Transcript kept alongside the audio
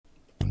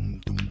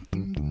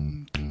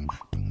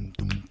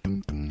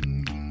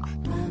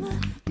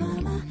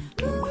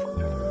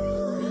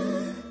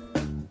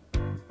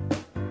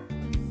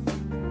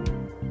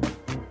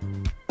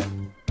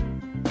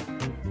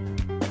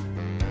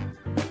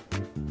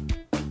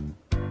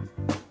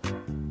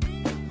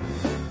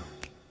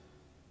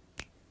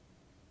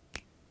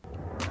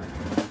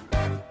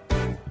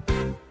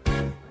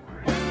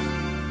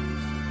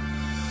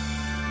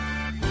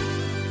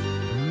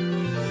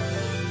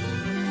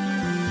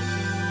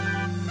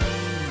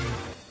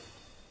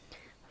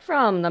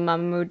From the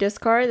Mamamoo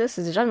Discord, this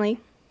is Junli,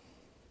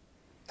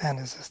 And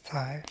this is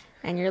Thai.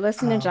 and you're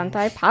listening to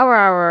Juntai Power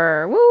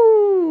Hour.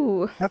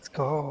 Woo! Let's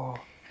go.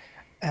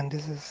 And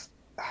this is,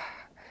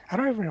 I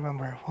don't even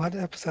remember. What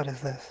episode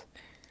is this?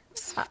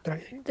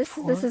 Three, This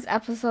is four?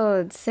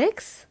 episode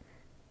 6,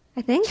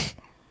 I think.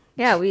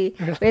 Yeah, Really?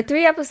 we had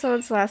 3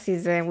 episodes last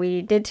season.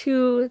 We did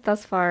 2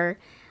 thus far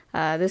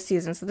this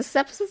season. So this is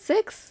episode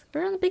 6.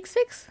 We're on the big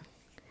 6.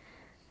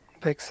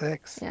 Big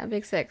six. Yeah,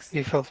 big 6. Do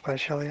you feel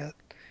special yet?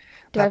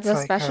 Do I That's feel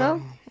like,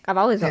 special? I've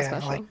always felt yeah,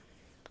 like, special.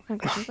 What kind of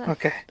question is that?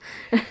 okay.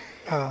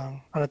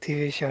 On a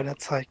TV show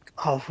that's like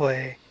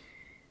halfway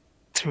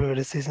through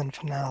the season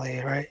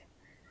finale, right?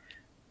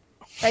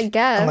 I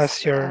guess.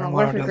 Unless you're What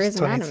one if of you're those Grey's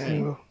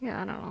Anatomy? 22.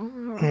 Yeah, I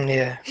don't know.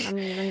 Yeah, I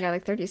mean, you've only got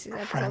like 30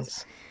 episodes.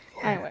 friends.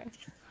 Yeah. Anyway,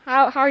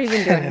 how are you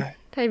been doing? Anyway,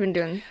 How you been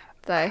doing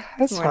today,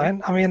 this that's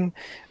morning? fine. I mean,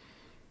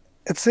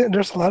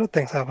 there's a lot of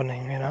things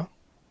happening, in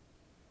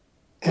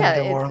Yeah,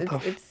 the world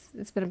of,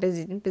 it's been a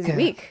busy yeah.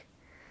 week.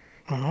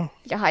 hmm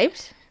You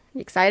hyped?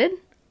 You excited?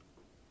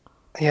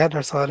 Yeah,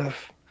 there's a lot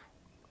of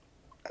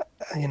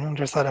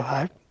there's a lot of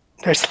hype.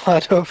 There's a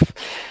lot of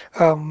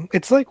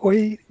it's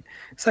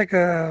like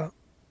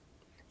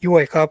you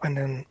wake up and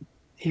then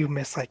you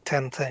miss like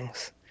 10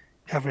 things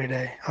every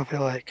day. I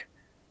feel like,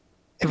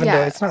 even though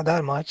Yeah, it's not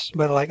that much,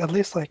 but like at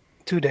least like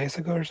 2 days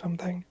ago or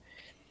something,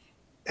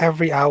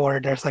 every hour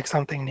there's like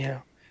something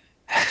new.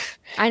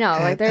 I know.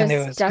 Like, And it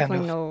there's was kind definitely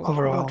of no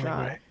overwhelming,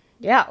 drought. right?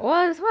 Yeah, well,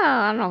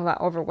 I don't know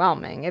about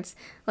overwhelming. It's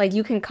like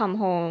you can come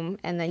home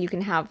and then you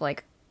can have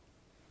like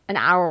an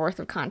hour worth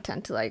of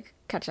content to like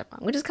catch up on,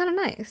 which is kind of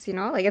nice, you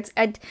know?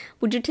 Like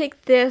would you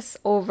take this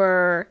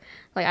over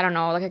like I don't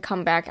know, like a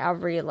comeback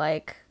every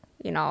like,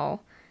 you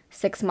know,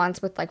 6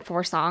 months with like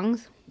 4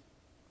 songs?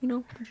 You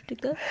know, would you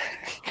take that?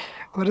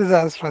 What is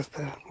that supposed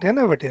to? They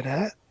never do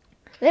that.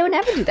 They would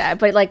never do that,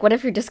 but like what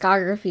if your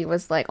discography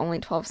was like only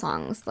 12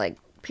 songs like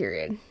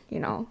period, you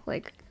know?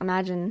 Like I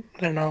don't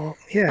know.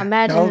 Yeah,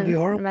 that would be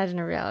horrible. imagine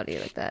a reality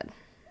like that.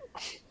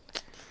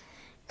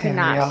 Could In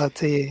not.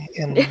 reality,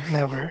 in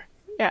never.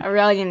 Yeah, a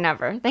reality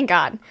never. Thank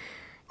God.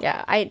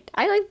 Yeah, I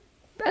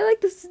like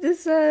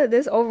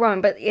this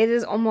overrun, but it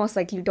is almost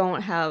like you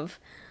don't have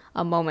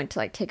a moment to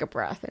like take a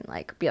breath and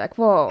like be like,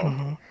 whoa,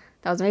 hmm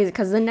that was amazing.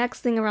 Because the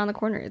next thing around the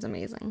corner is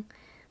amazing.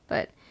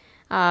 But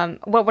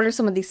what are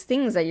some of these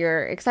things that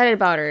you're excited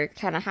about or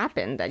kind of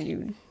happened that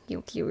you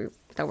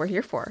that we're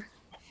here for?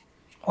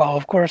 Well,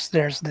 of course,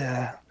 there's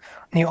the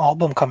new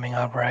album coming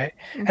out, right?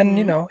 And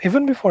Hmm.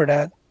 even before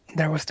that,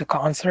 there was the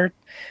concert,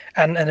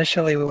 and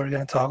initially we were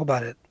going to talk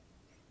about it,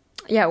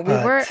 Yeah, we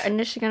were but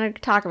initially gonna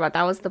talk about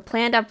that was the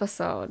planned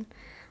episode,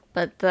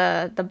 but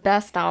the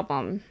best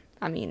album.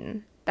 I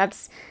mean,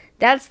 that's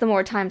the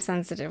more time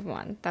sensitive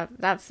one.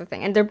 That's the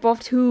thing, and they're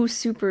both two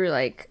super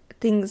like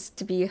things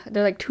to be.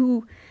 They're like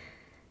two.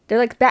 They're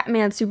like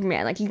Batman,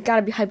 Superman. Like you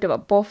gotta be hyped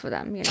about both of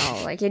them. You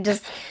know, like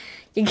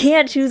you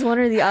can't choose one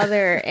or the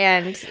other.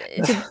 And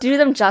to do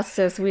them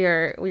justice, we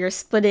are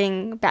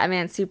splitting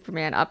Batman,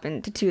 Superman up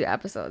into 2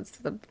 episodes: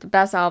 the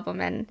best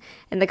album and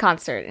the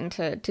concert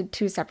into to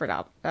 2 separate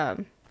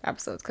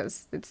episodes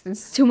because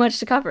it's too much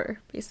to cover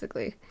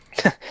basically.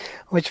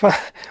 which one,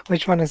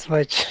 which one is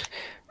which?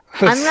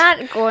 I'm Who's-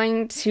 not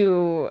going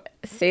to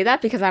say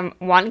that because I'm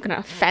one gonna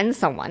offend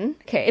someone,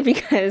 okay?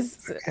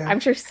 Because yeah. I'm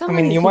sure I some of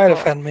mean, these you might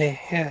people. offend me,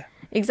 yeah.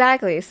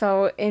 Exactly.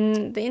 So,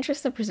 in the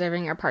interest of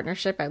preserving our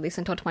partnership, at least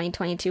until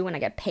 2022, when I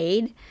get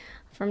paid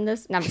from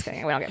this, no, I'm just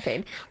kidding. We don't get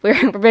paid.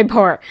 We're very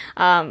poor.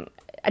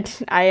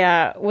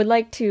 I would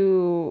like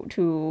to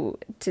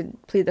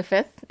plead the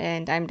fifth,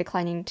 and I'm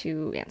declining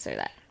to answer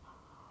that.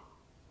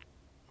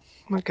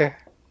 Okay,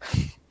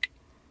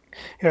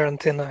 you're on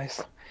thin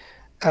ice.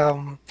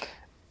 Um,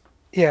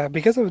 yeah,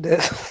 because of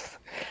this,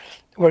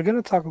 we're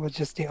gonna talk about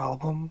just the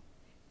album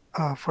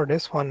for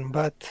this one,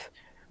 but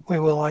we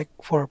would like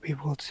for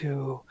people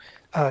to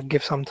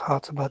give some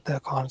thoughts about the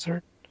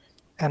concert,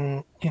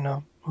 and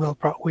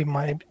we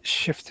might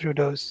shift through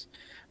those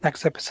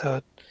next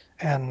episode.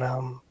 And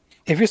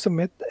if you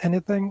submit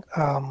anything,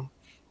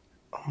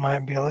 might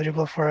be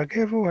eligible for a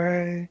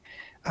giveaway,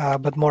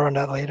 but more on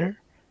that later.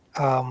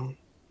 Um,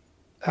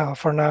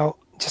 for now,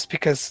 just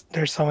because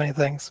there's so many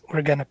things,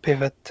 we're gonna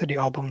pivot to the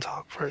album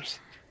talk first.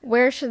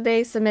 Where should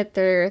they submit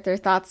their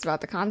thoughts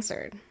about the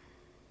concert?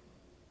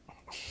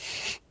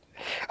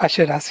 I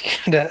should ask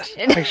you that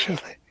actually.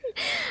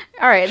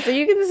 All right, so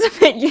you can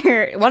submit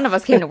your. One of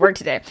us came to work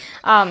today.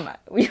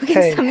 You can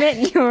Hey,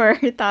 submit your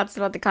thoughts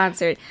about the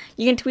concert.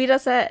 You can tweet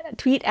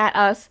at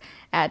us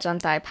at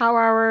Jantai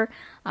Power Hour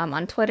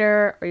on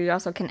Twitter, or you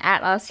also can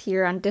at us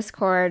here on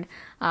Discord,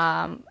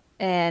 and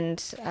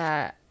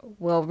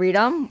we'll read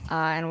them,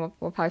 and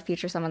we'll probably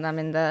feature some of them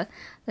in the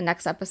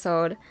next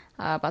episode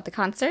about the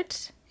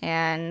concert.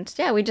 And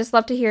yeah, we just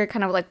love to hear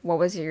kind of like what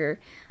was your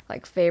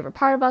like favorite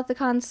part about the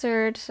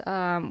concert.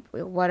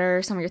 What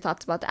are some of your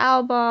thoughts about the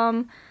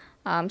album?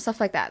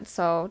 Stuff like that.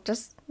 So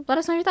just let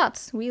us know your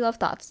thoughts. We love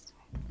thoughts.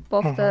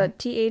 Both mhm. the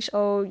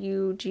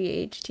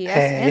THOUGHTS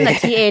and the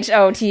Hey,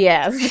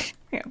 THOTS.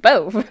 Yeah,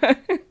 both.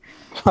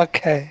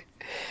 okay.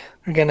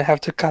 We're gonna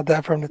have to cut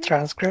that from the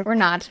transcript. We're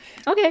not.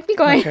 Okay, keep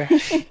going. Okay.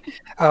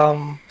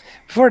 Um,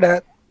 Before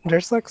that,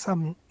 there's like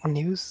some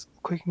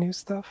quick news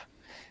stuff,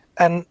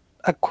 and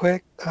a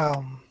quick,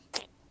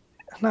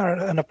 not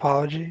an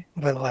apology,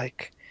 but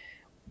like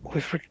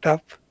we freaked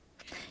up.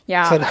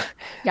 Yeah. So I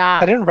Yeah.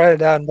 didn't write it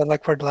down, but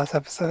like for the last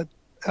episode,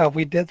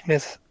 we did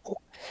miss.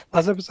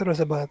 Last episode was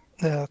about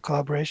the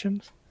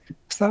collaborations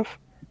stuff.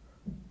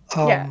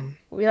 Yeah. Um,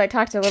 We like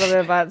talked a little bit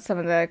about some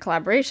of the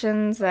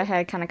collaborations that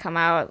had kind of come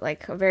out,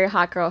 like a very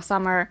hot girl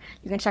summer.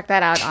 You can check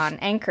that out on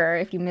Anchor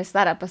if you missed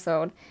that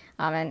episode,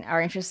 and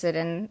are interested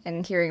in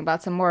hearing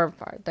about some more of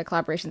the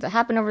collaborations that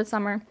happened over the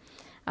summer.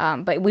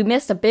 But we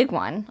missed a big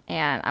one,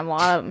 and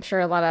I'm sure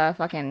a lot of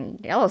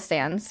fucking Yellow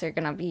stands are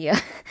gonna be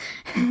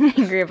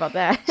angry about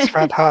that. it's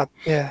red hot.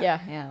 Yeah. Yeah,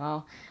 yeah.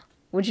 Well,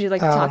 would you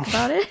like to Um, talk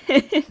about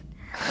it?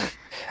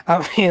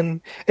 I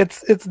mean,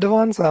 it's the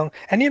one song,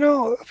 and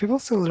people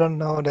still don't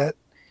know that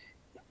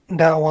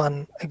that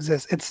one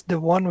exists. It's the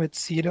one with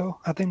Sido.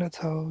 I think that's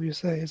how you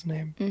say his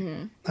name.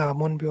 Hmm.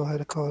 Moonbyul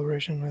had a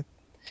collaboration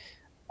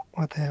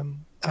with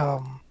him.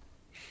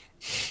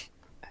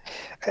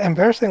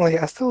 Embarrassingly,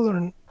 I still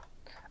don't.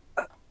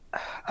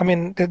 I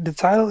mean, the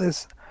title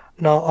is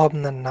No Ob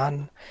Na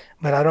None,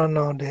 but I don't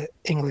know the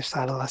English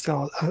title.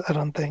 I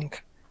don't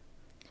think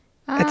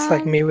it's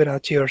like Um, Me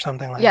Without You or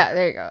something like yeah, that,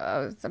 there you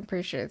go. I'm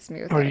pretty sure it's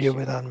me or without You you.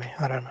 Without Me.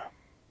 I don't know,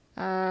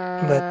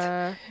 but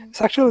Uh,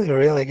 it's actually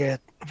really good.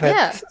 But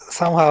yeah.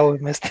 somehow we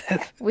missed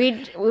it.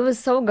 It was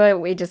so good.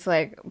 We just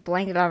like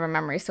blanked it out of our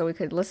memory so we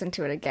could listen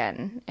to it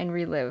again and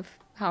relive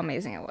how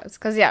amazing it was.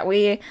 Cause yeah,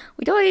 we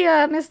totally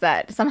missed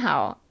that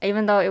somehow.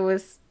 Even though it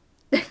was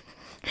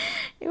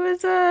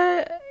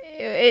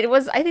it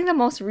was I think the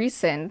most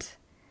recent.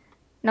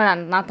 No,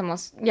 not the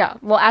most. Yeah,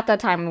 well, at that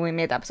time when we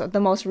made the episode, the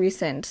most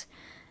recent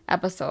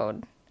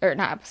episode or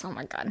not episode. Oh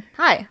my god!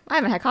 Hi, I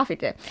haven't had coffee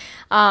today.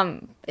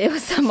 It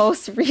was the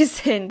most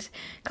recent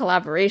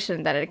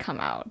collaboration that had come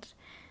out,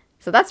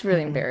 so that's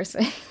really Mhm.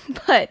 embarrassing.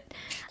 But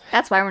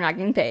that's why we're not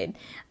getting paid.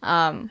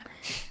 Um,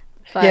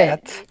 Yeah,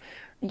 but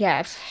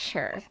yeah,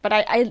 sure. But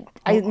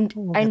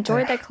we'll I get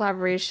there. enjoyed that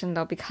collaboration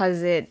though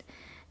because it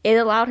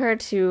allowed her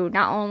to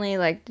not only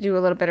like do a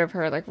little bit of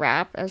her like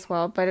rap as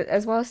well, but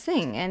as well as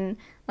sing. And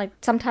like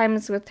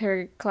sometimes with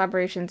her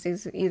collaborations,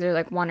 it's either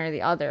like one or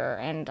the other.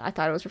 And I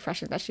thought it was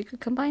refreshing that she could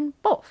combine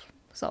both.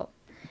 So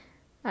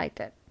I liked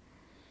it.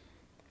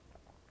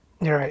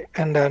 You're right.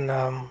 And then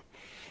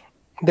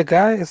the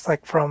guy is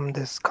like from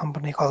this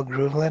company called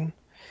Grooveland.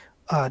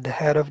 The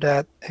head of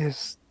that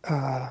is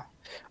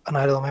an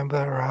idol member,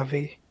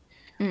 Ravi.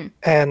 Mm.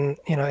 And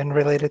and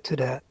related to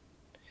that,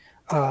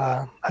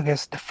 I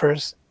guess the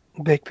first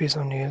big piece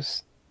of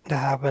news that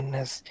happened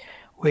is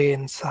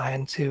Wayne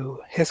signed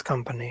to his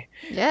company,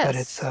 but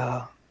it's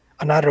Yes,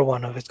 another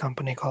one of his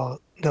company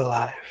called The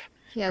Live,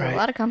 he has a right?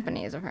 lot of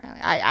companies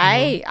apparently.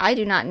 Mm-hmm. I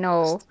do not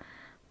know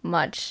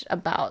much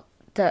about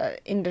the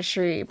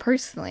industry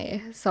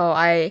personally, so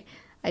I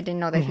didn't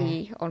know that Mm-hmm.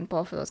 he owned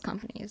both of those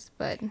companies.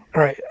 But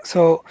Right.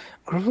 So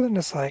Grooveland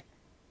is like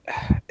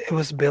it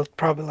was built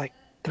probably like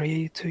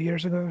 2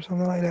 years ago or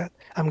something like that.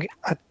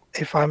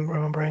 If I'm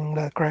remembering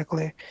that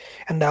correctly,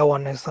 and that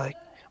one is like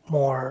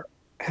more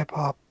hip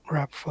hop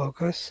rap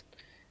focused,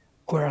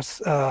 whereas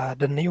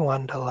the new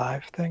one, the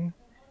live thing,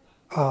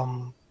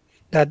 um,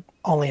 that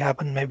only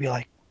happened maybe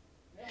like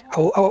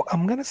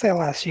I'm gonna say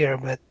last year,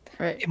 but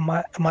right. it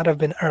might have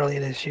been early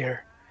this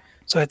year.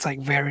 So it's like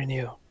very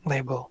new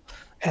label,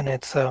 and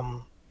it's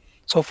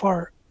so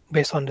far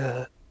based on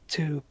the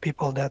two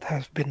people that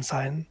have been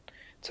signed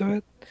to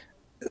it.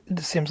 It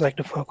seems like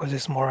the focus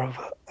is more of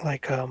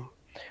like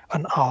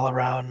an all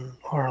around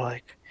or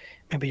like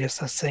maybe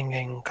just a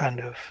singing kind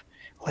of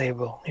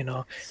label,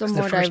 So because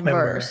the more first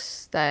member,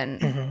 diverse than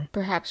hmm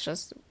perhaps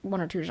just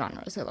one or two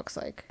genres, it looks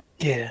like.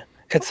 yeah,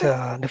 it's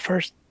Okay. the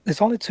first.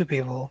 It's only two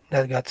people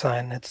that got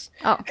signed. It's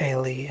Oh,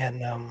 Ailey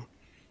and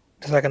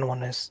the second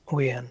one is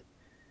Wian,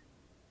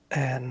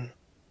 and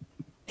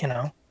you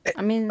know I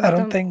I mean,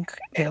 don't think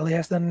Ailey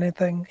has done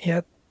anything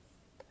yet.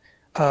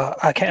 I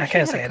I can't think she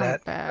had a say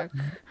that. comeback.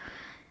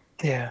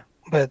 Yeah,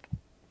 but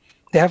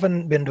they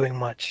haven't been doing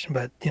much.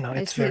 But I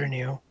it's very see.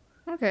 new.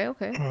 Okay,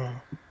 okay.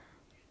 Mm.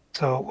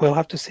 So we'll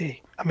have to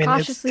see. I mean,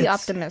 Cautiously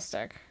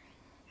optimistic.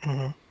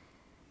 mhm.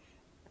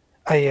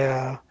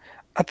 I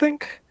I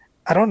think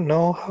I don't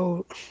know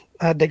how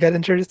they got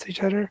introduced to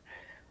each other.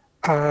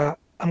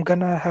 I'm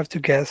gonna have to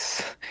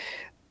guess.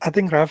 I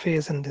think Rafi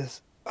is in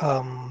this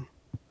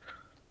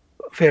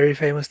very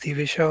famous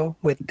TV show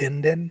with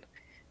Din Din,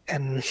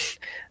 and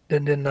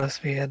Din Din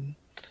knows me, and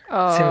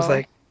it seems Oh,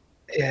 like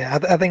yeah.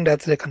 I think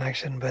that's the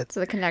connection. But so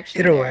the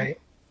connection either there. way,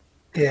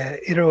 yeah.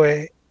 Either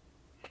way,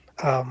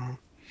 um,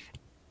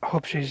 I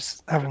hope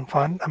she's having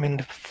fun. I mean,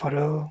 the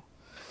photo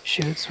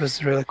shoots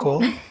was really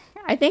cool.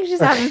 I think she's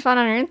having fun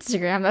on her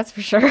Instagram, that's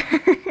for sure.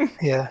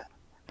 Yeah.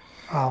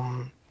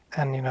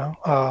 And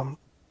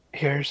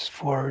here's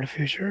for the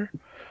future,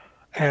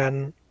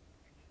 and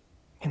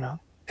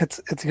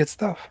it's good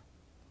stuff.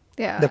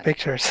 The Yeah.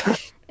 pictures.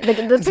 The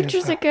It's good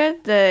pictures are stuff.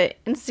 good. The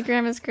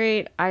Instagram is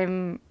great.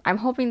 I'm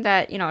hoping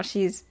that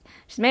she's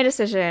made a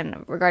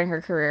decision regarding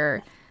her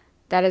career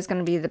that is going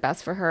to be the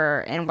best for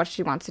her and what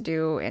she wants to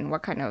do and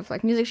what kind of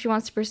like music she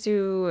wants to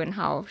pursue and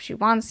how she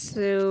wants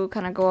to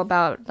kind of go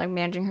about like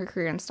managing her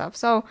career and stuff.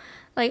 So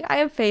like I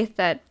have faith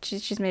that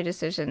she's made a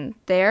decision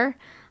there.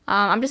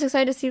 I'm just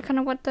excited to see kind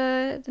of what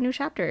the new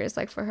chapter is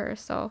like for her.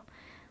 So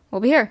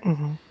we'll be here.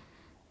 Hmm.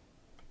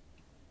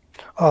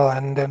 Oh,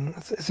 and then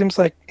it seems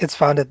like it's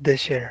founded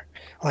this year,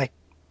 like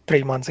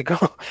 3 months ago,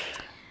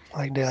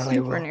 like the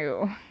Super label.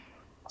 new.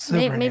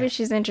 Super new. Maybe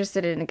she's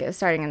interested in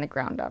starting in the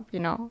ground up.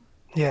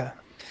 Yeah,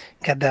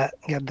 get that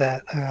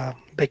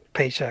big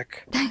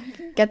paycheck.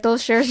 Get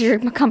those shares of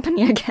your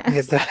company, I Get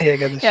guess. the yeah,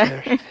 get the Yeah.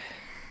 shares.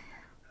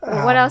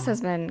 What else Um,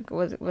 has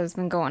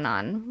been going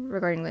on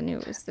regarding the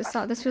news? This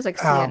feels like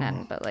CNN,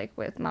 um, but like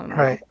with Mamma Mia.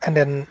 right, and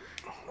then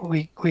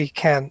we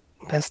can't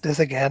miss this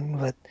again,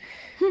 but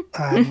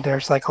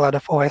there's like a lot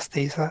of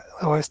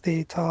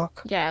OST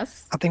talk.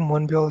 Yes. I think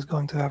Moonbill is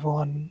going to have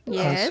one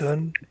Yes.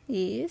 soon.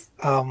 Yes.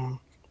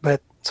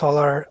 But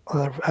Solar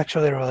will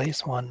actually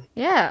release one.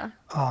 Yeah.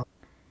 Um,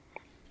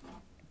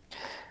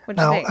 What'd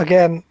you Now think?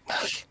 again,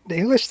 the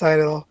English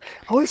title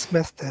I always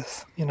miss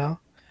this.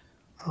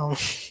 Um,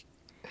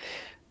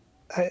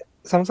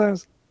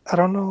 sometimes I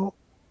don't know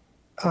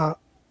uh,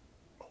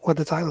 what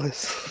the title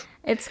is.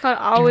 It's called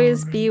Do you Always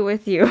remember? Be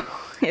With You,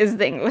 is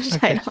the English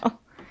Okay, title.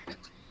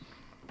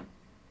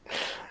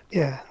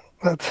 yeah.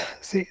 But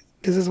see,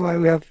 this is why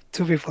we have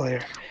two people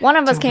here, One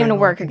of us two came to brain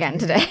work working again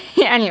together. today.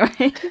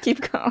 Anyway,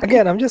 keep going.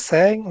 Again, I'm just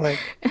saying, like,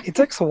 it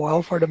takes a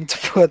while for them to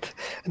put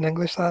an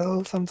English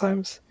title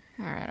sometimes,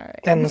 All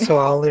and right. so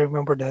I only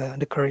remember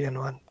the Korean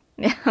one.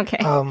 Yeah, okay.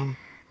 Um,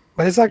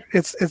 but it's like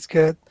it's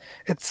good.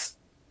 It's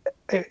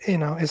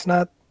it's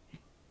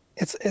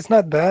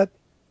not bad.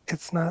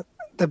 It's not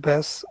the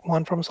best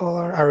one from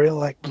Solar. I really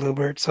like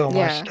Bluebird so much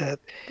Yeah. that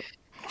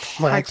It's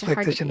my hard to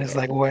expectation beat is it.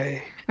 like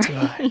way too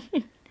high.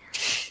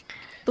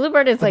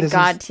 Bluebird is But like this is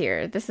God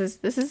tier. This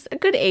is a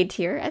good A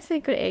tier. I'd say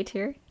good A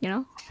tier.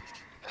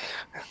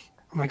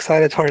 I'm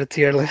excited for the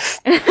tier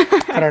list.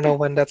 I don't know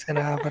when that's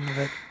gonna happen,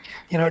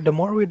 but the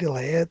more we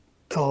delay it,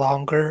 the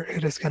longer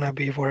it is gonna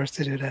be for us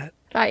to do that.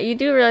 You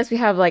do realize we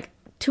have like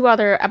two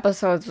other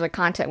episodes of the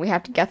content we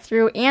have to get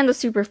through and the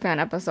super fan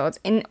episodes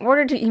in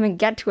order to even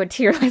get to a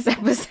tier list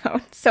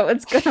episode. So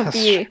it's gonna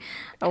That's true. be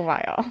a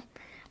while.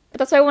 But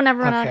that's why we'll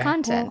never run out of Okay, well,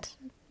 content,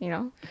 you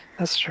know?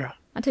 that's true.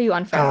 Until you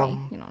unfriend me,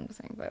 Um, you know what I'm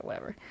saying, but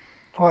whatever.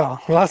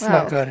 well, let's not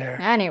Well, go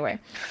there. anyway.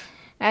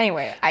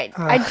 Anyway, I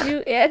Uh,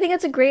 do I think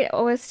it's a great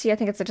OST. I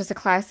think it's just a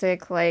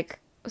classic like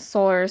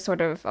Solar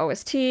sort of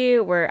OST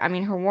where I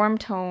mean her warm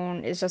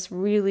tone is just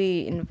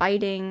really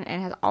inviting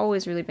and has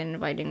always really been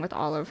inviting with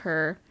all of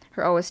her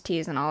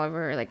OSTs and all of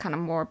her like kind of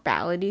more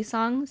ballady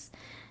songs.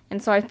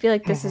 And so I feel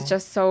like this is mhm,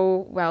 just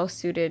so well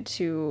suited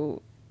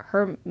to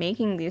her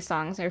making these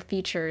songs or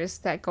features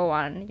that go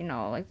on,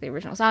 like the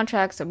original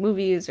soundtracks of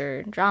movies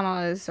or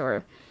dramas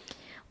or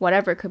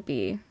whatever it could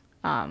be.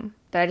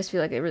 That I just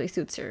feel like it really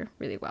suits her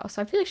really well.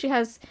 So I feel like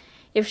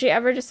if she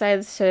ever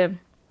decides to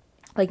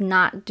like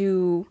not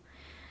do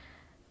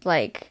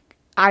like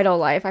idol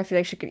life, I feel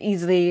like she could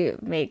easily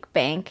make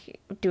bank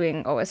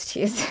doing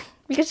OSTs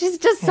because she's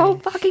just so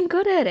mhm. fucking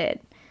good at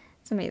it.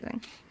 It's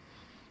amazing.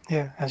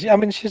 Yeah, and I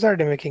mean, she's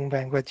already making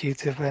bank with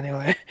YouTube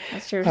anyway.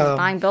 That's true. She's Um,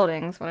 buying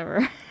buildings,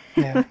 whatever.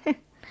 yeah.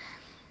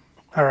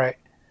 All right.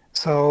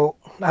 So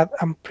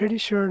I'm pretty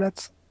sure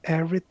that's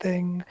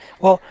everything.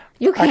 Well,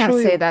 You can't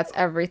actually, say that's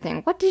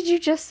everything. What did you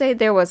just say?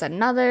 There was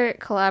another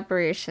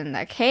collaboration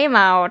that came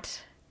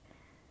out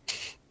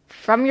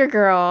from your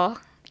girl,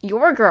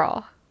 your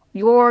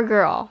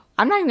girl.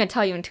 I'm not even gonna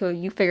tell you until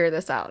you figure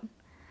this out.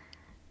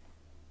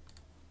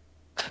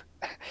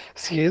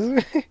 excuse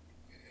me.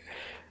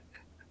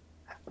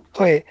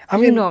 Wait, I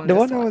You mean, know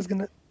this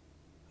one.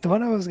 the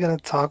one I was gonna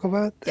talk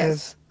about Yes.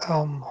 is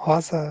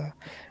Hwasa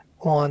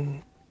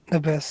won the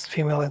best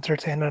female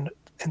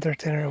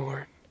entertainer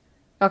award.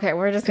 Okay,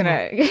 we're just And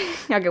gonna.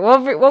 Okay,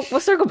 we'll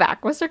circle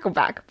back. We'll circle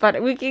back,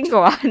 but we can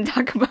go on and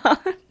talk about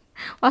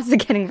also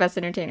getting best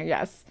entertainer.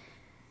 Yes,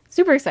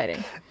 super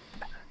exciting.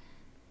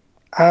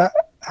 I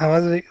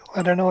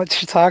I don't know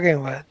what you're talking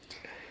about.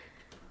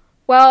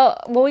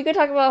 Well, we could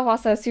talk about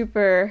Hwasa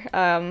Super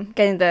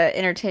getting the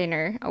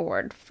entertainer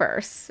award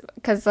first,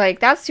 because like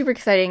that's super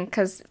exciting.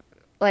 Because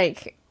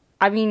like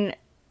I mean,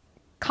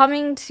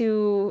 coming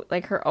to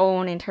like her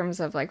own in terms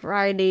of like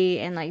variety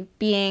and like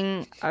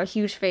being a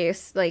huge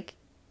face like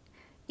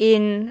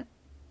in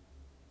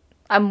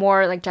a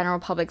more like general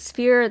public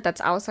sphere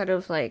that's outside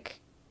of like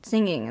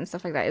singing and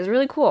stuff like that is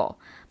really cool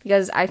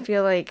because I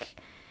feel like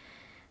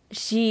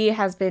she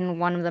has been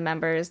one of the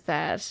members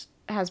that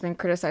has been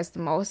criticized the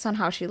most on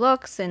how she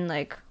looks and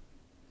like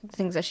the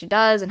things that she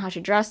does and how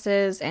she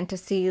dresses and to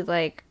see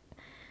like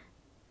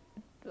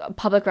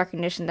public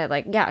recognition that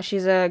like yeah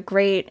she's a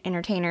great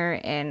entertainer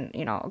and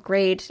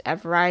great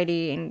at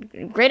variety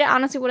and great at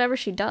honestly whatever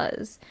she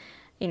does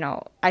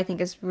I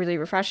think is really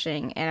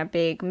refreshing and a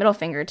big middle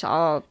finger to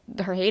all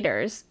her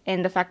haters.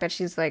 And the fact that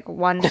she's like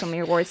won so many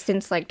awards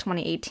since like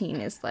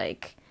 2018 is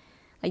like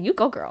you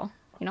go girl,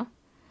 you know?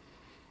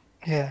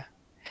 Yeah.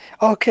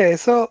 Okay,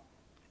 so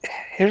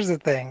here's the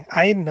thing.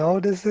 I know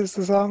this is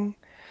the song.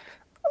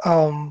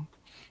 Um,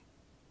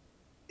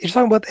 you're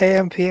talking about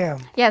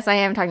AMPM. Yes, I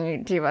am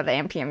talking to you about the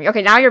MPM.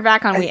 Okay, now you're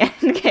back on I, Weekend.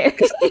 Okay.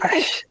 it's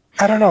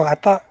I don't know. I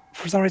thought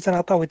for some reason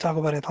I thought we talked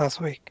about it last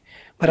week,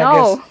 but I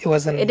guess No, it it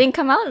wasn't didn't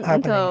come out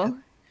happening yet. until.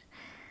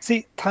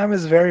 See, time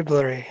is very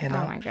blurry, you Oh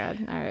know. my god.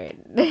 All right.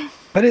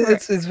 But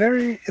Right. it's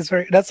very.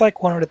 That's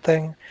like one of the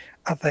thing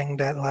I think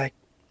that like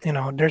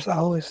there's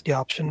always the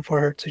option for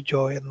her to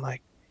join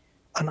like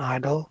an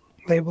idol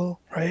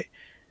label, right?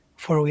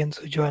 For Win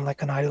to join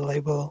like an idol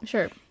label.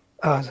 Sure.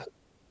 Uh,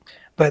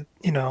 but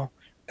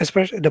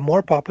especially the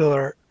more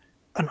popular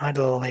an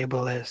idol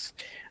label is,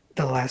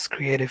 the less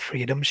creative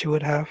freedom she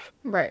would have.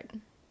 Right.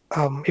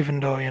 Even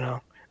though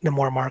the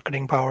more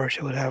marketing power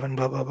she would have and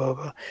blah blah blah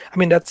blah. I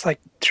mean that's like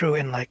true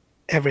in like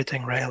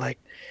everything, right? Like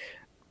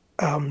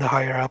the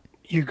higher up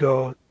you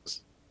go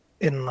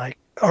in like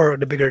or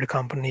the bigger the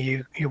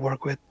company you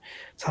work with,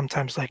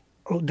 sometimes like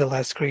the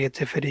less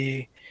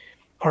creativity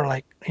or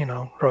like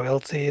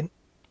royalty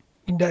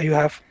that you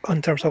have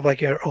in terms of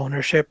like your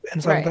ownership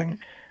in Right. something.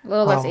 A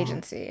little less Um,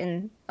 agency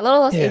and a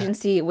little less yeah,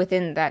 agency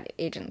within that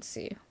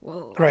agency.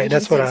 Whoa, right.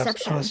 That's agency what I was I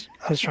inception. was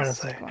I was trying to Yes,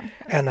 say. go on.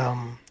 And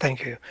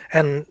thank you.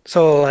 And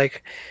so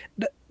like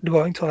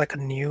going to like a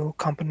new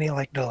company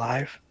like the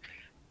Live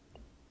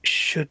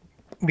should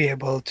be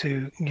able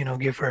to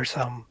give her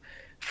some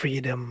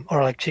freedom,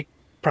 or like she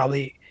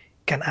probably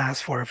can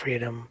ask for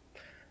freedom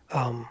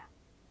um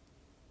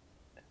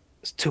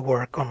to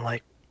work on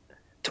like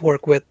to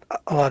work with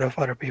a lot of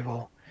other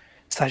people,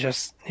 such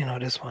as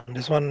this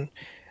one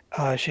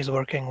she's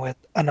working with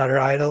another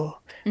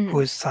idol who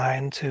Mhm. is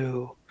signed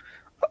to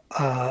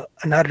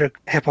another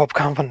hip hop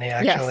company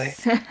actually,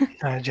 Yes.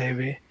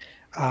 JB.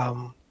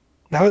 Um,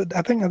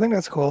 I think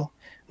that's cool.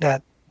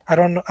 That I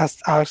don't know. I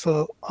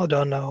also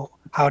don't know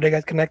how they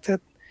got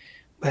connected,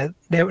 but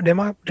they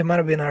might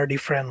have been already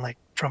friend like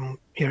from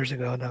years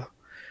ago though.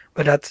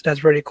 But that's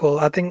pretty cool.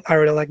 I think I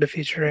really like the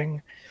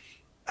featuring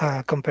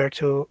compared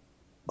to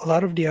a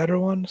lot of the other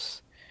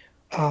ones.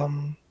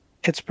 Um,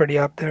 it's pretty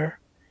up there,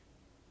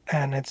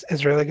 and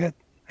it's really good.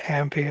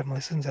 AMPM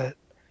listens to it.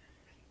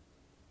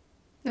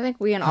 I think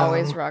Wean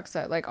always Um, rocks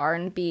that like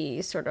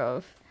R&B sort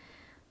of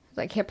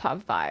like hip hop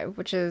vibe,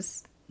 which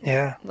is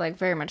yeah, like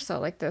very much so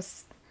like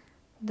this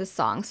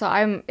song.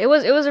 So it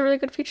was a really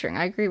good featuring.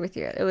 I agree with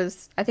you.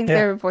 I think yeah,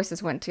 their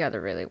voices went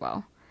together really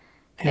well.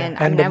 yeah. And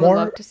I And mean the I would more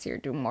love to see her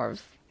do more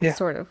of yeah,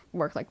 sort of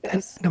work like and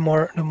this. the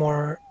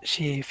more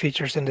she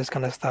features in this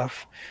kind of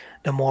stuff,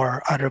 the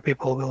more other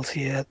people will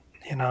see it.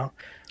 You know,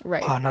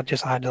 Right. not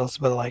just idols,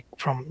 but like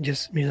from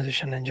just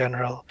musician in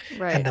general, and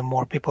Right. the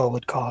more people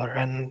would call her.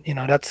 And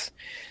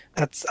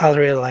that's I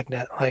really like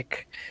that.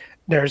 Like,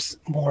 there's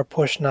more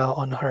push now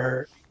on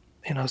her,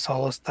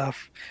 solo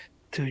stuff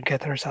to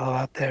get herself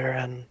out there,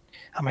 and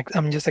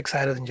I'm just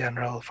excited in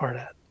general for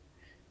that.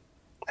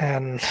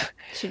 And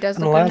She does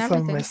look good in unless I'm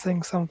everything.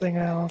 missing something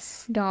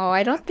else, No,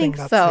 I I don't think think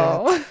that's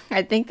it. so.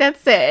 I think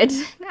that's it.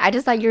 I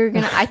thought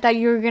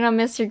you were gonna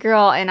miss your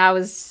girl and I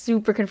was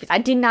super confused. I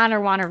did not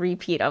want a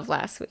repeat of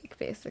last week,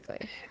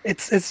 basically.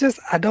 It's just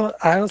I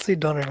honestly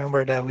don't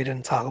remember that we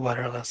didn't talk about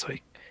her last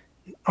week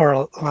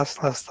or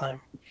last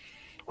time,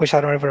 which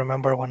I don't even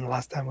remember when the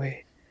last time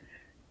we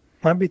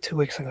might be 2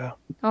 weeks ago.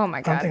 Oh my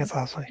I don't think god. it's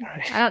last week,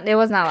 right? It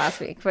was not last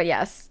week, but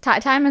yes,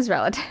 time is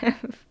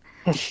relative.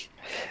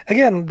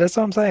 Again, that's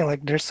what I'm saying.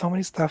 Like, there's so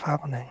many stuff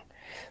happening.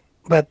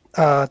 But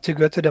to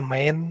go to the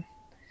main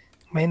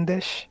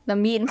dish, The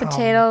meat and um,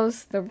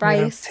 potatoes, the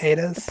meat and rice,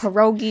 the potatoes.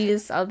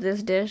 pierogies of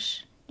this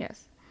dish.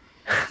 Yes.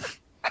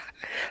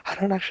 I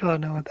don't actually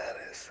know what that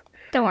is.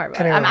 Don't worry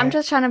about it. I'm Anyway,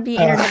 just trying to be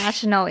uh,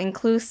 international,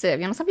 inclusive.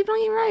 Some people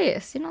don't eat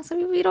rice. Some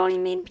people don't eat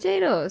meat and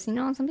potatoes.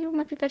 Some people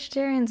might be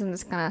vegetarians and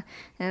this kind of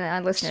and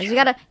it's listeners.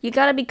 true. You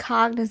gotta be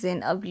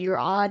cognizant of your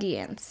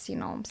audience. You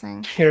know what I'm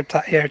saying?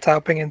 You're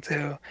tapping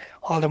into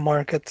all the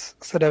markets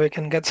so that we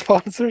can get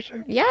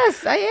sponsorship.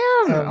 Yes, I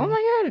am. Oh Um,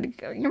 my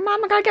god, your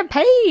mama gotta get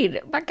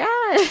paid. My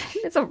god,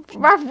 it's a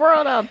rough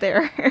world out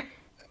there.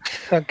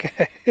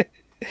 okay.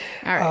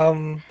 All right.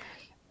 Um,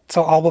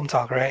 so album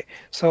talk, right?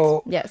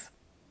 So Yes.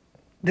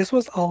 this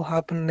was all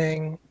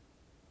happening,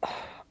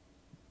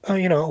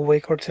 a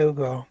week or two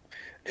ago.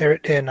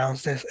 They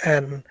announced this,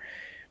 and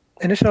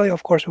initially,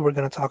 of course, we were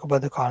going to talk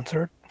about the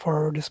concert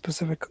for this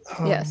specific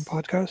Yes.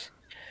 podcast,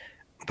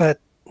 but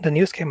the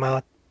news came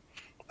out,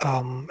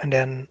 and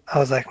then I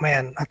was like,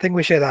 man, I think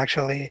we should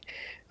actually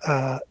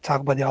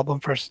talk about the album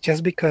first,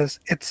 just because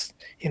it's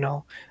in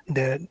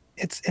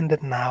the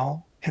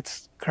now.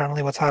 It's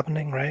currently what's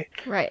happening, right?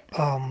 Right.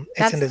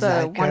 It's in That's the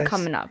the one zeitgeist.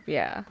 coming up.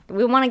 Yeah.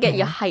 We want to get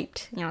you Mm-hmm.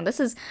 hyped.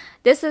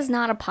 This is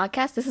not a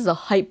podcast. This is a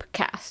hype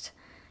cast.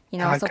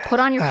 So Okay. put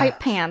on your hype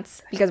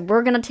pants because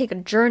we're going to take a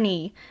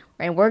journey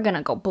and we're going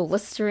to go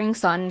blistering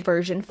sun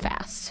version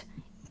fast.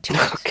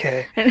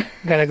 Okay,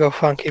 gonna go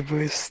Funky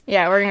Boost.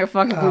 Yeah, we're gonna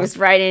funky Um, boost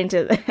right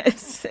into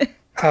this.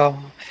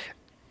 um,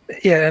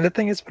 yeah, and the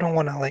thing is, we don't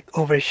want to like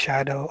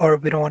overshadow, or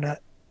we don't want to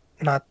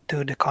not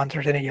do the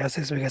concert any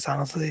justice because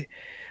honestly,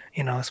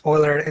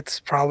 spoiler, it's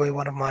probably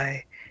one of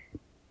my,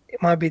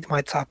 it might be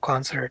my top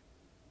concert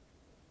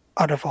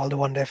out of all the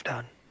one they've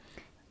done.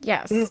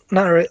 Yes.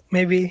 Not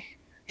maybe,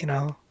 you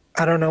know,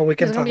 I don't know. We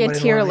There's can gonna talk be a about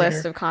it more tier list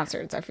later. of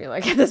concerts, I feel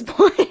like, at this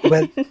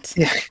But point.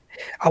 yeah,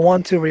 I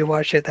want to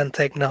rewatch it and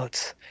take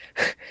notes.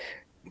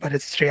 But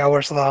it's 3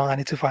 hours long. I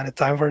need to find a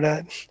time for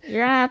that.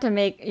 You're gonna have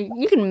to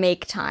you can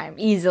make time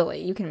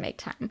easily. You can make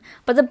time.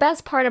 But the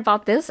best part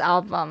about this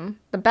album,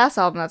 the best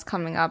album that's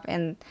coming up,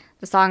 and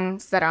the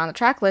songs that are on the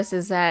track list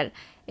is that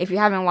if you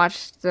haven't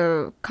watched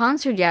the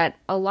concert yet,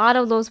 a lot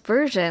of those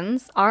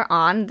versions are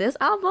on this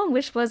album,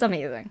 which was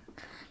amazing.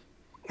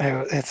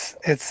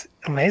 It's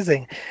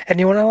amazing. And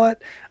you know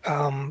what?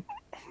 Um,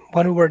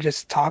 when we were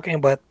just talking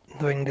about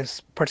doing this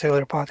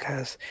particular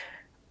podcast,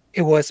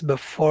 it was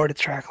before the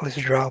track list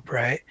dropped,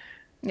 right?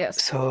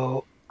 Yes.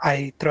 So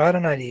I threw out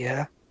an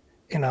idea.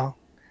 You know,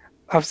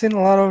 I've seen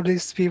a lot of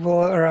these people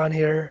around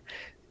here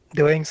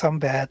doing some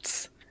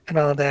bets and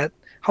all that.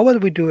 How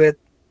about we do it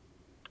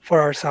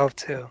for ourselves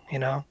too?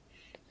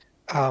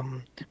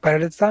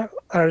 But at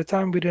the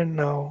time we didn't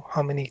know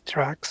how many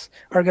tracks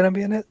are gonna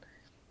be in it.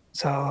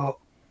 So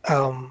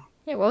um,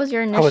 Yeah, what was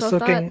your I was initial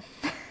thought? looking.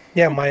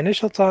 Yeah, my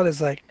initial thought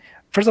is like,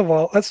 first of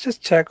all, let's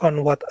just check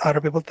on what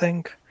other people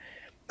think.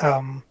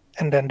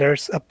 And then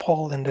there's a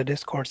poll in the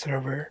Discord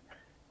server.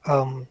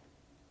 Um,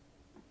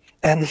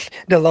 and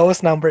the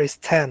lowest number is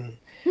 10,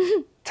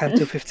 10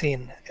 to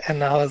 15.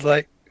 And I was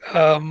like,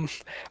 um,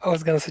 I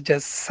was gonna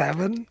suggest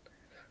 7,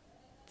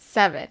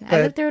 Seven. As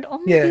but if there would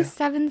only be yeah,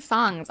 7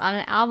 songs on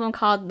an album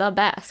called The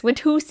Best with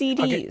 2 okay.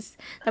 CDs.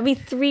 That'd be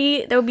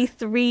three. There would be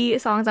 3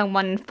 songs on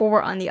one and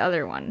 4 on the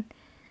other one.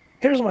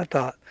 Here's my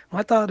thought.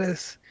 My thought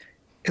is,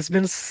 it's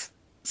been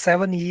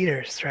 7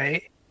 years,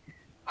 right?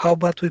 How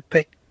about we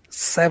pick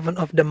 7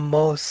 of the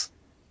most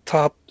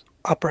top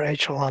upper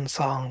echelon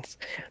songs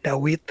that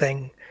we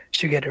think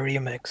should get a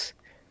remix?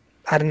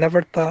 I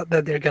never thought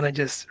that they're gonna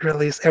just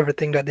release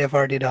everything that they've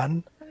already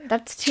done.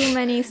 That's too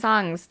many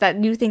songs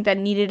that you think that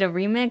needed a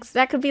remix.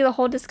 That could be the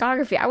whole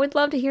discography. I would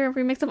love to hear a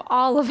remix of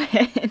all of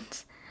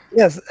it.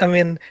 Yes, I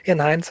mean, in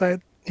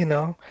hindsight, I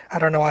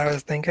don't know what I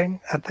was thinking.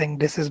 I think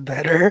this is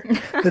better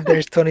that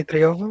there's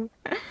 23 of them.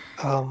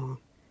 Um,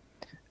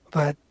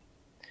 but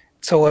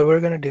so what we're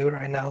gonna do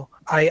right now,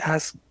 I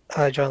asked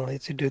John Lee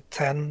to do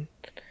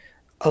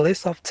a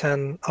list of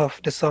 10 of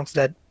the songs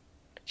that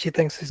she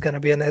thinks is gonna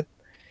be in it,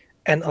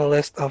 and a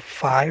list of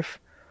 5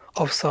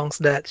 of songs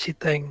that she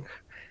thinks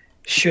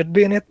should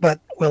be in it but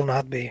will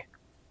not be.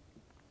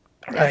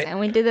 Yes, Right? and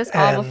we did this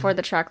all before And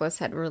the track list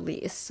had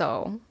released.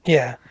 So,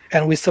 yeah,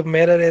 and we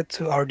submitted it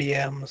to our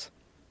DMs.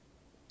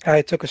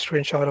 I took a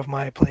screenshot of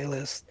my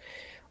playlist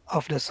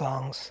of the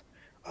songs.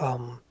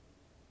 Um,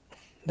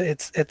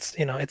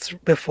 it's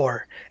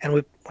before,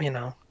 and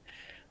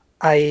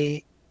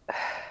I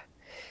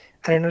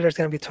I didn't know there's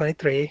gonna be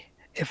 23.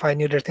 If I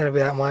knew there's gonna be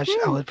that much,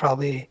 I would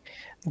probably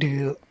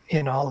do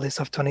a list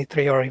of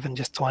 23 or even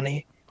just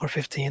 20 or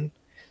 15.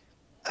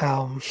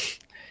 Um,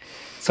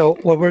 so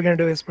what we're gonna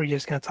do is we're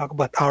just gonna talk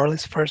about our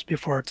list first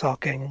before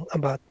talking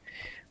about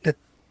the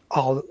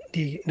all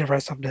the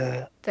rest of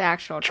the the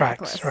actual track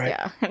tracks, list, right?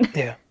 yeah.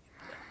 Yeah.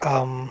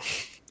 Um,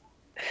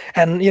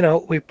 and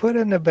we put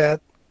in a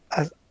bet.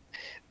 As,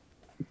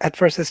 at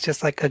first, it's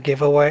just like a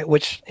giveaway,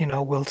 which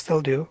we'll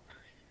still do.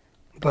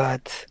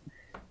 But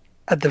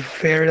at the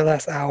very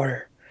last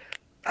hour,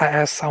 I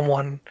asked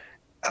someone,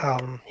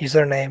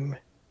 username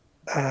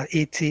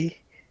ET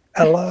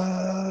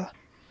Ella,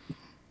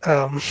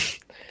 um,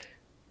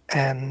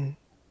 and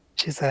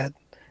she said,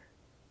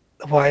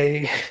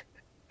 "Why?"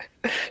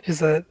 She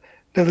said,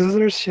 "The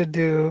losers should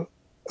do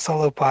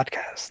solo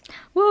podcast."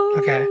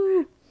 Okay,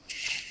 Woo!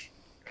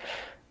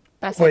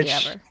 Best idea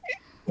which ever.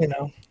 you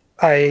know,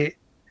 I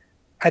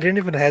I didn't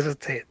even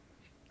hesitate.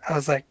 I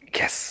was like,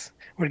 "Yes,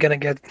 we're gonna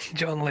get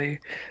John Lee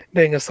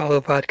doing a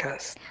solo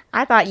podcast."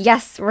 I thought,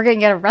 yes, we're gonna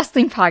get a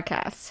wrestling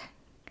podcast.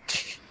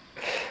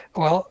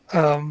 Well,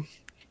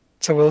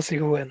 so we'll see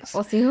who wins.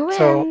 We'll see who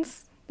So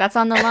wins. That's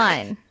on the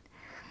line.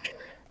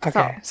 So,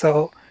 okay,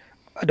 so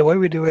the way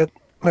we do it,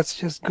 let's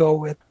just go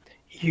with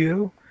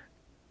you.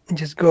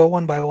 Just go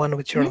one by one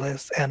with your mhm,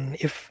 list, and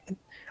if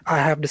I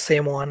have the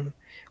same one,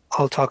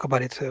 I'll talk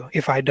about it too.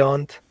 If I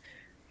don't,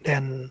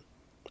 then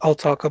I'll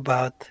talk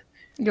about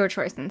your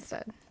choice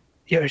instead.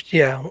 yours.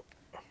 Yeah.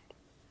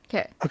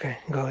 Okay. Okay.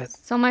 Go ahead.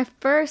 So my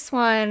first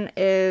one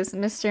is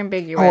Mr. Oh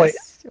wait.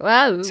 Ambiguous.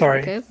 Wow.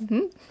 Sorry. Okay.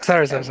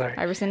 Sorry. Sorry. Sorry.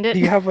 I rescind Do it.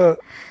 you have a?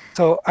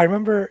 So I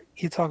remember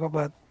you talk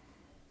about.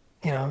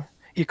 You know,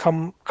 you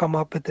come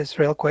up with this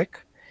real quick.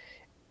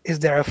 Is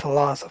there a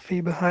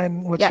philosophy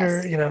behind what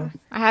you're? Yes.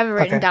 I have it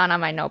written Okay. down on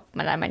my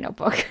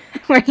notebook.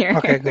 Right here.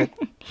 Okay. Good.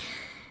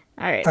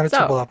 All right. I need to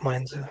So, pull up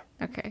mine too.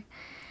 okay.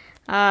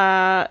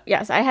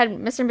 Yes, I had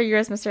Mr.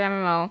 Ambiguous, Mr.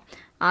 MMO.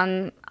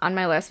 on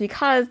my list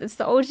because it's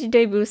the OG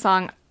debut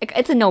song.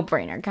 It's a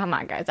no-brainer. Come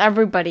on, guys.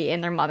 Everybody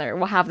and their mother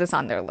will have this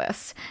on their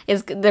list.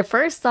 It's their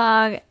first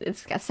song.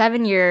 It's got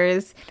 7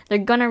 years. They're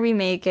gonna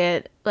remake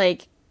it.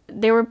 Like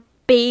they were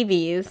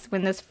babies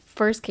when this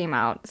first came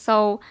out,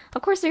 so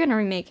of course they're gonna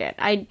remake it.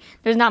 I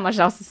There's not much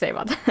else to say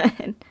about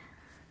that.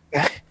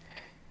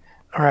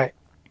 All right.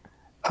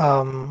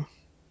 Um,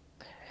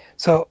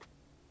 so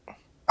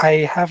I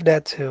have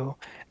that too.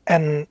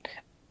 And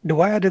the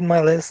way I did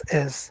my list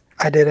is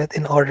I did it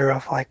in order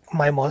of like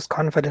my most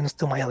confidence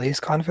to my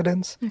least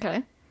confidence.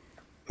 Okay.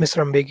 Mr.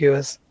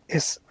 Ambiguous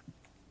is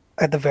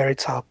at the very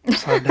top,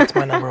 so that's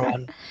my number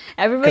one.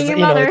 Everybody, Because your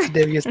you know mother. it's a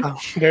debut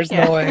song. There's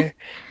Yeah. no way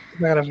it's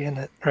not gonna be in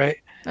it, right?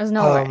 There's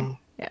no way. Um,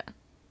 Yeah.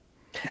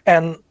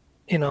 and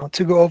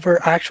to go over,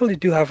 I actually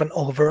do have an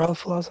overall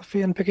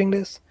philosophy in picking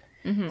this.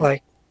 Mm-hmm.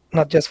 Like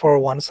not just for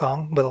one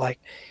song, but like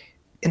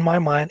in my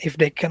mind, if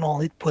they can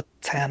only put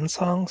 10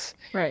 songs,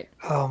 Right.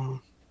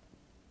 um,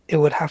 it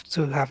would have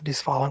to have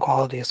these following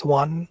qualities.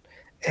 One,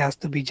 it has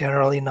to be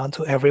generally known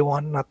to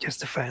everyone, not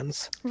just the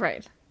fans.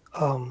 Right.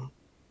 Um,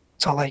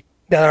 so like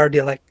there are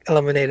the like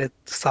eliminated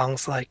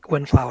songs like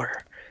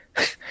Windflower.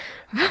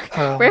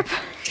 Rip.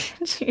 Um,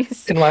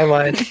 Jeez. in my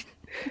mind,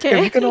 if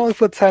you Okay. can only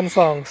put 10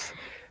 songs,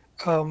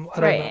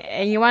 I don't know. Right.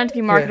 And you want it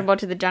to be Yeah, marketable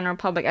to the general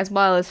public as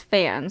well as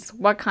fans.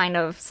 What kind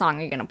of song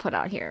are you gonna put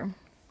out here?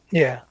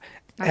 yeah.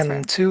 That's fair.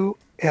 And two,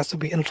 it has to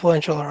be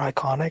influential or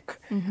iconic,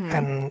 Mm-hmm.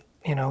 and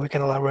we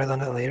can elaborate on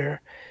that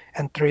later.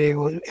 And three,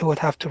 it would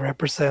have to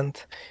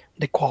represent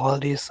the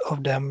qualities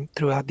of them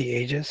throughout the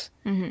ages.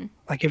 Mm-hmm.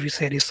 Like if you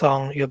say this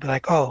song, you'll be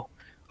like, oh,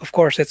 of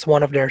course, it's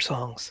one of their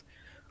songs.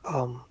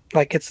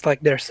 Like it's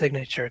like their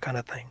signature kind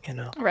of thing.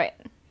 Right.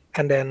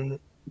 And then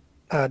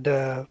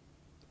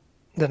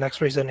the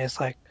next reason is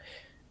like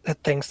the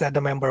things that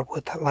the member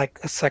would like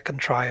a second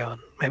try on.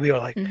 Maybe you're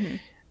like,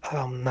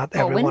 Mm-hmm. not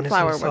Well, everyone is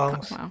in the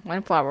songs.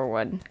 Windflower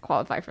would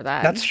qualify for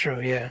that. That's true,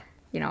 yeah.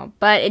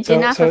 But it did So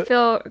not so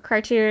fulfill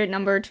criteria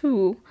number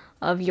two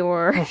of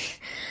your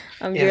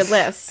of your yes,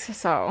 list.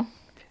 So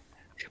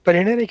but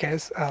in any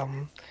case,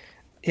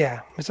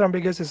 yeah, Mr.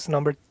 Ambiguous is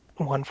number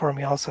one for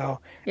me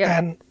also, yep.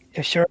 and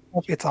yeah, sure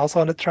enough, it's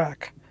also on the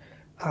track.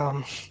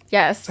 Um, so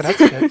Yes.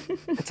 that's good.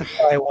 It's a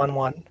tie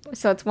 1-1.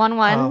 So it's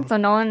 1-1. Um, So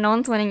no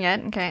one's winning yet.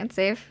 Okay, it's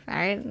safe. All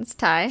right, it's a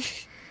tie.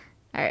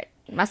 All right,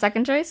 my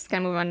second choice. Can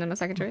I move on to my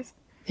second choice?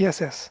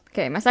 yes, yes.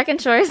 Okay, my second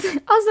choice,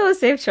 also a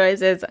safe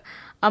choice, is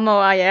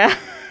Amoaya.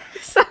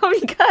 So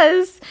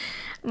because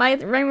my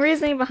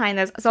reasoning behind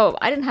this, so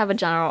I didn't have a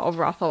general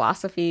overall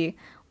philosophy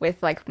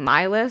with like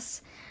my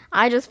list.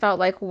 I just felt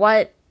like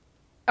what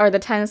are the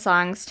 10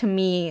 songs to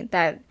me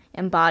that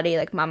embody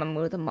like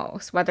Mamamoo the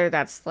most, whether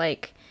that's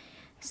like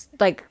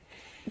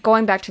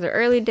going back to the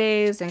early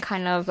days and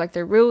kind of like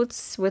their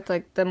roots with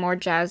like the more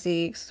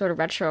jazzy sort of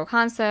retro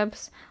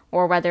concepts,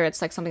 or whether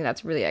it's like something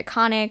that's really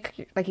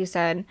iconic, like you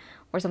said,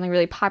 or something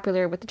really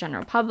popular with the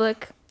general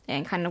public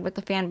and kind of with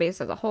the fan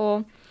base as a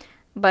whole.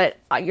 But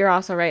you're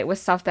also right with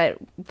stuff that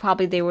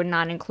probably they would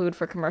not include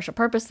for commercial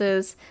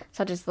purposes,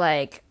 such as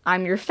like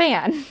 "I'm your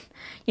fan,"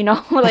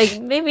 like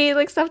maybe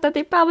like stuff that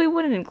they probably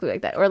wouldn't include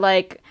like that, or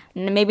like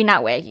maybe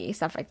not Waggy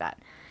stuff like that,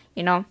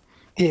 you know.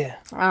 Yeah.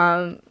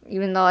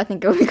 Even though I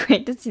think it would be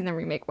great to see them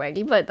remake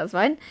Waggy, but that's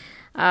fine.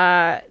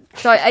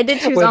 So I did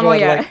choose With what,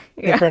 Amoya. like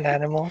Yeah, different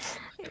animals?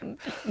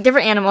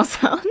 different animal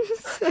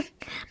sounds.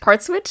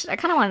 Part switch. I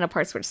kind of wanted a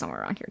part switch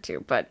somewhere around here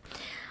too, but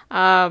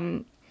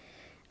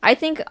I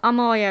think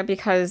Amoya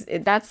because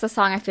that's the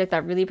song I feel like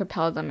that really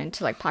propelled them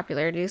into like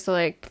popularity. So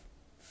like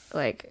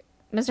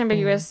Mr. Mm,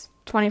 Ambiguous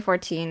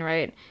 2014,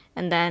 right?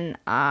 And then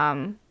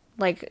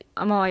like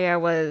Amoya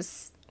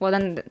was well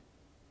then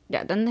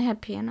yeah, then they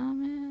had Piano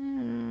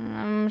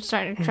Man.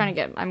 Trying to mm.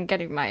 get I'm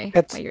getting my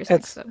It's years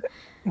mixed it's up.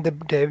 the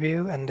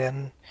debut and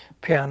then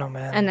Piano And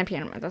Man. then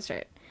Piano Man, that's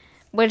right.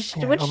 Which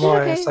Yeah, did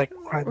Omar is okay. like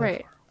right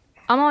Right.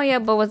 before. Yeah,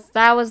 but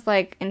was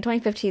like in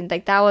 2015,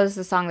 like that was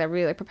the song that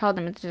really like propelled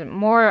them into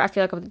more I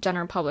feel like of the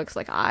general public's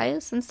like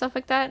eyes and stuff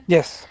like that,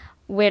 Yes.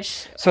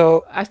 which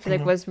So, I feel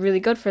like mhm, was really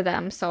good for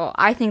them. So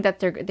I think that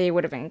they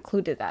would have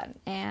included that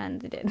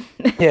and they did.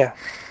 yeah.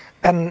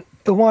 And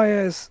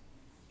Umaya is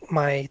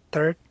my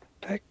third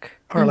pick,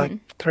 or like Hmm.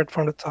 third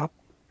from the top.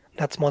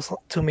 That's most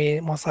to me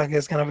most likely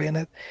is gonna be in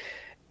it.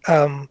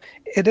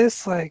 It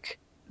is like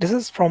this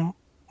is from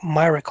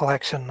my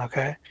recollection,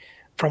 okay?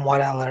 From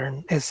what I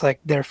learned, it's like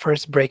their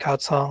first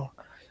breakout song.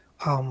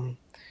 Um,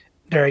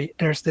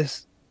 there's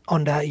this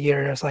on that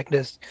year. There's like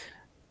this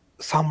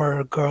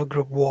summer girl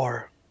group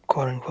war,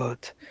 quote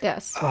unquote.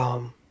 Yes.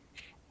 Um,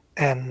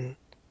 and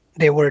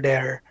they were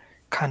there,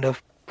 kind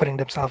of putting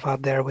themselves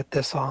out there with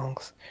the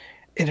songs.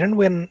 It didn't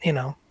win,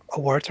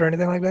 awards or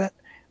anything like that,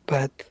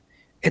 but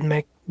it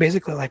make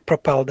basically like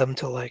propelled them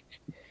to like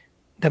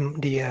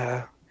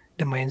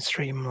the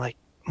mainstream like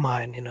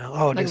mind.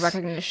 Oh, Like this,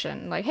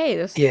 recognition. Like, hey,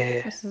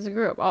 yeah, this is a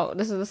group. Oh,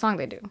 this is the song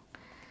they do.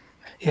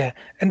 yeah.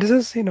 And this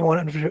is one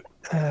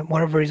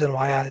of the reason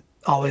why I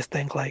always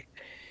think like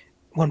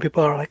when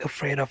people are like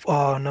afraid of,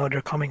 oh no,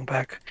 they're coming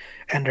back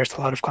and there's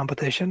a lot of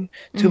competition.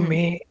 To Hmm.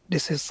 me,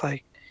 this is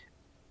like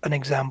an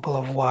example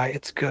of why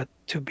it's good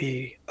to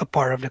be a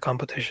part of the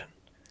competition.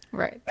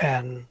 Right.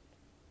 And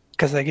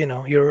because like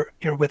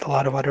you're with a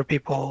lot of other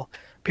people,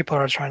 people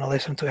are trying to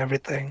listen to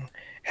everything,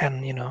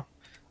 and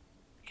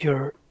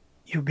you're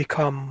you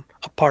become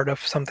a part of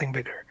something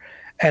bigger.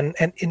 And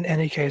in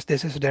any case,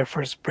 this is their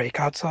first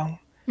breakout song.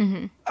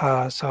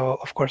 Mm-hmm. So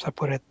of course I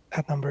put it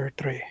at number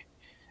three,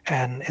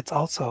 and it's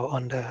also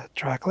on the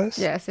track list.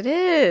 Yes, it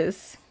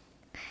is.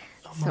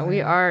 So we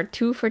My are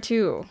 2 for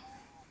 2.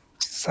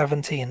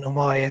 17,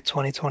 Umaye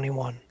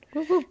 2021,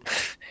 Woo-hoo.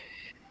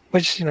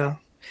 which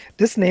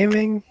this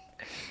naming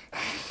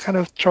kind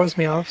of throws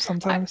me off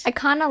sometimes. I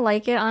kind of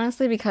like it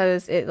honestly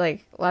because it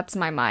like lets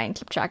my mind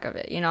keep track of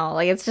it.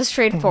 Like it's just Mhm.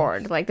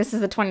 straightforward. Like this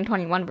is the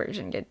 2021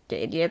 version. Get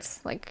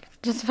idiots. Like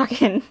just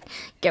fucking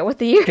get with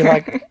the You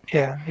like, year.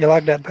 yeah, you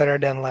like that better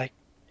than like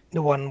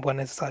the one when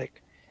it's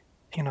like,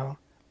 you know,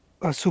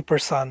 a Super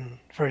Sun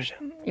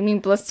version, You mean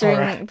or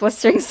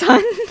blistering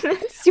sun, I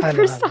super don't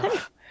know. sun?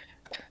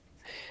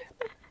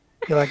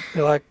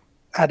 You like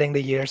adding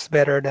the years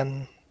better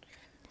than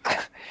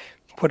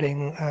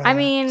putting I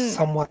mean,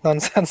 somewhat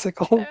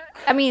nonsensical.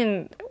 well,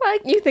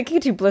 you think you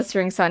could do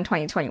blistering sun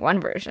 2021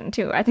 version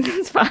too. I think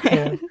that's Yeah.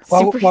 fine. What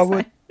Super what sun.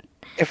 would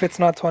if it's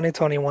not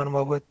 2021?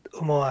 What would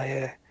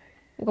Umoaye?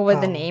 What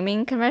would the Um.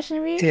 naming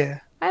convention be? Yeah.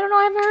 I don't know.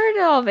 I haven't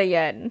heard of it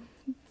yet.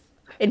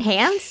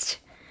 Enhanced?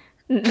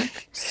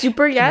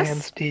 Super yes?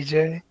 Enhanced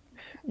DJ.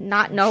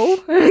 Not no?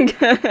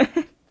 I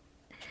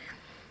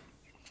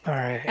All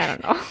right.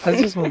 don't know.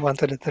 Let's just move on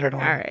to the third All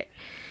one. right.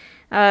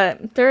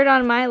 Third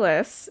on my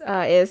list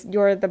is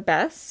You're the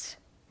Best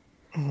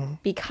Hmm.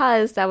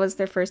 because that was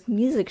their first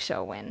music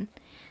show win.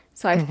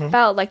 So I Hmm.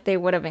 felt like they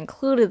would have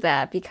included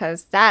that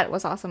because that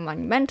was also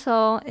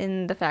monumental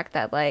in the fact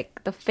that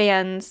like the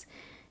fans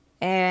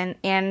and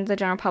the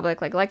general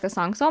public like the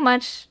song so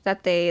much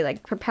that they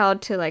like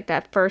propelled to like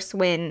that first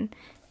win.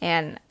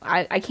 And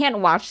I can't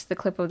watch the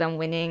clip of them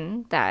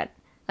winning that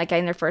like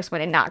getting their first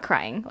win and not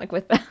crying like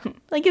with them.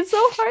 Like it's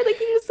so hard. Like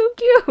they're just so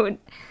cute.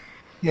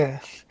 Yeah.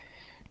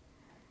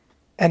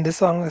 And this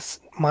song is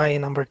my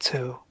number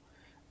two.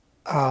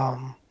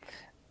 Um.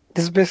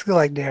 This is basically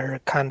like their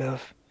kind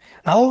of.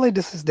 Not only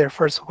this is their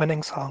first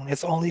winning song,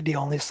 it's only the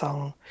only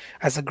song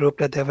as a group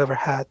that they've ever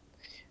had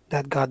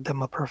that got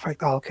them a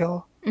perfect all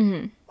kill.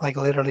 Hmm. Like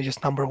literally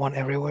just number one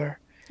everywhere.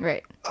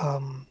 Right.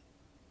 Um,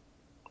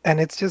 and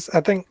it's just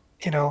I think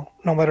no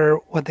matter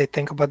what they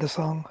think about the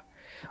song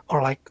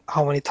or like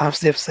how many times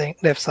they've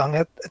sung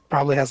it, it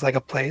probably has like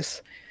a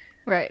place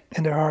Right.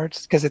 in their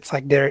hearts because it's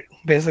like they're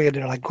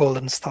like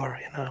golden star,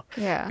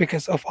 Yeah.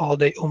 because of all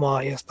the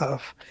Umaya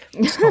stuff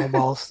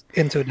snowballs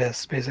into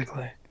this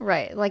basically.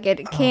 Right. Like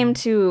it came Um,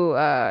 to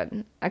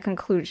a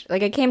conclusion.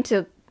 Like it came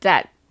to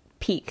that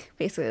peak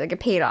basically. Like it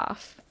paid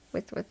off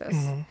with this.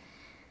 mhm.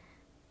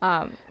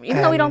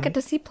 Even though we don't get And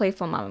to see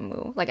playful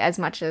Mamamoo like as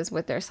much as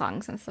with their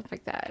songs and stuff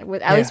like that.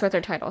 With at least yeah, with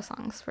their title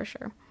songs for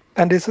sure.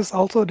 and this is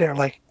also their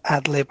like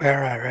ad lib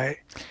era, right?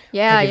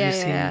 Yeah, Like if yeah, you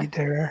yeah, see yeah.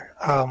 their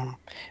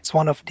it's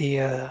one of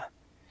the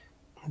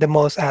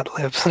most ad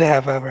libs they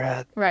have ever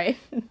had. Right.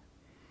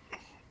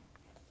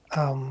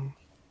 Um,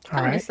 all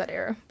I right. miss that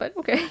era, but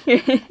okay.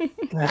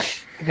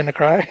 You're gonna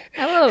cry?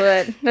 A little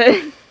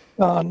bit.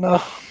 Oh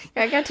no.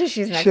 I got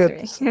tissues next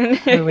to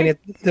Shit. me. We need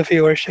the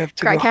viewership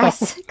to go up.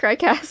 Crycast.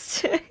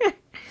 Crycast.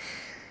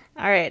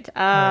 All right.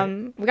 All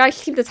right. We gotta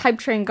keep this hype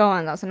train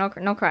going though, so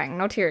no crying,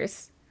 no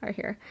tears are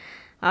here.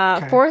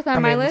 Okay. Fourth I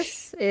on my mean,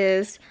 list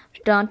is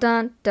dun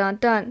dun dun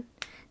dun.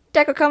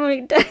 Deco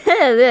Company.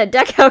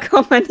 Deco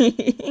Company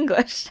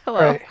English.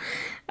 Hello.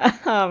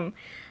 right. Um,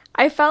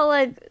 I felt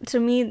like to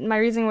me my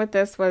reasoning with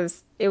this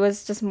was it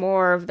was just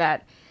more of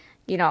that,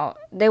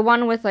 they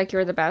won with like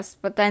You're the Best,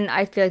 but then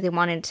I feel like they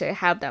wanted to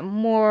have them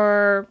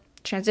more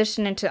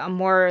transition into a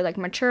more like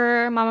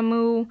mature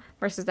Mamamoo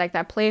versus like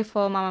that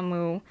playful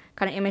Mamamoo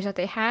kind of image that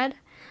they had.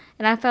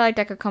 And I felt like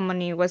Deca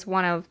Company was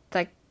one of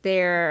like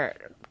their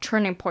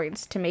turning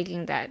points to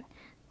making that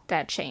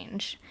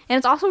change. And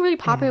it's also really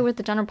popular Mhm. with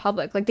the general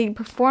public. Like they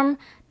perform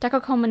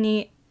Deca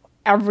Company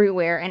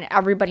everywhere and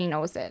everybody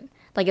knows it.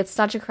 Like it's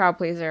such a crowd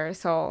pleaser.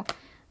 So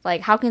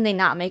like how can they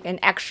not make an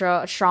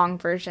extra strong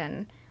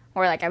version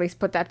or like at least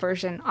put that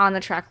version on the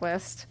track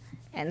list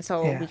and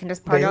so we Yeah. can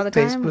just party all the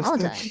Bass time, all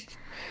the boosted. time.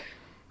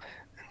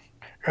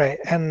 Right.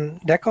 And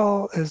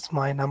Decal is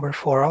my number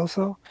four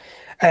also.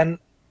 And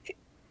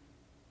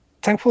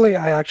thankfully,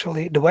 I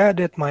actually the way I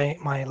did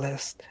my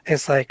list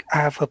is like I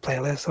have a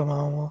playlist of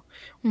Mamamoo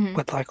Hmm.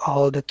 with like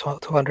all the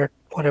 200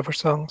 whatever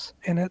songs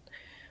in it.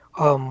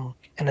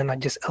 And then I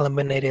just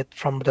eliminate it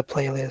from the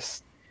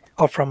playlist,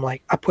 or from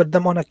like I put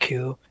them on a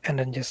queue and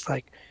then just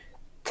like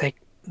take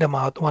them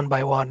out one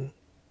by one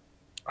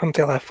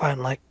until I find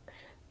like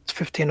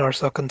 15 or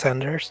so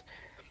contenders.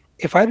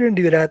 If I didn't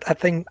do that, I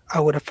think I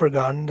would have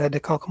forgotten that the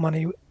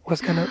Kakumani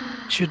was gonna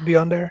should be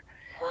on there.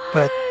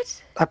 But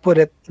What? I put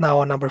it now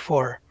on number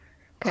four,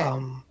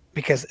 Okay.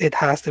 because it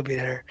has to be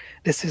there.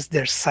 This is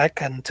their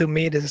second. To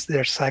me, this is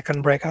their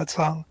second breakout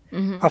song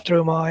Hmm. after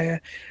Umaya.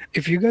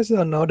 If you guys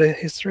don't know the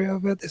history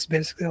of it, it's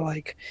basically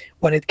like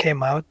when it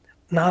came out,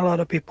 not a lot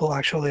of people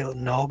actually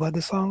know about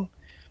the song,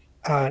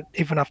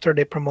 even after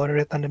they promoted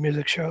it on the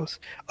music shows,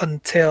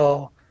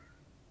 until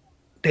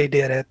they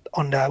did it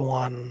on that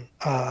one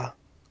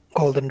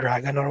Golden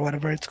Dragon or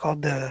whatever it's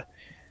called, the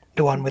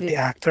one with The, the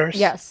actors,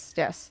 yes,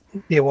 yes.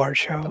 the award The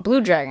show.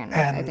 Blue Dragon, I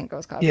And think it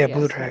was called, yeah, but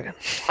Blue yes, you're Dragon,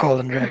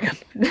 Golden Dragon.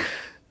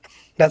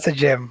 That's a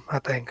gym, I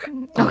think.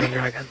 Golden okay.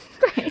 Dragon.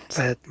 Great.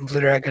 But Blue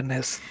Dragon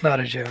is not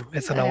a gym,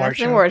 it's an award That's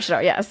an show. award show,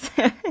 yes.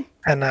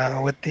 And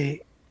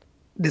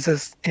this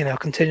is,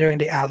 continuing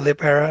the ad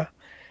lib era.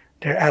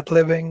 They're ad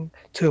libbing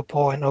to a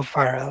point of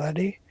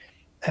virality.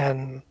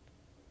 And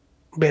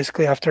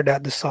basically, after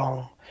that, the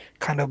song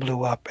kind of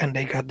blew up and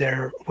they got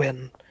their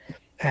win.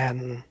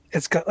 And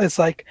it's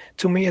like,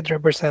 to me, it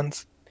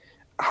represents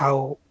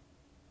how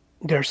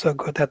they're so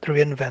good at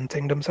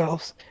reinventing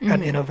themselves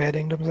and Hmm.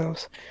 innovating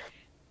themselves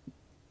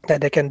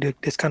that they can do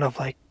this kind of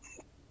like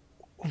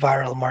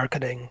viral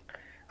marketing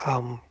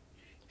um,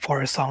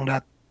 for a song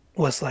that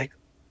was like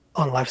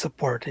on life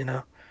support.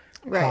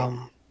 Right.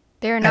 Um,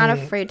 They're not and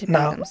afraid to be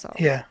now, themselves.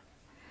 yeah,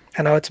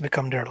 and now it's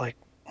become their like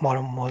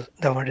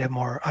their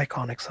more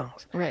iconic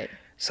songs. Right.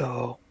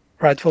 So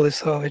rightfully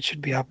so, it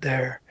should be up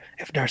there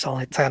if there's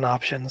only 10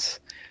 options.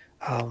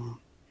 Um,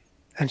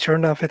 and sure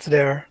enough, it's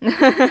there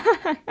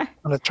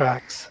on the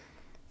tracks.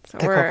 So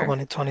The Kokomon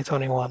in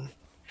 2021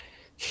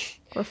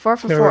 we're 4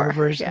 for 4. mirror Yeah.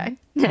 version.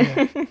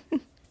 Yeah.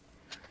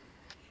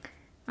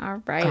 All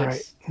All right.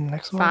 right.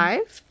 Next one.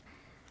 5.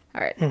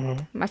 All right. Hmm.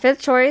 My fifth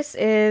choice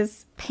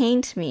is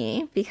Paint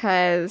Me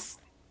because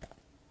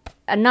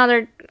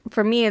another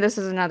for me this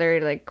is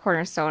another like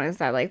cornerstone is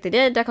that like they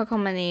did Deco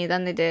Komani,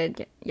 then they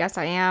did Yes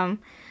I Am,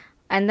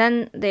 and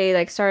then they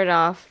like started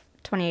off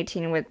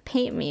 2018 with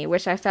Paint Me,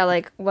 which I felt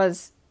like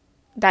was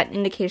that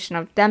indication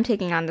of them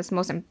taking on this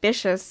most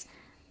ambitious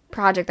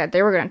project that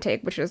they were going to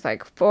take, which was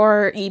like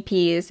 4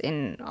 EPs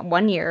in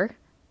 1 year,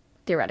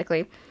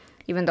 theoretically,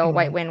 even though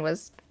White Hmm. Wind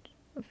was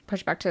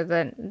pushed back to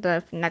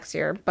the next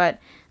year. But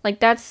like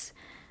that's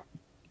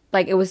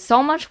like it was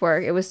so much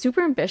work. It was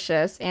super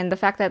ambitious, and the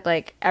fact that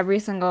like every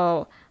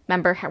single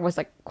member was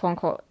like quote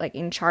unquote like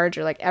in charge,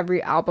 or like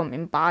every album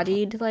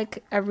embodied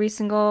like every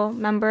single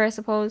member, I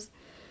suppose,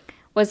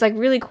 was like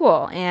really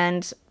cool.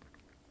 And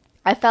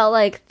I felt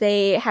like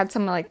they had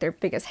some of like their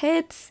biggest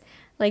hits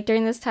like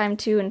during this time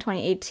too in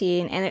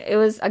 2018, and it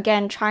was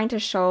again trying to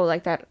show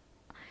like that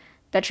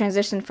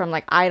transition from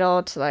like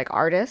idol to like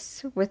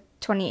artist with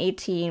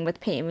 2018 with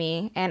Paint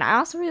Me. And I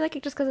also really like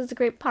it just because it's a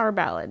great power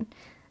ballad,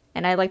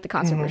 and I like the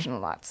concert Hmm. version a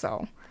lot.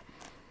 So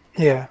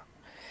Yeah.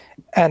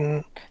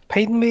 And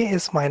Paint Me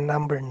is my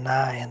number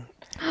 9.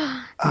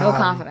 no Um,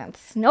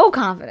 confidence, no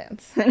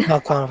confidence. no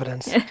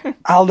confidence.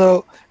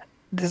 Although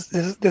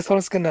this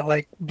one's gonna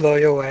like blow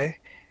you away.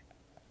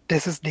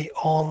 This is the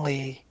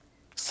only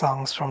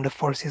songs from the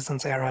Four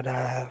Seasons era that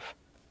I have.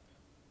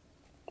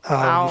 Um,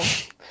 Wow,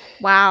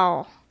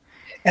 wow.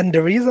 and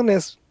the reason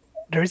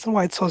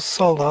why it's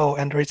so low,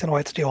 and the reason why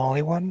it's the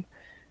only one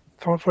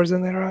from Four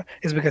Seasons era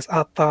is because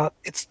I thought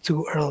it's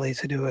too early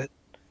to do it.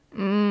 But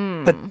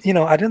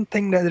Mm. I didn't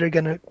think that they're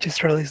gonna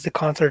just release the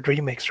concert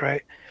remix,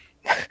 right?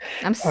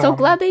 I'm so Um,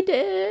 glad they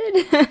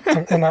did.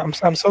 and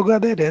I'm so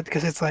glad they did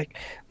because it's like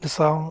the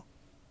song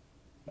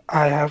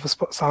I have a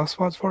soft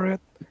spot for it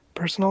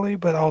personally,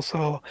 but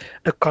also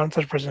the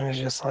concert version is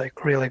just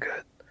like really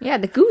good. Yeah,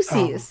 the Um,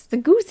 Goosies. The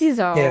Goosies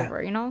are yeah,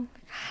 over, you know?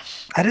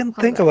 Gosh, I didn't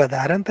love think that. about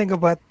that. I didn't think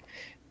about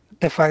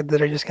the fact that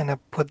they're just gonna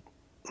put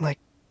like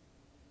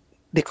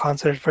the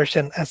concert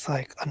version as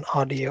like an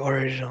audio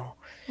original,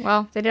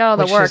 Well, they did all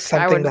the which is work. I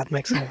something would, that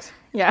makes sense.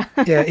 yeah.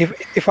 Yeah,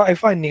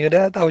 if I knew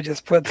that, I would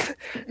just put,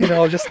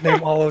 I'll just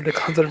name all of the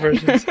concert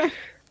versions.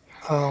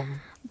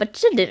 Um,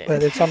 But you but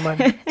didn't. it's on my,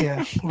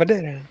 yeah, but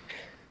they didn't.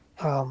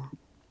 Um,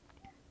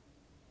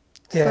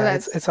 So yeah,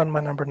 that's, it's on my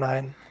number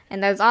 9.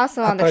 and that's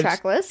also I on the thought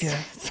track list.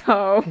 yeah,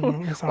 So, it's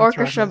on the track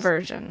orchestra list.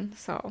 version.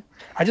 So,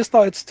 I just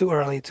thought it's too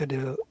early to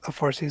do a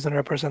four-season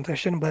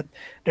representation, but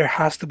there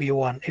has to be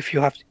one. If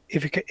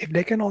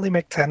they can only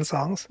make 10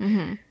 songs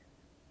hmm,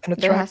 in a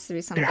there track, has to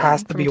be there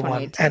has something to from be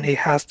one, and 2018. it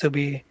has to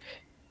be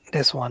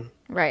this one.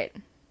 Right.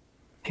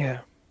 Yeah.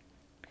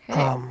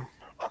 Okay. Um.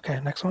 Okay.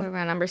 Next one. We're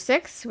on number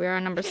 6. We're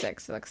on number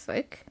 6, it looks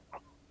like.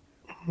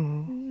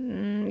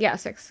 Mm, Yeah,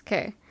 6.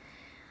 Okay.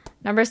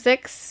 Number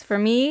 6 for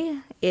me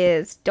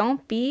is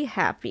Don't Be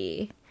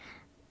Happy.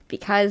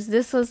 Because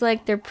this was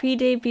like their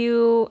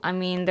pre-debut. I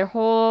mean, their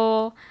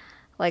whole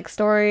like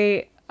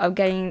story of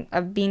being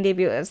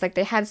debuted is like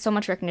they had so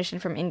much recognition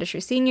from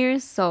industry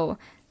seniors. So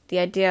the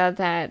idea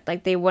that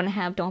like they wouldn't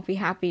have Don't Be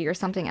Happy or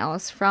something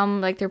else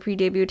from like their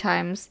pre-debut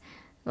times,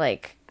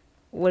 like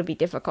would be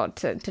difficult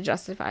to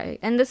justify.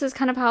 And this is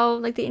kind of how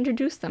like they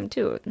introduced them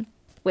too,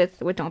 with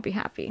Don't Be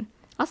Happy.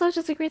 Also, it's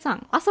just a great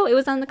song. Also, it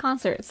was on the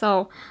concert,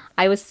 so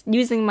I was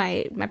using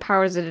my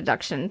powers of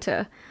deduction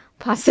to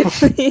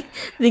possibly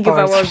think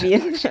about Powers what of would be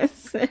in Deduction.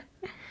 this.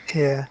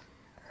 Yeah.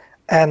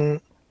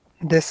 And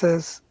this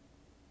is,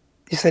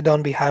 you say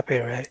don't be happy,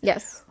 right?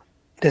 Yes.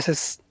 This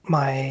is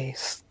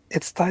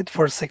it's tied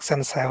for 6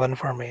 and 7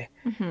 for me.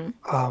 Hmm.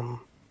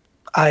 Um.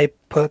 I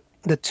put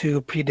the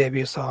two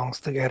pre-debut songs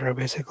together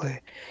basically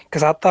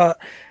because I thought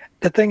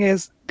the thing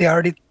is they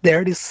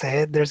already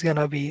said there's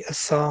gonna be a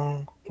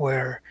song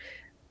where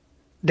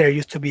there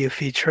used to be a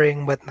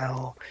featuring, but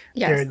now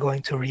they're Yes.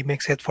 going to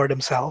remix it for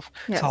themselves.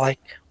 So Yes. like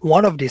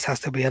one of these has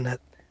to be in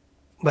it.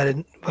 But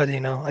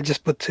I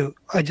just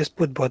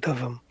put both of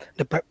them,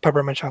 the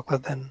peppermint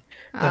chocolate and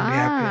Don't Be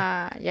Happy.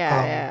 Ah, yeah,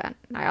 Um, yeah.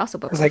 I also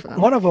put because both of like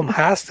them. one of them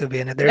has to be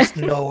in it. There's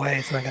no way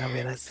it's not gonna be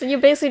in it. So you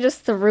basically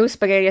just threw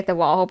spaghetti at the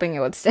wall, hoping it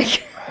would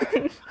stick.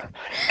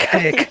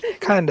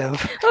 Kind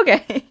of.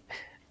 Okay.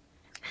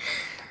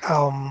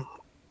 Um,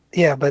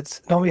 yeah, but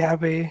Don't Be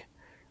Happy.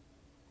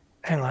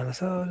 Hang on.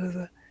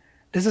 So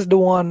this is the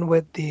one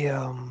with the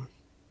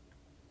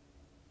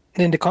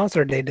in the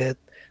concert they did.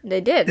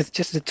 They did. It's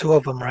just the two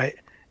of them, right?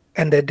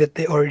 And they did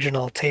the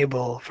original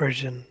table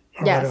version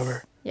or Yes.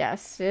 whatever.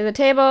 Yes. The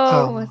table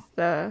Um,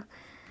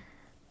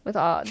 with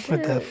all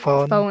with the the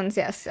phone. phones.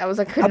 Yes. I was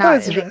I could I thought not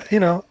it's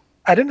think.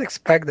 I didn't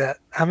expect that.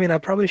 I mean, I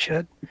probably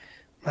should,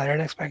 but I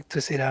didn't expect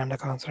to see that in the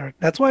concert.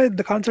 That's why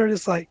the concert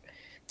is like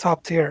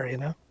top tier.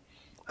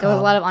 There was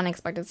a lot Um, of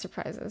unexpected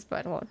surprises,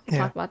 but we'll yeah.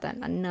 talk about that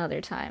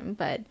another time.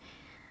 But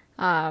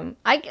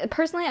I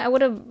personally I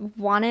would have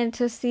wanted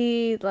to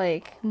see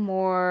like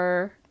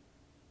more.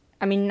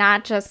 I mean,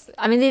 not just.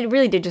 I mean, they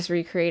really did just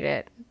recreate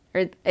it.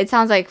 Or it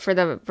sounds like for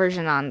the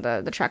version on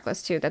the track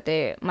list too that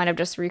they might have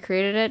just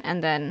recreated it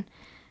and then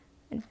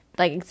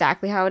like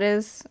exactly how it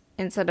is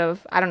instead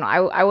of I don't know.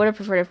 I would have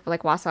preferred if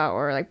like Wasa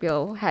or like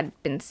Bill had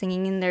been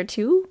singing in there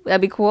too.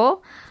 That'd be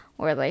cool.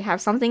 Or like have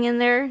something in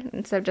there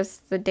instead of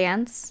just the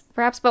dance,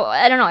 perhaps. But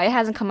I don't know. It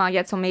hasn't come out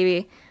yet, so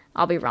maybe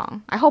I'll be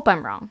wrong. I hope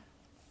I'm wrong.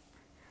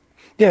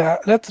 Yeah,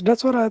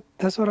 that's what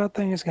I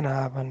think is gonna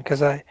happen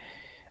because at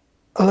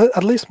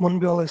least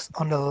Moonbyul is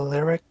on the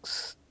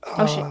lyrics.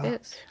 Oh, she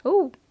is.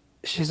 Oh,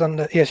 She's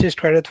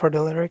credited for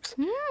the lyrics.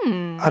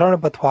 hmm. I don't know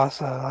about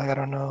Twasa. Like I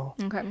don't know.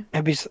 Okay.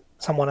 Maybe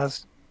someone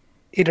else.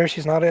 Either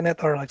she's not in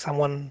it or like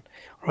someone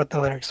wrote the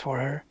lyrics for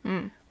her.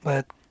 Mm.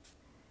 But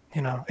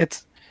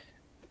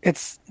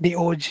it's the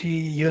OG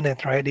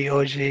unit, right? The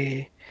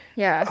OG.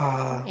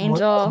 Yeah.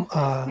 Angel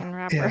and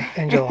rapper. Yeah,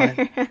 Angel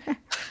Line.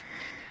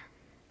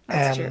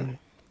 That's true. And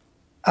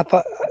I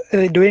thought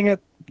doing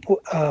it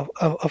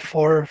a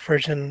four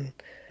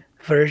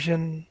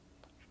version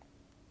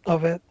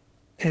of it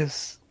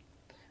is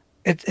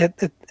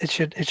it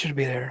should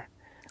be there.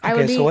 I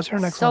would Okay, so be what's your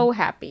next one? so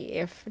happy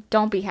if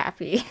Don't Be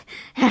Happy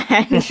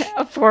and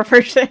a four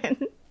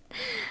version,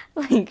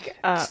 like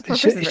It four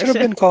should person it should have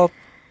version. been called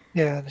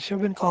yeah, it should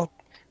have been called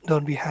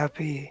Don't Be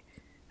Happy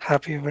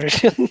Happy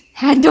version.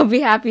 And Don't Be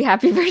Happy,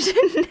 happy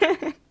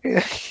version.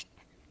 Yeah.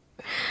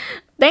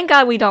 Thank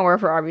God we don't work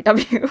for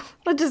RBW.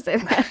 Let's just say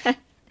that.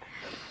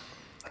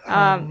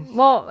 Um,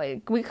 Well,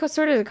 like, we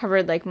sort of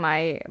covered like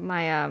my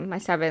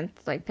seventh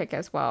like pick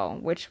as well,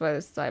 which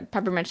was like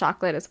peppermint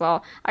chocolate as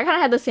well. I kind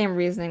of had the same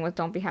reasoning with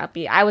Don't Be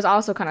Happy. I was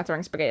also kind of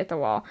throwing spaghetti at the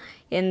wall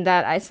in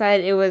that I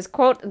said it was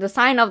quote the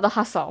sign of the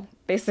hustle,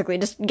 basically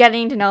just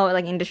getting to know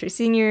like industry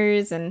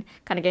seniors and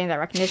kind of getting that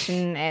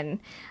recognition and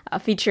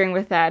featuring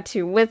with that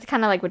too, with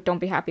kind of like with Don't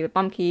Be Happy with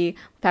Bumkey,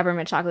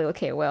 peppermint chocolate with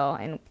K Will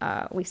and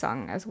Lee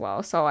Sung as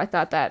well. So I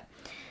thought that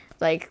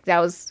like that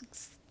was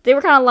they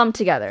were kind of lumped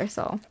together.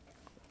 So.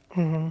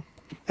 and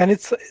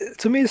it's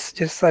to me it's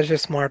just such a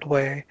smart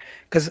way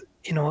because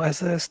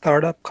as a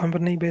startup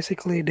company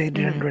basically they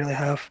didn't Mhm. really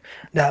have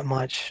that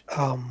much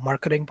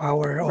marketing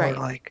power or Right.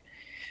 like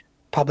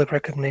public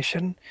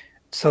recognition.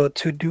 So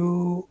to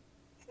do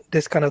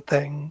this kind of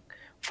thing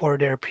for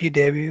their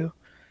pre-debut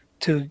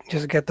to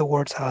just get the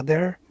words out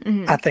there, I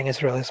Hmm. think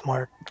it's really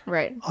smart.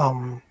 Right.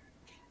 Um,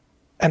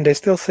 and they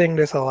still sing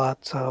this a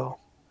lot, so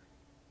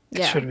it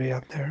Yeah. should be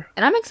up there.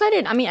 And I'm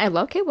excited. I mean, I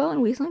love K. Will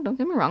and Weasel, don't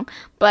get me wrong.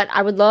 But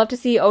I would love to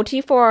see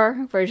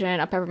OT4 version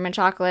of Peppermint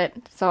Chocolate.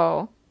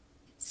 So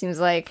seems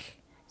like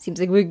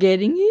we're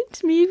getting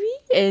it, maybe.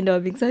 And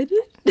I'm excited.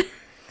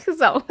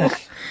 So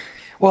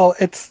Well,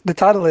 it's the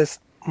title is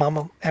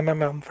Mama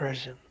MMM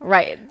version,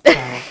 right. so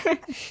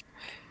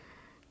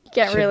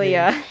Can't should really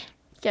be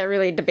can't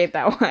really debate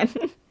that one.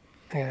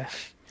 yeah.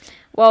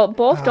 Well,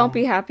 both Don't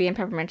Be Um, Happy and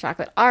Peppermint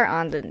Chocolate are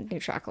on the new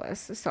track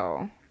list.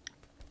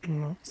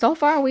 mm, So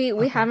far we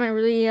okay. haven't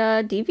really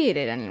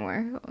deviated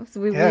anywhere.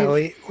 So Yeah,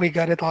 we've we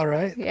got it all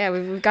right. yeah,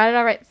 we've got it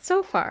all right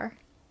so far.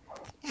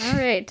 All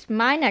right,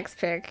 my next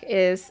pick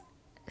is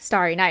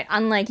Starry Night.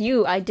 Unlike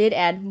you, I did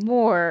add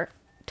more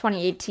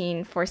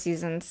 2018 Four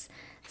Seasons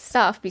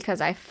stuff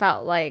because I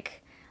felt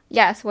like,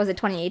 yes, was it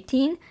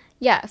 2018?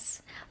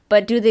 Yes.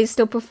 But do they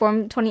still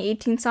perform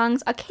 2018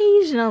 songs?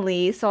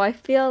 Occasionally. So I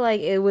feel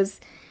like it was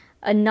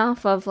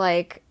enough of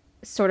like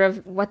sort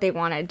of what they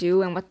want to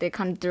do and what the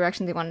kind of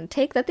direction they want to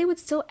take that they would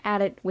still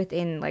add it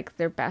within like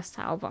their best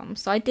album.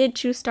 So I did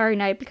choose Starry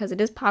Night because it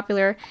is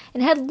popular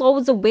and it had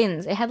loads of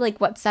wins. It had like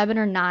what 7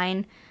 or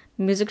 9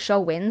 music show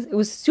wins. It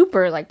was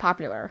super like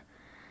popular.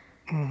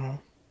 hmm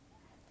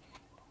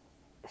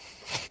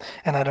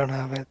And I don't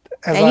have it.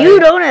 As And you I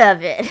don't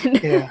have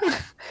it. Yeah,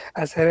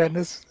 I said in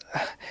this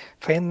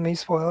Fan Me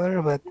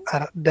spoiler, but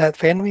that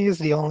Fan Me is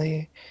the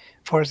only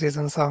Four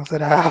Season songs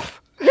that I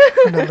have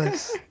on the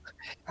list.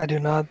 I do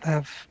not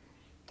have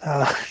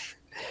uh,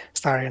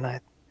 Starry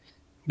Night,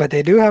 but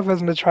they do have us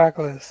on the track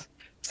list.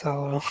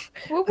 So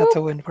Whoop that's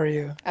a whoop. win for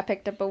you. I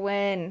picked up a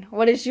win.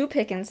 What did you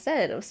pick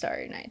instead of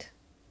Starry Night?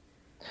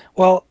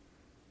 Well,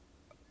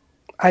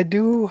 I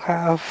do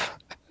have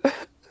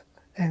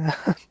on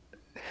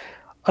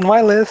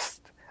my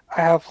list.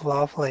 I have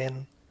Love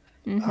Lane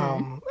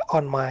Mm-hmm.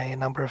 on my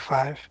number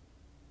five,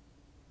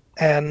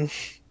 and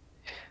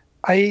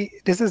I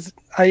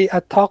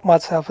talk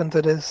myself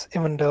into this,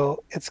 even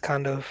though it's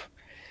kind of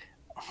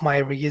my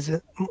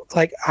reason.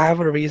 Like I have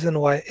a reason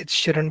why it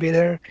shouldn't be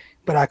there,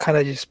 but I kind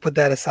of just put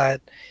that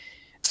aside.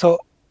 So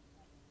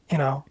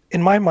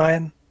in my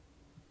mind,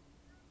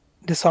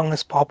 this song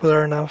is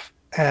popular enough,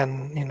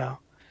 and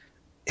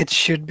it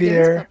should be It is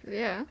there. popular,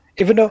 yeah.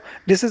 Even though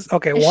this is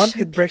okay, It one,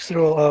 should it be breaks the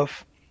rule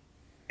of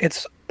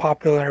it's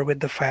popular with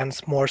the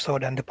fans more so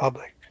than the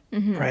public,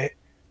 there. Mm-hmm. right?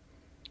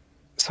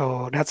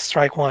 So that's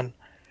strike one.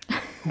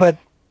 But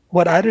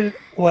what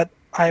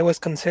I was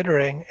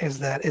considering is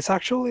that it's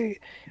actually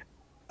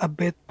a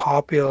bit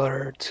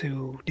popular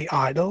to the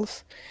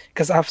idols,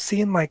 because I've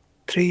seen like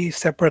three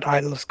separate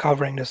idols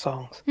covering the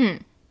songs.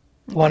 Hmm.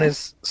 One Okay.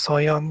 is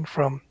Soyeon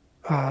from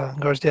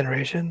Girls'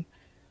 Generation,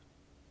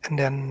 and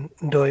then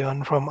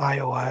Doyeon from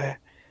IOI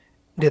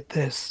did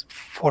this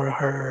for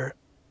her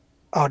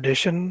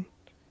audition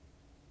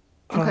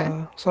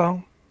Okay.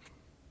 song,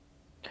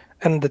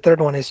 and the third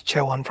one is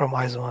Chaewon from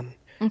IZ*ONE.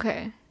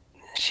 Okay.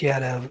 She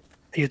had a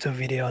YouTube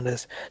video on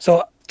this.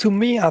 So to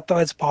me, I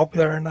thought it's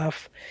popular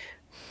enough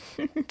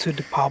to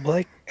the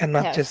public and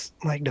not Yes. just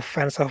like the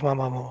fans of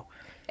Mamamoo.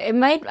 It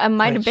might have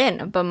Which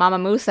been, but Mama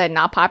Moo said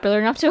not popular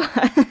enough to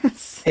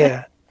us.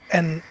 yeah,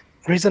 and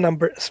reason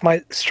number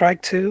my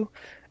strike two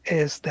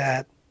is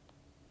that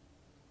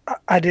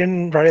I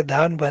didn't write it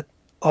down, but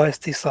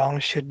OST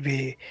songs should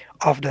be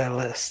off the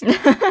list.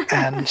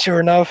 And sure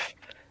enough,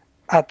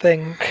 I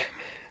think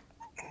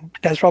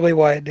that's probably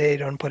why they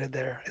don't put it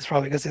there. It's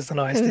probably because it's an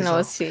Because OST no song.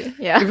 OST.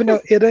 Yeah. Even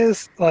though it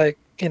is like,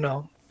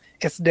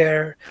 it's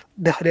their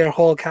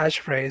whole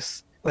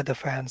catchphrase with the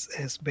fans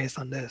is based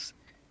on this.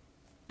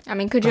 I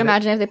mean, could you But it,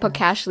 imagine if they put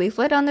Cash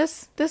Leaflet on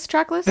this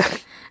track list?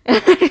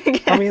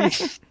 I mean,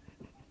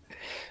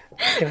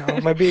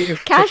 maybe if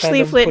the Cash fandom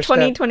Leaflet pushed that,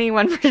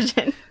 2021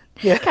 version.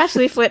 yeah, Cash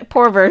Leaflet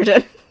poor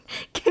version.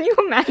 Can you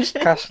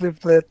imagine? Cash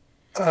Split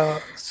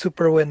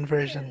super win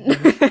version,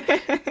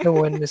 the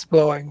wind is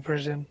blowing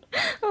version.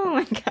 Oh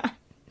my god.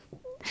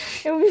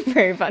 It would be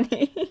very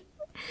funny.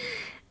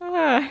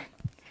 Ah,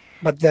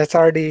 But that's a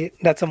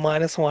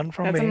 -1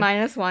 from that's a me.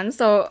 -1,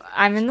 so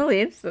I'm in the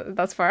lead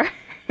thus far.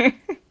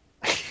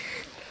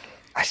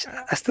 I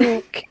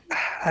still,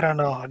 I don't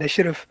know. They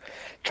should have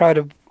tried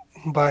to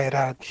buy it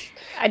out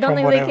I don't from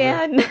think they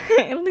whatever. can.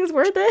 I don't think it's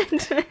worth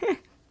it.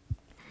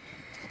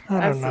 I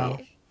Let's don't know.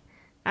 see.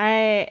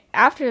 I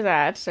after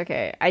that,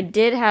 okay, I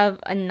did have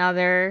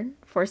another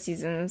Four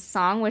Seasons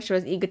song, which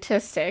was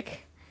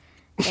Egotistic,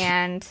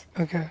 and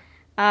Okay.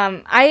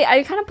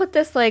 I kind of put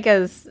this like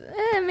as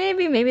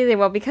maybe they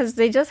will because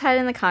they just had it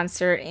in the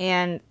concert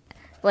and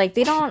like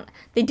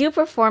they do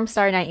perform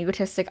Starry Night and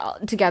Egotistic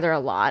together a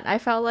lot. I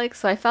felt like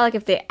so I felt like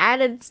if they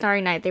added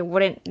Starry Night, they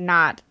wouldn't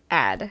not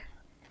add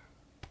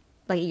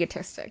like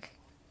Egotistic.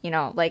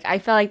 Like I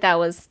felt like that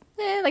was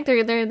like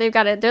they've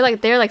got it.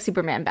 They're like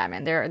Superman,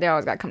 Batman. They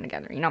always got to come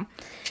together.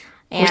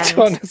 Which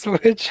one And is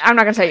which? I'm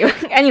not gonna tell you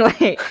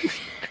anyway.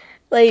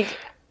 Like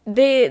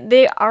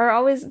they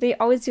always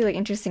do like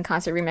interesting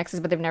concert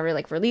remixes, but they've never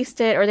like released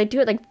it, or they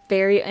do it like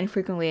very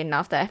infrequently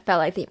enough that I felt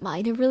like they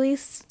might have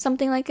released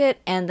something like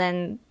it, and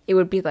then it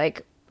would be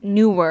like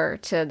newer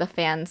to the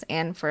fans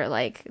and for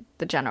like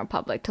the general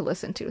public to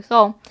listen to.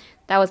 So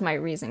that was my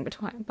reasoning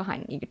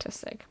behind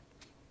Egotistic.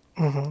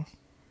 Hmm.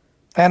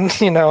 And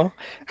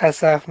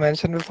as I've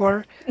mentioned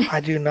before, I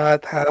do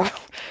not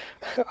have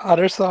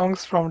other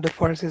songs from the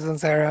Four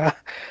Seasons era,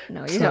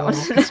 No, you don't.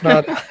 so it's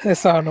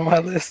not on my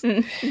list,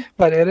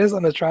 but it is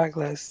on the track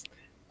list.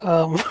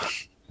 Um,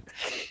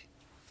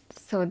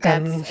 So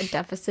that's and a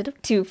deficit of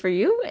two for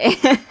you.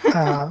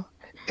 uh,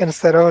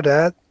 instead of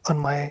that, on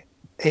my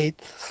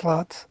eighth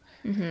slot,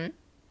 Hmm.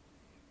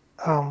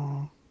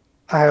 um,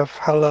 I have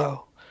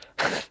Hello,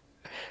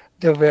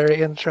 the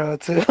very intro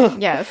to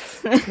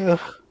Yes. to.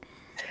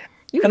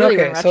 You And really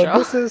went okay, so retro.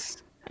 this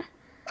is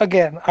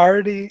again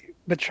already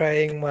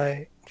betraying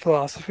my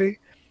philosophy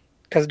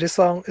because this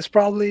song is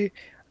probably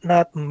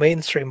not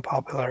mainstream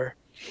popular.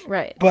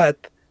 Right.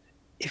 But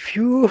if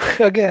you,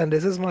 again,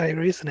 this is my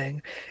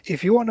reasoning,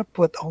 if you want to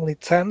put only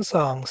 10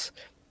 songs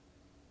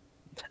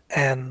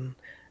and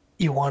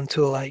you want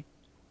to like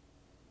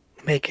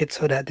make it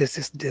so that this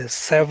is the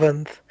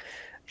seventh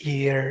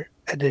year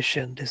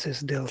edition, this is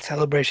the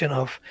celebration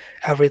of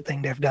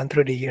everything they've done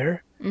through the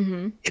year,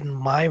 Hmm. in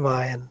my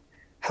mind,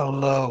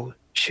 Hello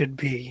should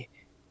be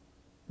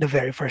the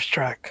very first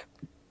track.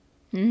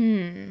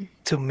 Mm.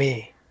 To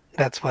me,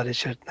 that's what it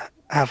should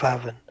have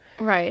happened.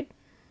 Right.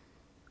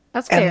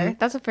 That's fair. And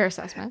That's a fair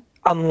assessment.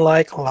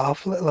 unlike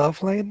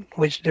Love Lane,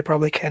 which they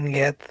probably can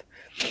get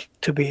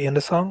to be in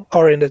the song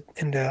or in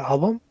the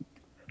album,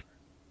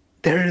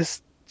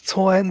 there's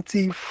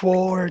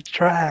 24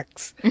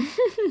 tracks.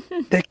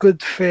 They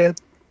could fit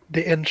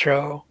the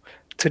intro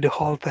to the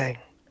whole thing,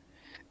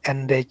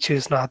 and they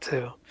choose not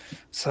to.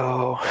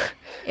 So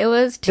It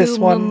was too this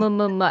one,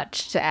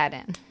 much to add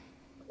in.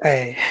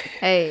 hey,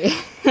 Hey.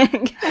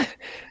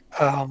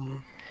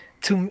 um,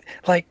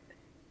 like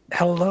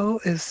Hello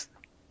is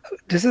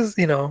this is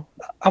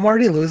I'm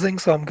already losing,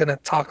 so I'm gonna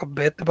talk a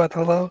bit about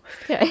Hello.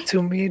 Okay.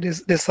 To me,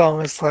 this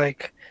song is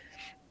like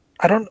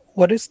I don't.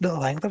 What is the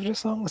length of the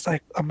song? It's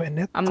like a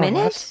minute A or minute?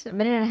 less. A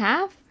minute and a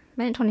half?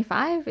 Minute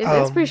 25?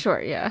 It's pretty Um,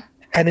 short, yeah.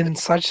 and in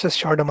such a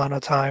short amount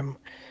of time,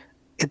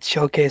 it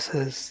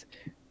showcases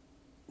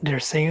their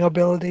singing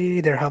ability,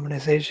 their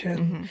harmonization,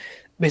 Hmm.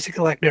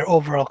 basically like their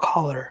overall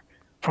color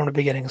from the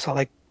beginning. So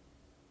like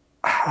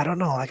I don't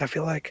know, like I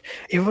feel like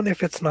even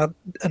if it's not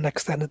an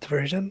extended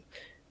version,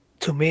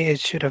 to me it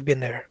should have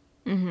been there,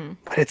 Hmm.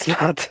 but it's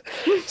not.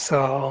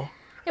 So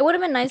It would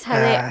have been nice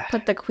had they uh,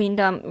 put the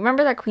Queendom.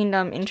 Remember that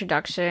Queendom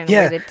introduction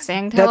where yeah, they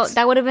sang Hello? that's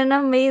That would have been an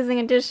amazing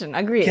addition.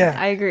 Agreed. yeah,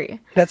 I agree.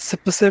 that's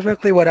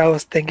specifically what I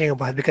was thinking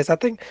about because I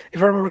think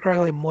if I remember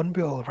correctly,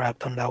 Moonbyul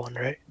rapped on that one,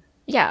 right?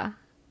 Yeah.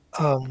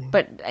 Um,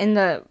 But in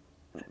the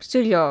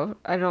studio,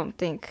 I don't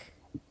think.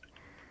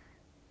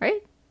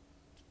 Right?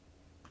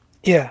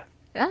 yeah.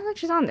 I don't think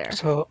she's on there.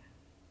 So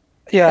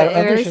yeah, But I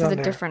at know least she's it's a on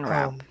there. different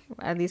rap.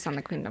 At least on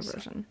the Queendom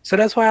version. So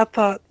that's why I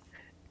thought,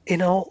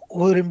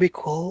 wouldn't it be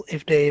cool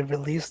if they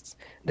released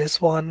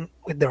this one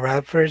with the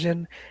rap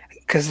version?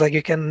 Because like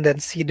you can then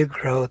see the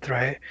growth,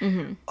 right,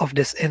 Hmm. of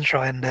this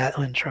intro and that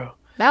intro.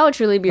 That would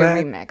truly be a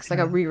But remix, like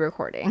a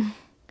re-recording,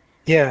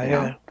 yeah, you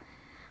know? yeah.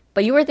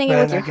 But you were thinking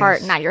with But your I heart,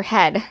 guess, not your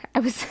head. I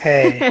was.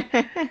 hey,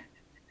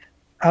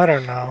 I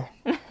don't know.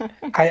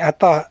 I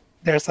thought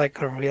there's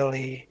like a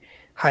really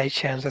high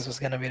chance this was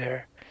gonna be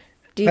there,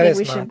 Do you but think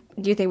it's we not.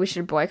 should? Do you think we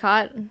should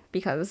boycott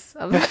because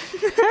of?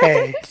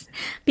 Hey,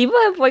 People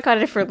have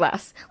boycotted for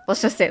less.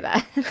 Let's just say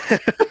that.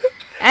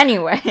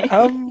 Anyway.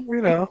 um, you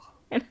know,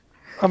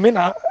 I mean,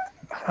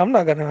 I'm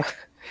not gonna.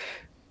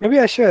 Maybe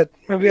I should.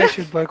 Maybe I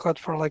should boycott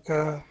for like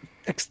a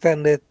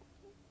extended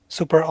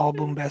super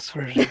album best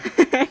version.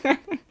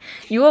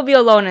 You will be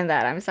alone in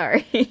that. I'm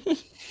sorry.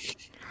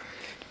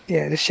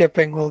 Yeah, the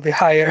shipping will be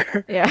higher.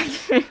 Yeah.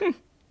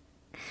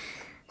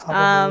 Album will be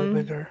Um.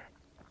 bigger.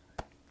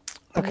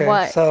 Okay,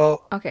 What?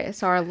 so Okay.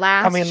 So our I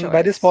last mean,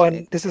 by this choice.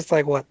 point, this is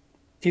like what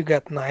you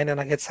got 9 and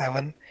I get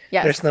 7.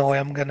 There's no Yes. way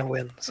I'm gonna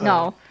win. So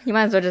No. You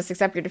might as well just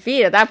accept your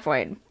defeat at that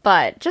point.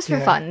 But just for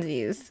yeah,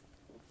 funsies,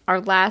 our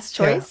last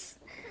yeah, choice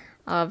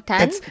of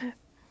 10. it's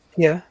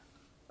yeah.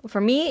 For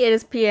me, it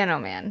is Piano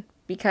Man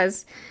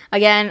because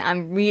again,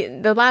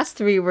 the last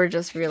three were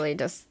just really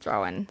just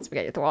throwing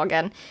spaghetti at the wall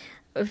again.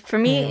 For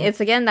me, Hmm. it's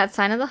again that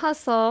sign of the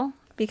hustle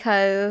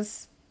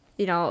because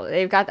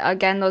they've got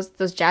again those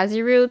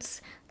jazzy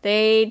roots.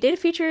 They did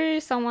feature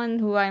someone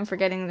who I'm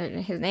forgetting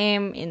his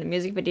name in the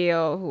music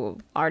video who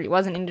already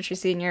was an industry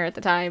senior at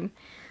the time,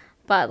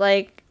 but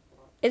like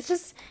it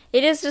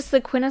is just the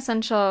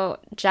quintessential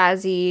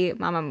jazzy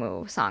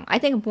Mamamoo song. I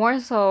think more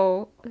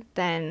so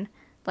than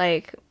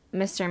like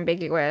Mr.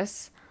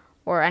 Ambiguous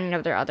or any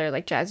of their other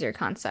like jazzier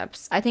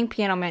concepts. I think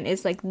Piano Man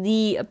is like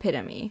the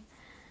epitome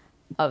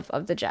of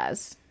the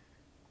jazz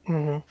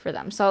Hmm. for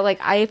them. So like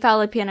I felt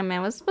like Piano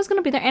Man was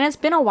gonna be there, and it's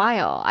been a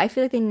while. I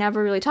feel like they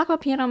never really talk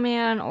about Piano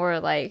Man or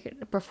like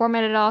perform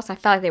it at all. So I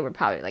felt like they would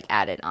probably like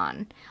add it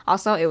on.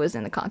 Also, it was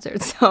in the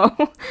concert, so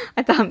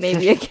I thought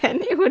maybe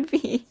again it would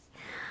be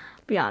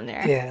on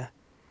there. Yeah,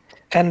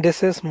 and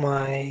this is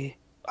my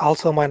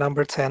also my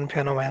number 10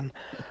 Piano Man.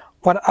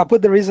 When I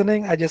put the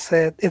reasoning, I just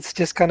said it's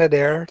just kind of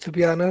there, to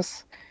be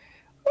honest.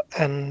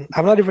 And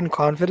I'm not even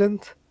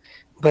confident,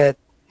 but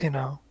you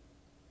know,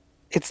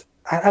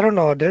 I don't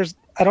know.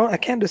 I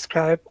can't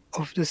describe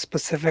of the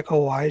specific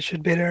or why it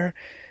should be there,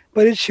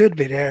 but it should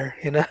be there.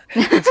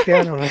 It's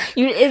Piano Man.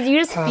 You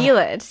just Uh, feel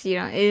it.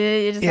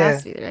 It just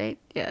has yeah, to be right.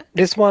 Yeah.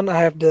 this one I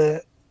have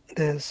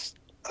this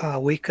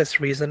weakest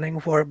reasoning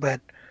for,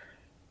 but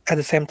at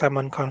the same time,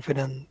 I'm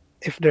confident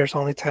if there's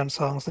only 10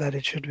 songs that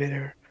it should be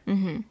there.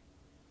 Mm-hmm.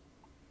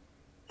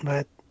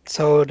 But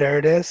so there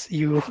it is.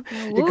 You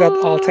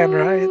got all 10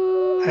 right,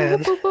 Woo! Whoop,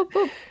 and whoop, whoop,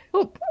 whoop,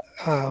 whoop.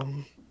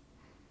 um,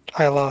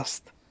 I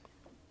lost.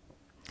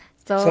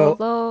 So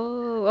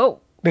Solo. Oh.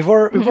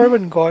 before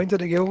even going to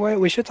the giveaway,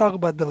 we should talk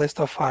about the list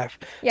of five.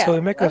 So Yeah.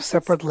 we make a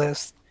separate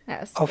list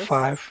Yes. of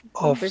five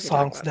of Briefly talk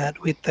songs about it.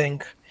 that we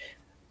think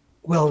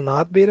will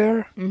not be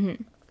there,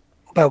 Mm-hmm.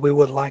 but we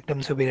would like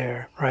them to be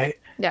there, right?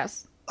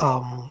 Yes.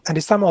 And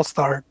this time I'll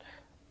start.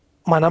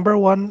 My number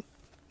one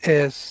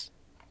is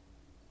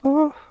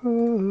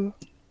 "Ooh,"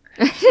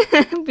 which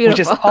is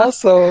Beautiful.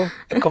 also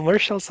a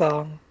commercial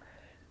song,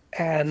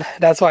 and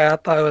that's why I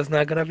thought it was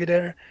not gonna be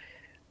there.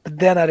 But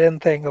then I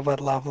didn't think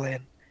about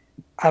Loveland.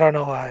 I don't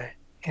know why,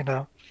 you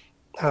know.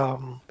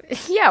 Um,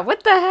 Yeah.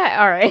 What the heck?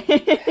 All right.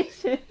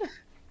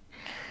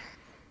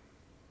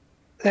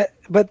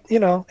 but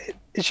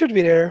it should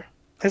be there.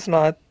 It's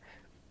not,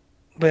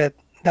 but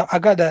I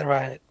got that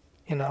right,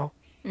 you know.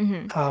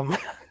 Mm-hmm. Um,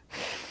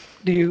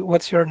 do you?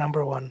 What's your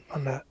number one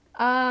on that?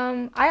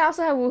 I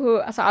also have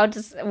Woohoo, so I'll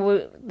just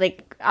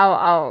like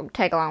I'll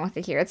tag along with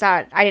it here. It's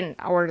not I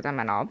didn't order them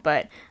at all,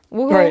 but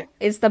Woohoo Right.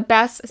 is the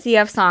best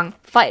CF song.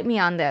 Fight me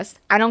on this.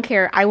 I don't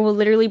care. I will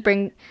literally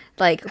bring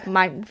like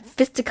my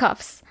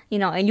fisticuffs,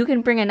 and you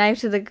can bring a knife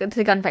to the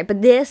gunfight.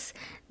 But this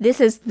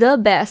is the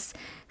best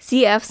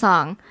CF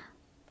song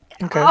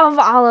Okay. of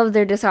all of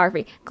their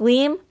discography.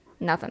 Gleam,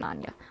 nothing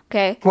on you.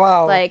 Okay,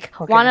 Wow. like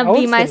Okay. I wanna be would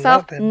say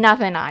myself, nothing.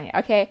 nothing on you.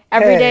 Okay,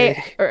 every day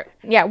Hey, or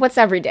yeah, what's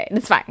every day?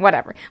 That's fine,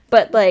 whatever.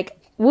 But like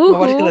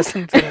nobody woohoo,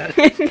 listen to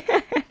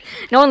that.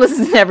 no one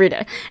listens to every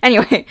day.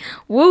 Anyway,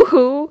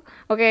 woohoo.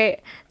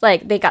 Okay,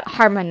 like they got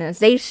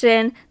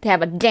harmonization. They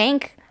have a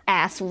dank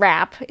ass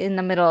rap in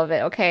the middle of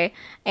it. Okay,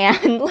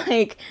 and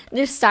like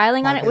their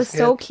styling on That it was is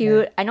so good. Yeah.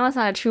 cute. I know it's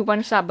not a true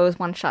one shot, but it was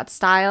one shot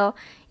style.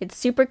 It's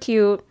super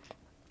cute.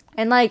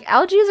 And like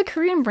LG is a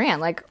Korean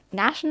brand, like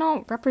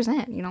national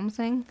represent. You know what I'm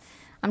saying?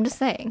 I'm just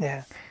saying.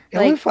 Yeah.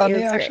 It'll be Like funny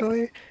it's great.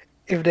 actually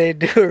if they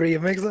do a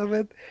remix of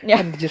it Yeah,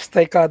 and just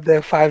take out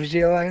the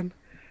 5G line.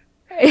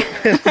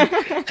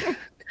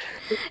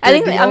 I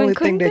think. The I mean, only thing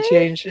couldn't they they?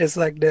 change is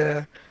like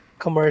the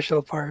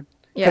commercial part.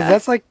 Because Yeah.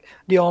 that's like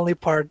the only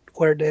part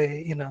where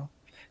they,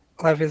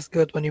 life is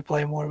good when you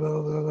play more, blah,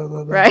 blah, blah,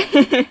 blah, blah.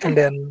 And Right.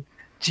 then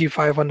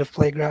G5 on the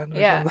playground or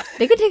Yeah, something.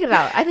 they could take it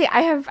out. I think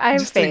I have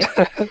Just take faith.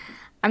 that.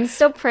 I'm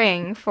still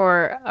praying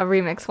for a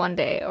remix one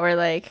day, or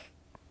like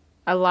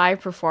a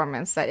live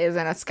performance that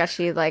isn't a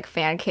sketchy like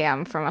fan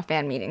cam from a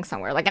fan meeting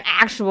somewhere, like an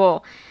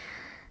actual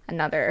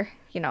another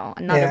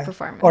Yeah.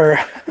 performance. Or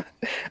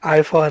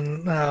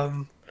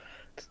iPhone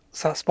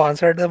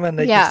sponsor them and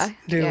they Yeah, just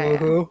do yeah, yeah.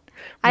 woohoo,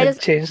 I but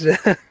just change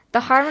the. the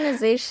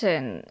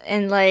harmonization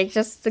and like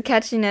just the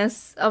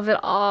catchiness of it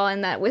all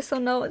and that whistle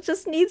note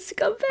just needs to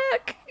come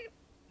back.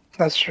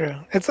 That's true.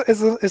 It's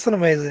an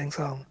amazing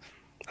song.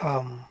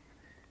 Um,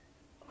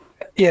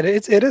 yeah,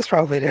 it is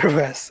probably their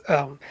best.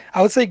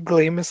 I would say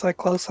Gleam is like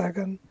close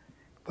second,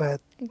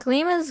 but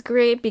Gleam is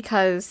great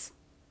because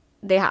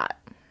they hot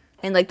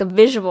and like the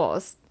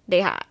visuals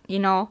they hot,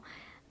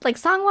 like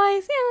song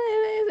wise,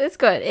 yeah, it's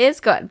good, it's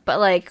good, but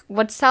like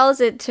what sells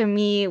it to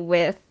me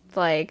with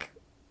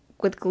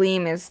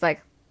Gleam is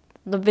like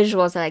the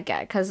visuals that I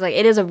get, because like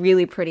it is a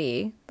really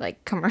pretty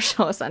like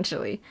commercial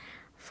essentially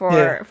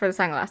yeah. for the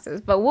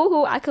sunglasses. But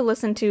Woohoo I could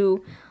listen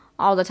to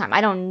all the time.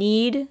 I don't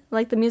need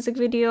like the music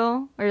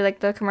video or like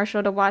the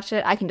commercial to watch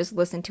it. I can just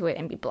listen to it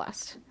and be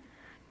blessed.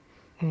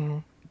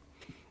 Mm.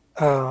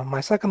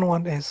 My second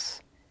one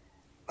is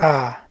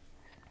ah,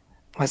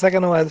 my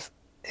second one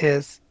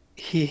is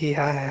Hee Hee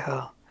Ha Ha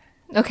Ha.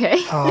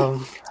 Okay.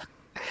 Um,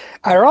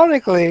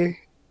 Ironically,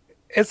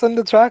 it's on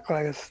the track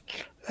list,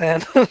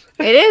 and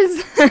It is.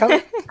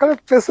 it's kind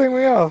of pissing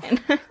me off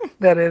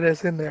that it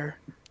is in there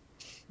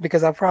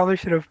because I probably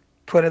should have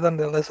put it on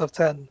the list of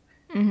 10.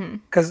 Hmm.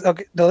 Because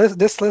okay,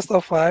 this list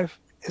of five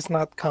is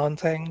not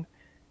counting.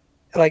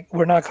 Like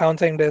we're not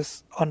counting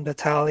this on the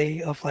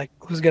tally of like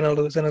who's gonna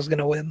lose and who's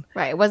gonna win.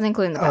 Right, it wasn't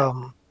including the bet.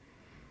 Um,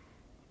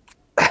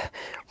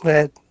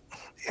 but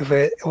if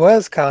it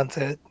was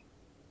counted,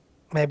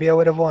 maybe I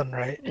would have won,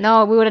 right?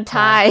 No, we would have Uh,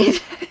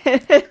 tied.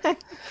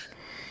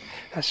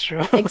 that's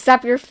true.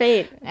 Accept your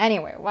fate.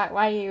 Anyway,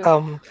 why you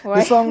The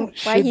why song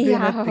why should he be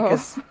in ha it ho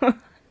because ho?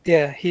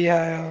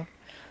 yeah,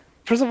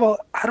 first of all,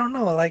 I don't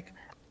know. Like,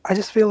 I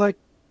just feel like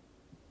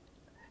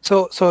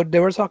so they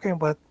were talking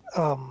about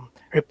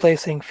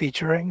replacing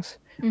featurings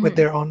with Hmm.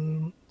 their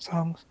own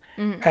songs,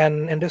 Hmm.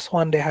 and in this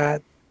one they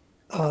had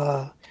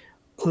uh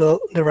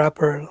the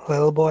rapper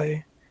Lil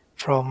Boy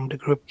from the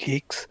group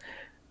Geeks.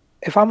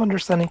 If I'm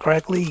understanding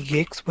correctly,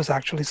 Geeks was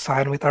actually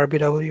signed with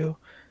RBW.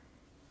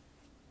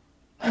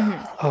 Hmm.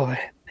 Oh,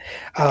 wait.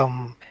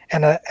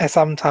 And as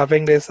I'm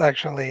typing this,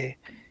 actually,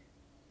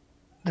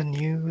 the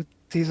new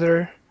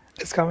teaser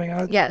is coming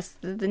out, Yes,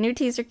 the new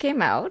teaser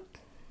came out.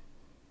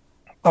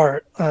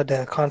 or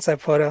the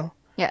concept photo,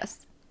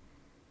 Yes.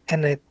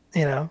 and it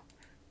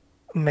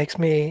makes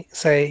me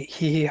say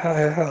hee hee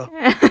ha ha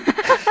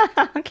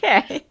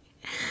Okay.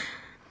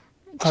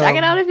 ha. Check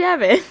it out if you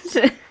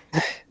haven't.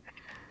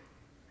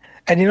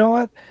 And you know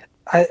what?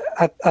 I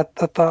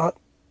thought,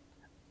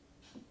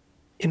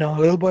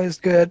 Lil Boy is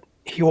good.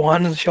 He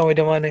wanted to show me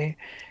the money,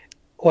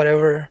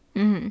 whatever.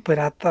 Hmm. But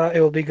I thought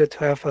it would be good to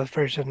have a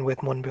version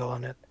with Moonbill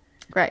on it.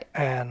 Right.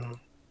 And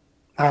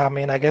I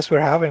mean, I guess we're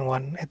having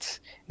one. It's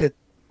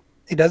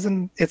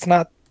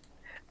not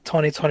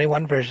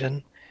 2021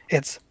 version.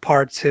 It's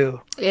part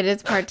two. It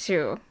is part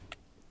two.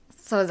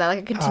 So is that like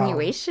a Um,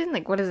 continuation?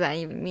 Like what does that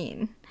even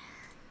mean?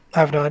 I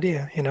have no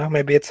idea.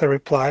 Maybe it's a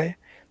reply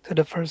to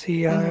the first Hmm.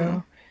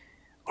 EIO,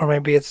 or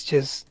maybe it's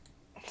just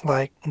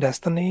like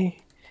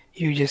Destiny.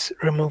 You just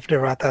remove the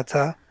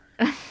ratata.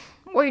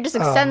 Or you just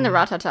extend the Um,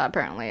 ratata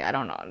apparently. I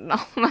don't know. No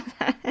about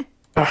that.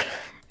 or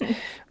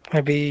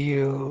maybe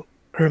you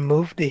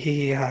remove the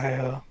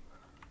EIO.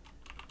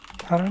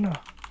 I don't know.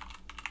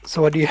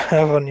 So what do you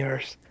have on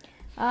yours?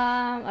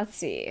 Let's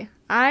see.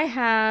 I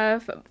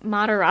have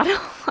Moderato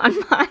on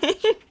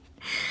mine.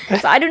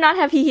 So I do not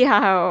have hee hee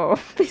ha ho,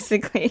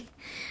 basically.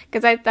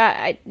 Because I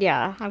thought,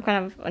 yeah, I'm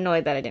kind of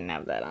annoyed that I didn't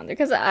have that on there.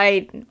 Because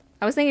I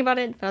was thinking about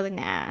it, but I was like,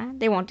 nah,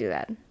 they won't do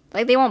that.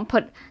 Like they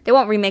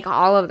won't remake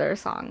all of their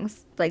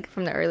songs like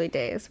from the early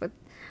days with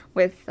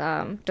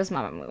just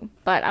Mamamoo.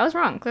 But I was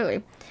wrong,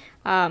 clearly.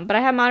 But I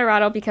have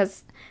Moderato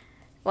because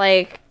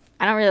like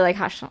I don't really like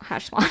Hash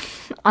Swan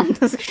on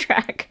this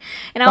track,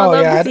 and I would Oh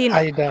love to yeah, see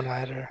I don't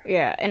either.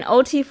 yeah an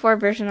OT4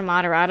 version of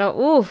Moderato.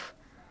 Oof,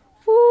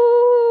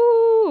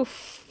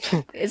 oof.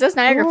 Is this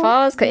Niagara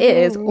Falls? Cause it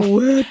is. Ooh.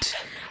 What?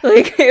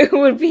 Like it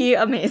would be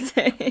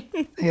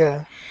amazing.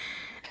 Yeah,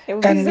 It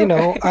would be and so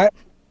good.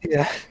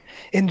 yeah,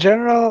 in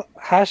general,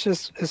 Hash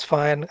is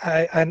fine.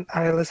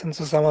 I listen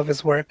to some of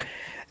his work.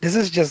 This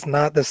is just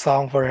not the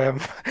song for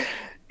him.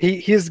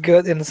 He's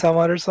good in some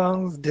other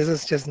songs. This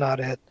is just not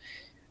it.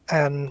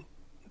 And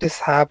this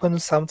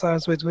happens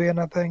sometimes with Wien,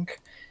 I think.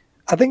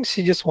 I think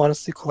she just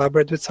wants to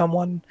collaborate with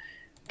someone,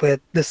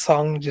 but the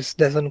song just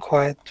doesn't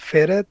quite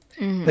fit it.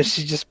 But Hmm.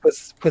 she just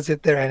puts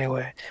it there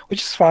anyway,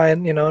 which is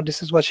fine.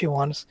 This is what she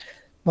wants.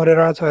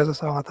 Moderato as a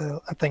song,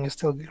 I think is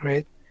still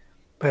great,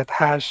 but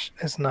Hash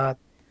is not.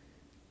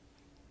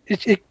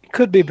 It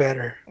could be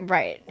better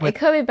Right. It with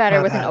could be better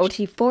not with an Hash.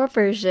 OT4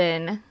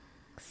 version.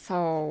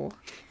 So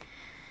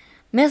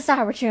missed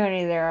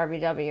opportunity there,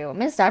 RBW.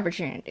 Missed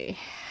opportunity.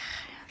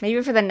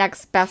 Maybe for the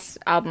next best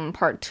album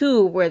part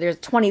two, where there's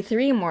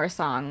 23 more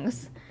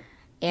songs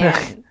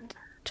and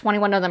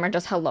 21 of them are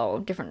just hello,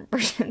 different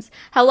versions.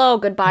 Hello,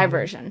 goodbye Mhm.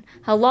 version.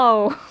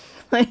 Hello,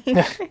 like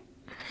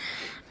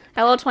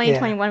hello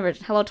Yeah, 2021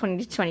 version. Hello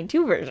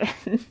 2022 version.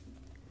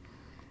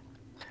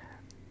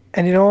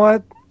 and you know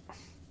what?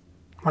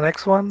 My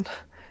next one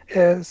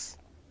is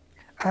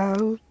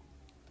out,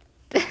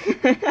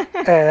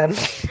 and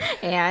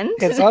And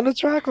it's on the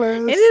track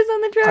it list. is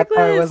on the I track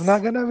thought it was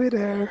not list. gonna be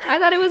there, I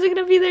thought it wasn't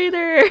gonna be there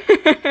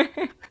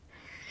either.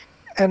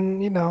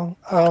 and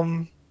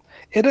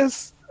it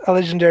is a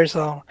legendary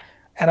song,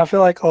 and I feel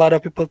like a lot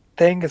of people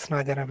think it's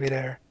not gonna be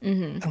there,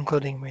 Hmm.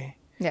 including me.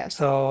 Yes,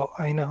 So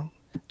I know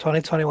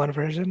 2021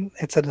 version,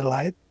 it's a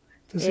delight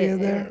to see it it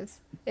there. is.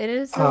 It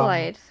is a Um,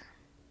 delight.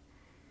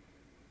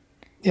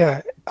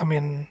 yeah, I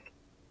mean,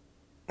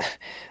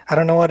 I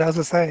don't know what else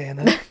to say.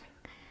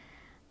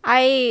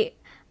 I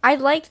I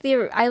like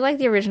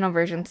the original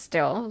version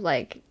still.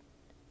 Like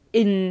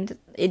in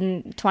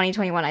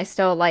 2021, I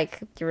still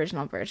like the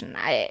original version.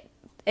 I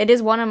it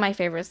is one of my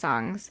favorite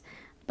songs,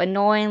 but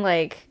knowing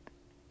like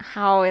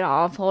how it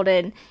all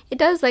unfolded, it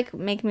does like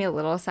make me a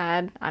little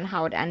sad on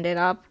how it ended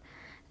up.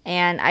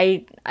 And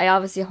I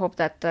obviously hope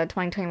that the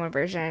 2021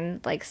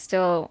 version like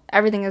still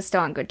everything is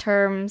still on good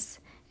terms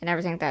and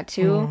everything like that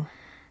too. Mm,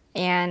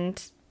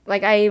 And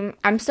like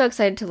I'm still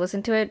excited to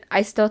listen to it.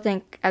 I still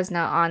think as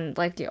now on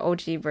like the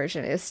OG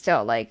version is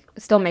still like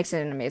still makes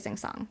it an amazing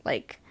song.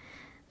 Like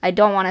I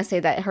don't want to say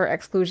that her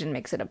exclusion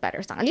makes it a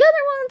better song. The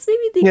other ones,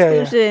 maybe the yeah,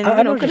 yeah, exclusion,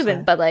 I know what could you're have been,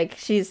 saying. but like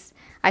she's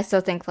I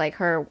still think like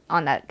her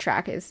on that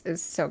track is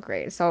so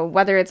great. So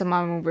whether it's a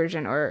Mamamoo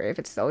version or if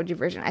it's the OG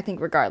version, I think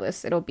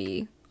regardless it'll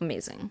be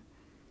amazing.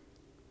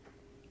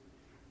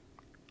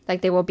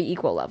 Like they will be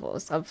equal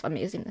levels of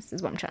amazingness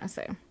is what I'm trying to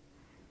say.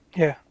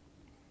 Yeah,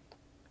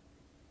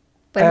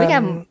 But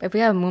and if we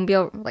have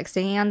Moonbyul like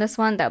singing on this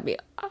one, that'd be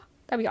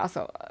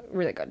also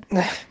really good.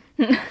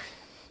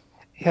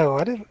 yeah,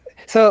 what if?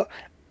 So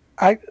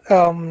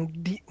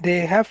they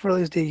have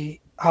released the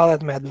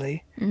Howlette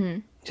medley Hmm.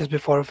 just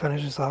before it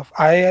finishes off.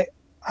 I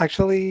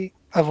actually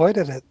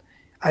avoided it.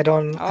 I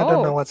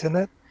don't know Oh, what's in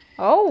it.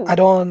 I oh,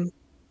 don't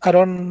I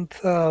don't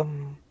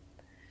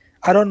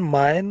I don't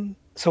mind.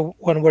 So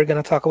when we're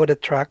gonna talk about the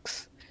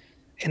tracks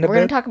in a we're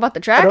gonna bit, talk about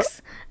the I don't.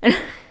 tracks.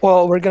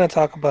 Well, we're gonna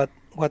talk about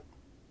what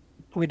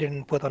we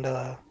didn't put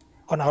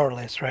on our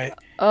list, right?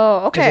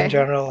 Oh, Just in okay.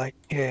 general, like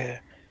yeah.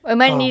 It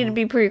might need to Um,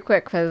 be pretty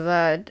quick because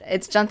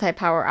it's Juntai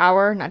Power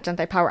Hour, not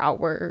Juntai Power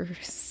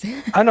Hours.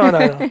 I know, I know,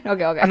 I know,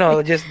 Okay, I okay,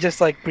 know.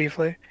 Just like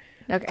briefly,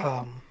 okay.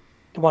 um,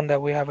 the one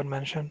that we haven't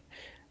mentioned,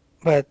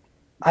 but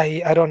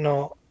I don't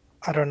know.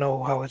 I don't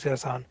know how it's gonna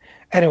sound.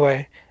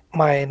 Anyway,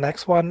 my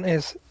next one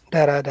is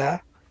da da da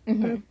da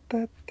Hmm.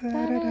 da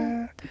da da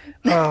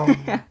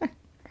da.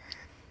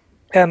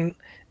 And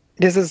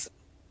this is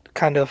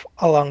kind of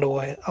along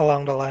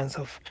the lines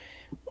of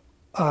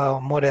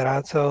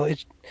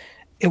Moderato.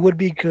 It would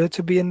be good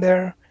to be in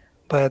there,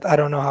 but I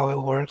don't know how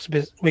it works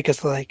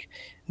because like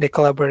they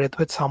collaborated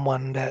with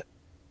someone that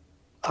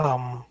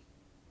um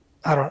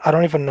I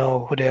don't even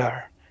know who they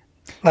are,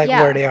 like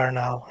where Yeah. they are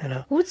now.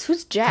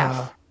 Who's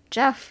Uh, Jeff?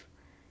 Jeff.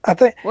 I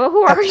think Well,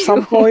 who are at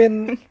some you?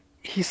 point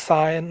he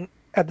signed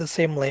at the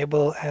same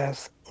label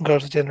as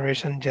Girls'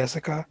 Generation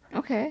Jessica,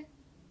 Okay.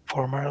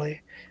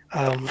 formerly.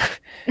 Um,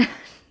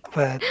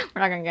 but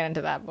We're not gonna get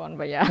into that one,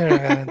 but yeah. we're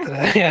not gonna get into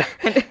that. Yeah,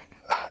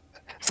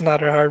 it's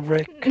another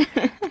heartbreak.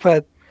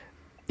 But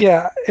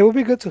yeah, it would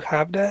be good to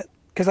have that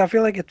because I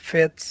feel like it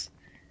fits.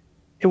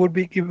 It would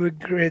be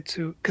great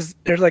to because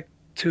there's like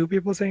two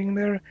people singing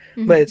there,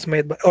 but Hmm. it's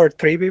made by or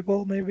three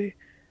people maybe.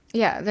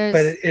 Yeah,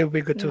 But there's it would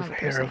be good to another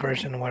hear a person on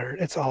there. version where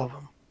it's all of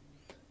them.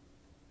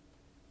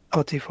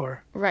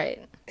 OT4.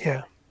 Right.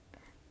 Yeah.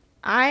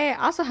 I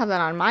also have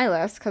that on my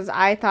list because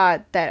I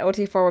thought that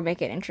OT4 would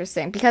make it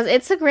interesting because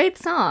it's a great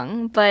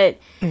song, but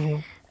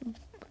Hmm.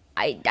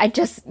 I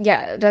just,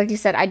 yeah, like you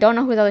said, I don't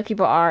know who the other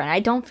people are, and I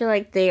don't feel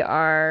like they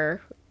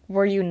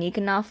were unique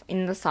enough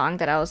in the song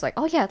that I was like,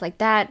 oh yeah, like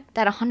that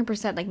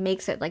 100% like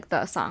makes it like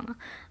the song.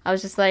 I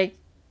was just like,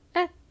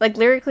 like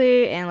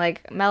lyrically and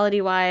like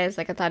melody wise,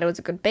 like I thought it was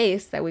a good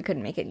base that we could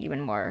make it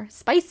even more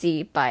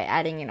spicy by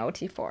adding an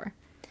OT4.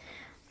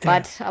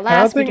 Yeah, But and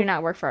I don't alas, we do think,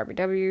 not work for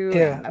RBW,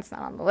 yeah, and that's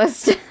not on the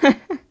list.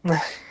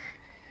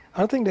 I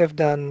don't think they've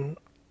done.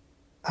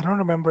 I don't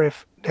remember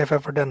if they've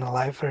ever done a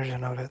live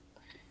version of it,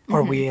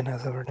 or Ween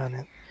has ever done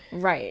it.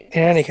 Right.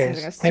 In It any seems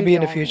like case, a maybe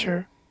in studio the only.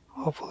 future,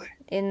 hopefully.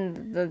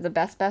 In the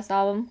best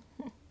album,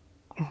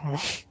 Hmm.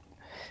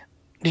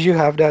 Did you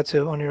have that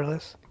too on your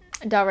list?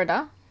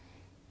 Darida.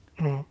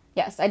 Mm,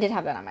 Yes, I did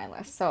have that on my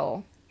list.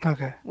 So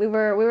okay, we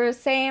were the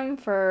same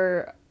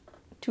for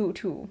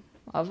two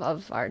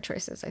of our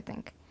choices, I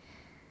think.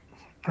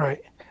 right.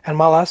 And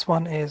my last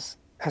one is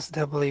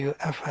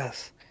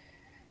SWFS.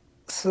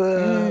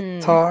 Mm.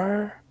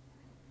 Tar,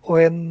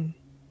 Wind,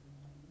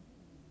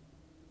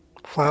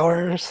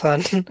 Flower,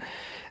 Sun.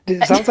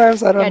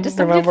 Sometimes I Yeah, don't just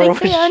don't be a remember fake which.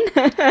 fan.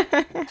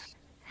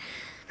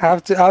 I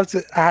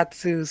had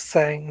to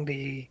sing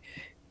the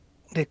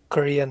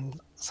Korean,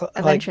 so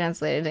And then like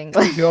translated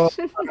English. Sugyo,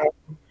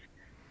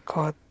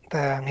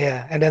 Kotang,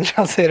 yeah, and then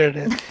translated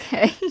it.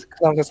 Okay.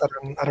 Sometimes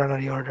I don't know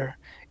the order.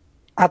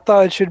 I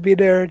thought it should be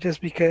there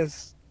just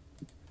because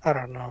I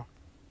don't know.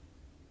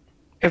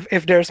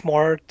 If there's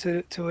more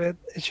to it,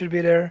 it should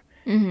be there.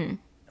 Hmm.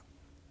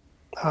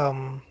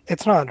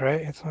 It's not,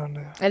 right? It's not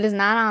there. It is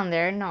not on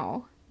there,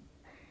 no.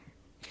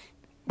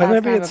 But That's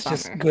maybe kind of a it's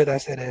just bummer. good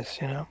as it is,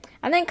 you know?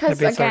 I think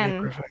because Maybe it's already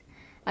perfect.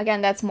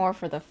 again, that's more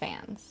for the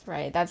fans,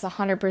 right? That's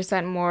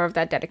 100% more of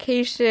that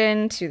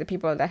dedication to the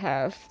people that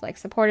have like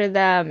supported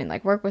them and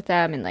like work with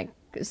them and like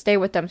stay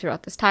with them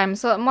throughout this time.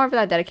 So more of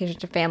that dedication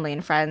to family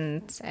and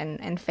friends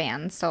and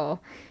fans. So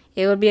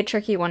it would be a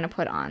tricky one to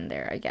put on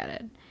there. I get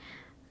it.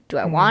 Do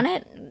I Hmm. want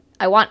it?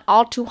 I want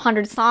all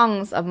 200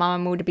 songs of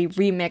Mamamoo to be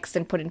remixed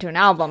and put into an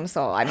album.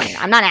 So I mean,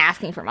 I'm not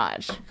asking for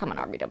much. Come on,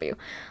 RBW,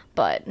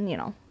 but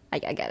I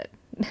get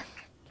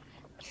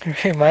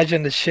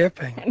Imagine the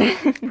shipping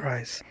it.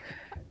 price.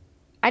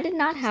 I did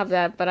not have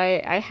that, but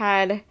I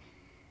had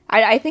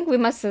I think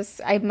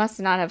I must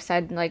not have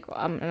said like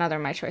another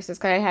of my choices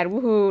because I had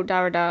Woohoo,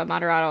 Darada,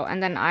 Moderato,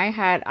 and then I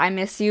had I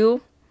Miss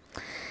You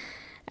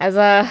as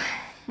a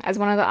as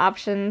one of the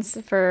options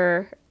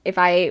for if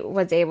I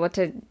was able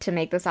to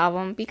make this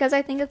album because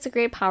I think it's a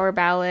great power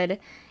ballad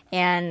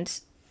and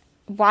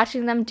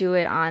watching them do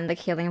it on the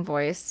Killing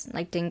Voice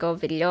like Dingo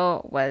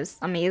video was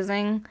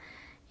amazing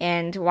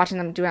and watching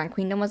them do it on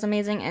Queendom was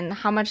amazing and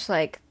how much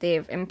like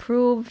they've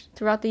improved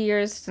throughout the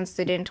years since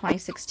they did in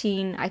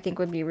 2016 I think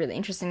would be really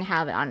interesting to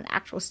have it on an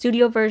actual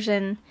studio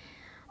version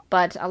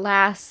but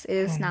alas it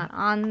is Mhm. not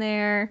on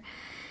there.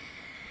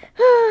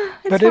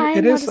 It's But it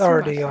fine, I'll is just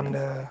rewatch already on them.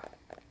 the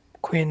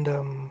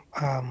Queendom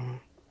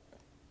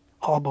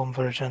album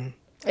version.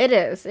 It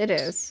is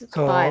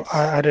So but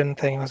I didn't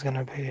think it was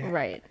gonna be,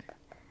 right,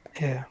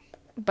 yeah.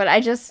 but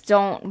I just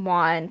don't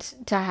want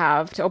to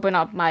have to open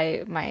up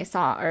my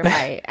song or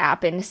my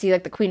app and see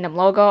like the Queendom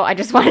logo. I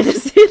just wanted to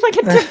see like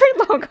a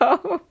different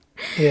logo.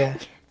 Yeah,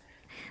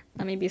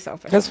 Let me be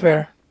selfish that's on that.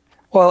 fair.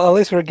 Well, at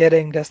least we're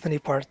getting Destiny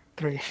Part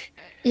 3.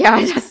 Yeah,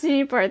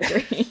 Destiny Part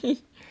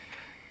 3.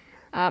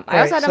 I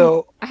also Right, had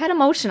so, I had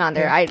emotion on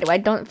there. yeah. I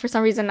don't for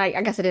some reason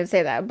I guess I didn't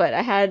say that, but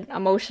I had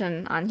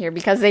emotion on here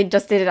because they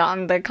just did it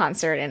on the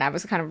concert and I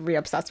was kind of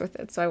re-obsessed with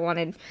it. So I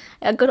wanted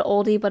a good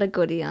oldie but a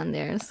goodie on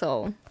there.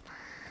 So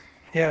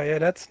Yeah, yeah,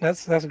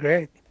 that's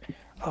great.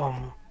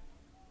 Um,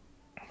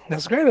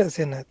 that's great that's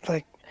in it.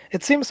 Like,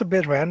 it seems a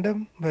bit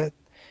random, but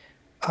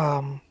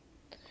um,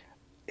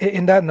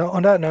 in that note,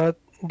 on that note,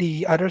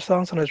 the other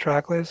songs on the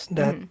track list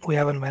that mhm. we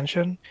haven't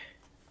mentioned,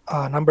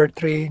 number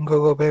three,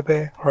 Go Go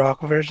Bebe,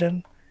 rock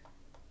version,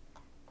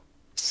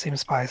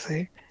 seems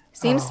spicy.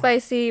 Seems Um,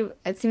 spicy.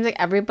 It seems like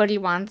every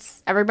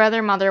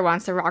brother mother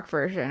wants the rock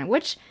version,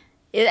 which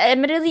it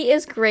admittedly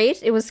is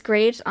great. It was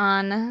great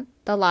on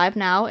the live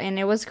now, and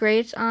it was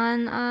great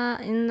on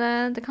in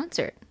the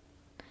concert.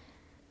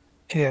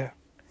 yeah.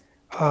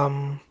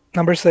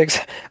 Number six,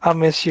 I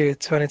Miss You,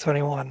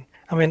 2021.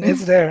 I mean,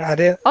 it's there.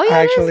 Oh I yeah,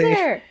 it is actually,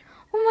 there.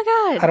 Oh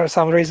my I god. don't,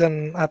 some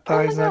reason I Oh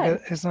thought my god.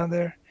 it's not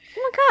there.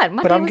 Oh my god.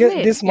 But Monday was made.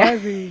 this Yeah. might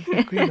be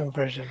the Queen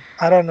version.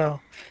 I don't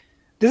know.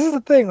 This is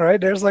the thing,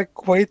 right? There's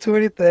like way too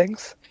many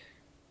things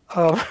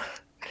um,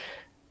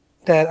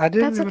 that I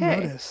didn't That's even okay.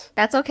 notice.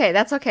 That's okay.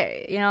 That's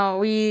okay.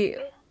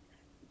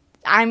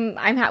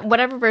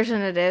 Whatever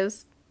version it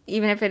is,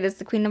 even if it is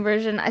the Queendom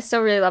version, I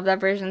still really love that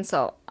version,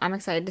 so I'm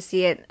excited to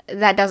see it.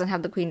 That doesn't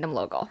have the Queendom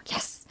logo.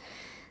 Yes.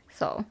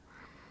 So,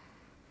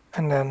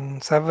 And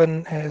then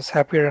seven is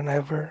Happier Than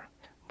Ever.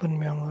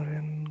 분명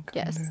우린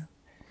yes. 근데,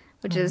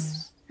 Which mm,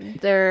 is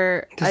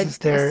their this is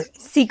their,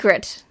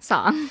 secret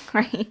song,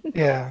 right?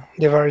 yeah,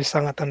 they've already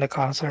sung it on the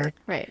concert.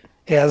 Right.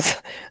 It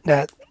has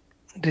that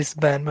this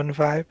band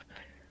vibe.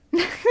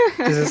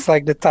 This is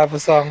like the type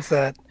of songs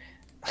that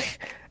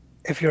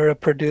if you're a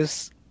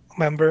Produce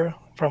member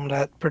from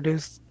that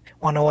Produce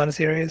 101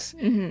 series,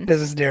 Hmm.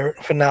 this is their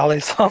finale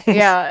songs.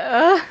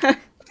 Yeah.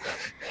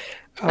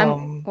 I'm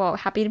Um, well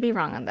happy to be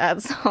wrong on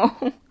that.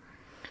 So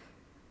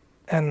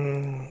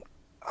and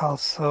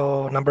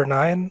also number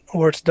nine,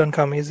 Words Don't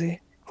Come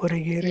Easy,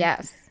 Urigiri.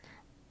 yes,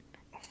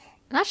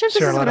 I'm not sure if this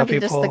Sure, a is lot gonna of be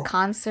just the people.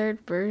 concert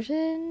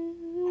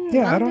version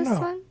Yeah, I on don't this know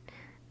one,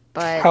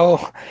 but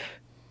how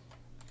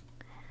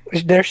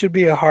there should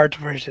be a hard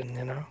version,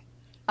 a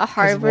because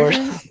hard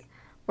version.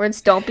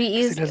 Words don't be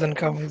because it easy. doesn't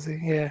come easy.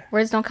 Yeah,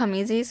 Words don't come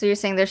easy. So you're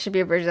saying there should be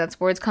a version that's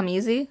words come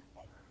easy?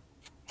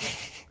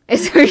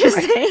 Is that what you're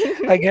I saying?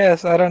 I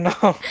guess I don't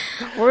know.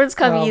 Words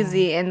come Um,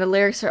 easy, and the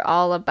lyrics are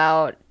all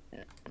about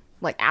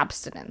like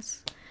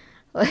abstinence.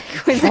 Like,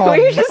 is that oh what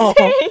you're just no.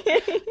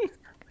 saying?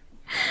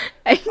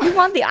 You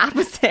want the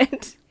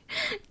opposite.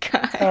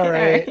 God, All all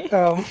right.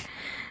 right.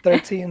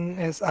 13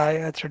 is I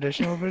a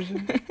traditional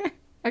version.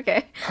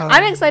 Okay.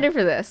 I'm Um, excited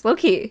for this. Low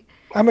key.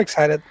 I'm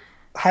excited.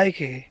 High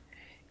key,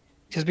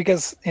 just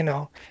because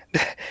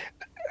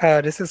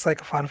this is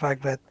like a fun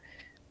fact, but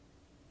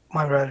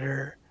my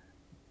brother,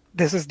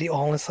 this is the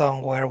only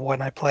song where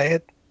when I play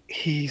it,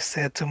 he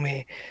said to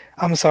me,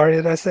 "I'm sorry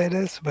that I say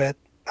this, but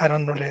I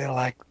don't really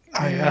like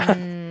I."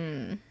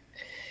 Mm.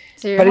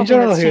 So you're But in hoping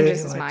general, that he changes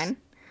really his likes. mind?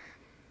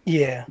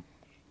 Yeah.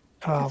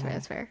 That's fair. Um,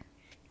 That's fair.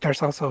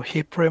 there's also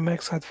Hip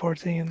Remix at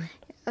 14.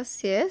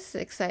 Yes, yes,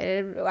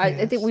 excited. I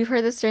think Yes. we've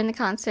heard this during the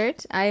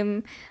concert.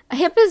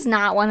 Hip is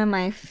not one of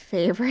my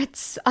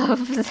favorites of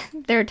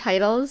their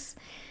titles.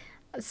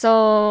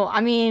 So, I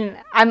mean,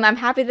 I'm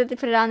happy that they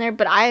put it on there,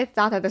 but I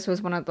thought that this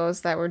was one of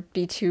those that would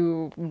be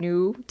too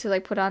new to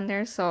like put on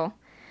there. So,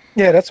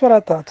 Yeah, that's what I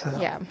thought too.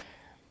 yeah.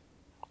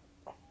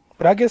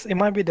 But I guess it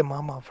might be the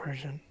Mama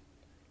version,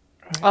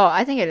 right? Oh,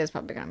 I think it is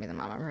probably gonna be the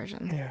mama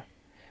version.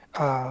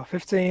 Yeah.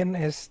 15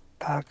 is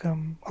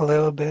Takam a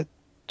little bit.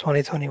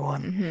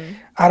 2021. Hmm.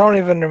 I don't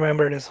even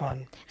remember this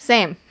one.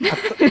 Same.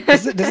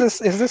 Is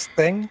this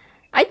thing?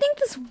 I think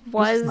this This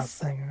is not was.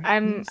 thing, right?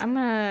 I'm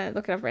gonna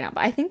look it up right now,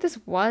 but I think this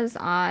was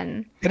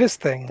on It is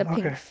thing. the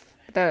Okay.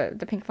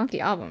 the Pink Funky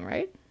album,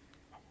 right?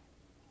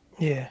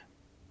 Yeah.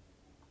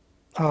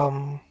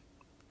 Um,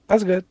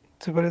 that's good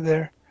to put it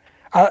there.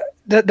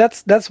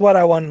 That's what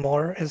I want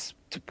more is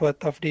to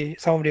put of the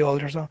some of the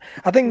older songs.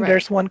 I think Right.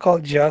 there's one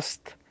called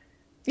Just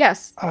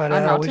Yes. On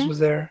that I wish Melting. was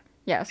there.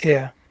 Yes.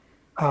 Yeah.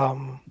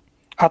 Um,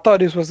 I thought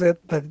this was it,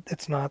 but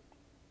it's not.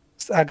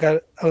 I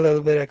got a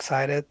little bit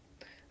excited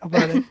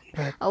about it,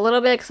 but A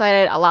little bit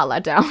excited, a lot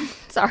let down.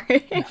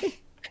 Sorry.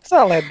 it's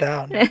not let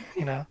down.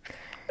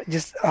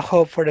 Just a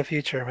hope for the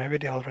future. Maybe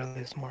they'll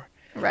release more.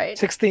 Right.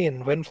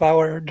 16,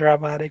 Windflower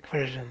dramatic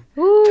version.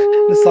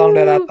 The song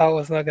that I Ooh. thought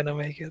was not gonna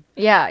make it.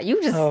 Yeah,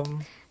 you just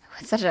Um,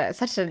 such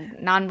a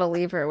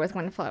non-believer with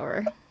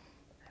Windflower.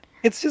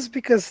 it's just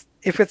because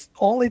if it's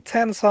only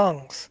 10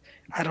 songs,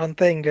 I don't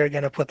think they're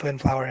gonna put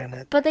Windflower in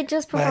it. But they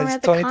just But performed it's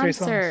at the 23 songs.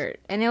 concert,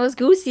 and it was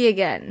Goosey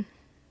again.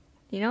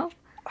 You know?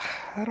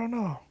 I don't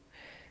know.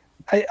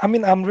 I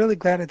mean, I'm really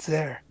glad it's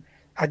there.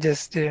 I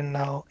just didn't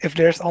know. If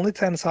there's only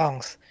 10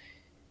 songs,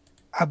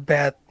 I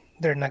bet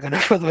they're not gonna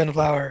put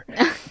Windflower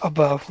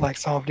above like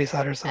some of these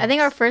other I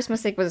think our songs. first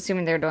mistake was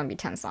assuming there would only be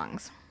 10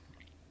 songs.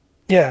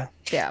 Yeah,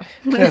 Yeah.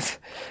 because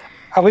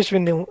I wish we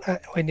knew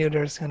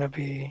there's gonna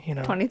be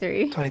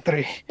 23.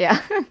 23. Yeah.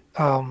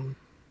 Um,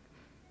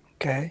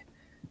 okay,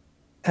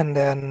 and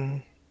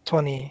then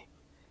 20.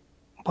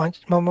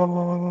 Bunch.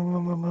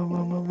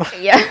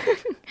 Yeah.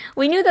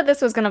 We knew that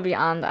this was going to be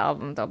on the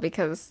album, though,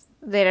 because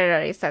they'd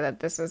already said that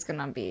this was going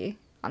to be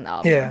on the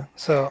album. Yeah.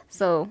 So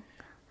So,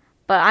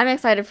 but I'm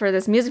excited for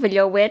this music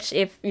video, which,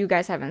 if you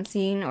guys haven't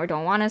seen or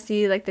don't want to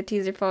see, like, the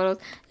teaser photos,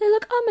 they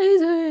look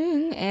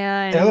amazing. it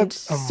And looks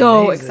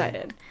so amazing.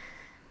 excited.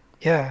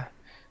 Yeah.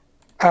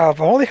 I've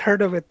only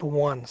heard of it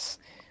once,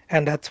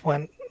 and that's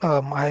when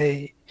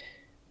we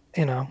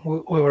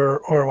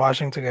were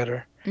watching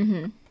together.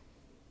 Hmm.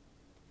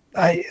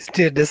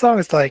 Dude, this song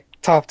is like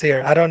top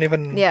tier. I don't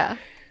even Yeah.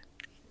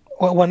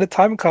 when the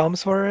time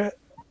comes for it,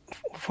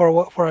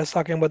 for us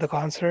talking about the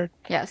concert,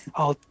 Yes.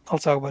 I'll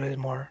talk about it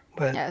more.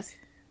 But Yes.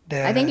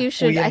 I think the you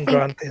should. We and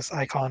Grunt is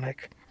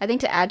iconic. I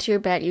think to add to your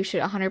bet, you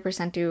should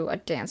 100% do a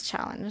dance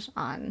challenge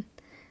on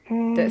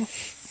Mm, this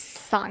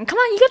song. Come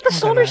on, you got the I'm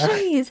shoulder gonna.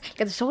 shimmies. You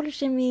got the shoulder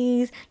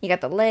shimmies. You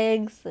got the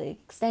legs like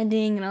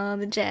extending and all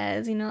the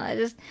jazz. I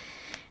just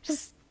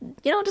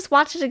just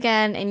watch it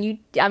again, and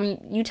I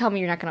mean, you tell me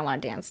you're not gonna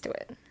want to dance to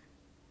it.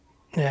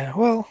 Yeah.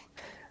 Well,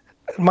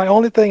 my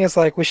only thing is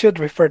like we should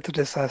refer to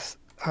this as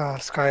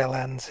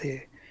Skyland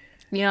Sea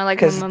Like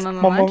because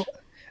much.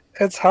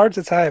 it's hard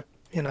to type.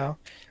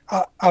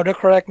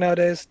 Autocorrect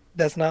nowadays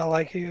does not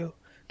like you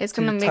It's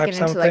to gonna make type it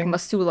into like something.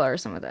 Masula or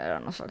some of that. I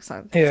don't know if it's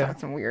Yeah,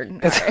 something weird. All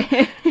it's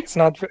right. it's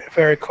not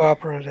very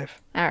cooperative.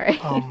 All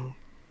right. Um,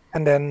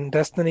 and then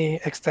Destiny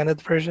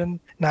extended version.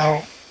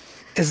 Now,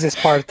 is this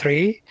part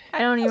three? I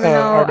don't even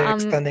know. Are they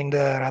extending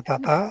the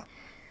Ratata?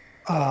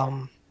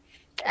 Um,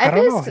 I I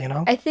don't know, just, you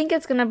know? I think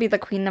it's gonna be the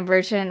Queen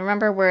version.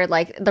 Remember where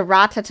like the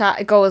ratata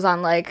it goes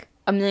on like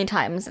a million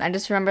times, and I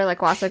just remember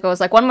like Wasa goes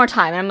like one more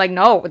time, and I'm like,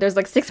 no, there's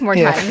like six more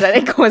Yeah. times that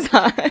it goes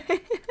on.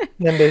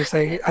 Then they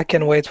say, I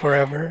can wait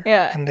forever.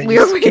 Yeah, And they we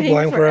were just keep waiting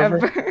going forever.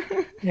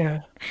 forever.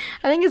 Yeah.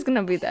 I think it's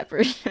gonna be that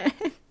version.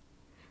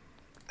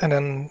 And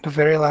then the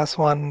very last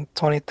one,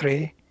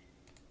 23.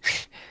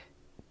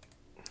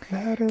 So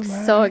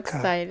Narumaca.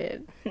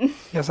 excited.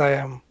 Yes, I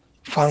am.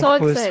 So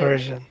Funk Boost excited.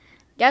 version.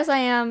 Yes, I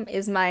Am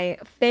is my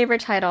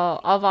favorite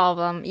title of all of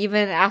them,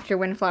 even after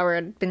Windflower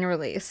had been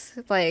released.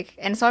 Like,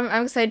 and so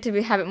I'm excited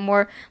to have it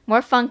more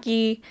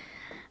funky.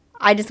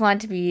 I just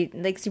want it to be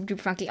like super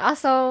duper funky.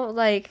 Also,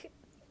 like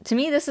to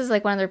me, this is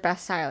like one of their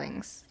best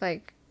stylings.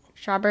 Like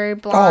strawberry Oh,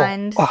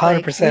 blonde, like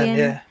 100%.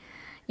 Win,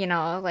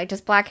 Yeah. like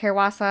just black hair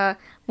Wasa,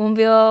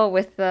 Moonville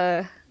with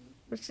the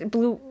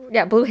blue,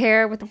 yeah, blue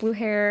hair with the blue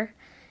hair,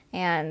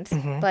 and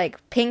Hmm. like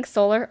pink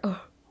solar.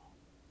 Oh,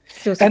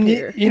 so And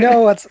superior. you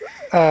know what's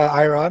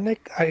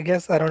ironic? I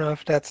guess I don't know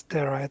if that's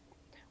the right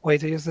way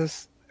to use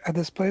this at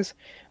this place,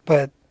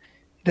 but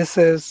this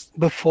is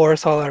before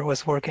Solar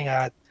was working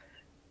out,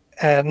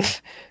 and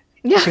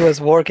Yeah. she was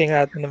working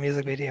out in the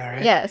music video,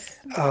 right? Yes.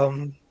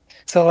 Um,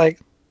 so like,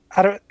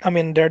 I don't. I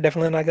mean, they're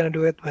definitely not gonna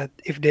do it, but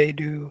if they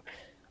do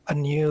a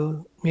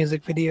new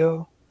music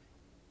video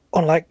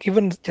on like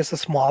even just a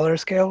smaller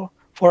scale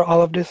for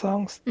all of these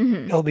songs,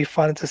 Hmm. it'll be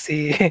fun to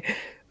see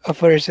a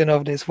version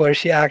of this where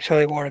she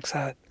actually works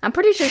out. I'm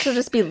pretty sure she'll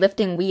just be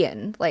lifting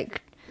Wien,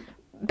 like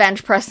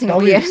bench pressing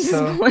That'll Wien be at this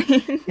so.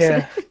 point.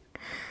 Yeah.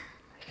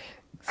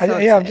 So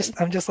Yeah, I'm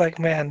excited. just like,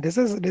 man, this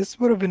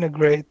would have been a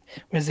great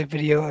music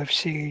video if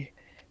she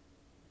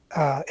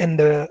in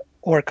the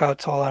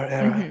workout solar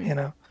era, Hmm. you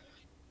know.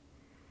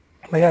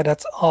 But yeah,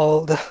 that's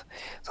all the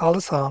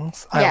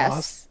songs I lost.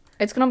 Yes.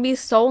 It's gonna be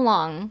so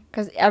long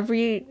because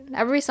every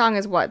song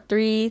is what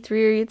 3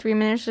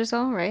 minutes or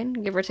so, right?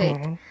 Give or take.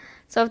 Hmm.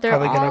 So if they're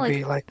Probably all gonna like,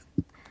 be like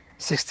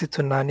 60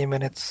 to 90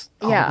 minutes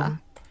yeah,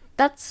 album.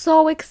 that's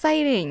so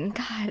exciting.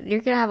 God,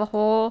 you're gonna have a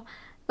whole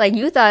like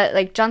you thought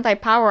like Jantai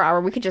Power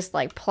Hour. We could just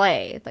like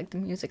play like the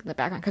music in the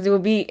background because it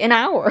would be an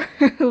hour.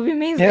 It would be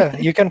Yeah,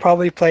 amazing. you can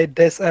probably play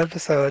this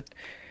episode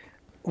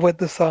with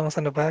the songs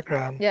in the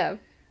background, Yeah.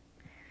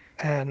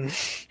 and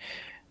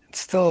it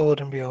still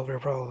wouldn't be over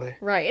probably.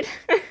 Right.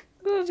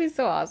 It would be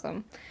so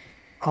awesome.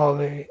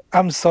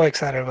 I'm so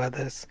excited about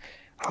this.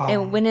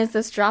 And Um, when is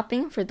this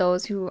dropping for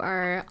those who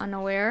are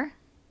unaware?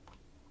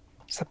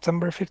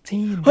 September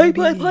 15, Hype,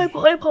 hype, hype, baby.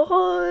 hype,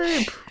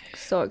 hype.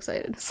 So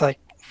excited. It's like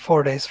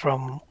 4 days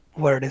from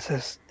where this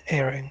is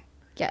airing.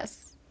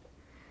 Yes.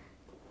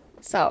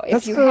 So if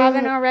That's you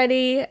haven't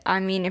already, I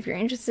mean, if you're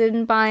interested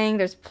in buying,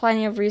 there's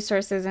plenty of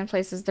resources and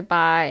places to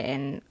buy,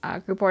 and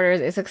group orders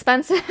is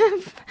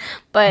expensive,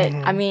 but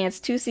I mhm, mean, it's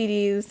two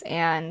CDs,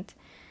 and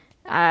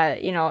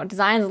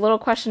design's a little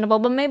questionable,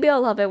 but maybe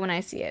I'll love it when I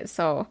see it.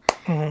 So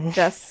mhm.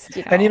 just,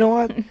 And you know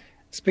what?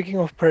 Speaking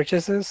of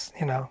purchases,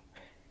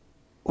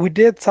 we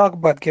did talk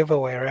about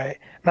giveaway, right?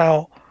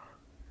 Now,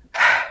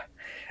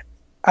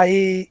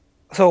 I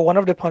so one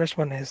of the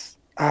punishment is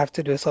I have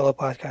to do a solo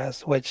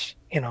podcast, which,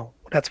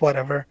 that's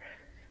whatever.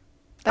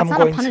 that's I'm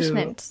not a going to,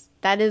 punishment.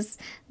 That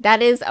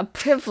is a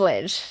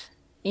privilege,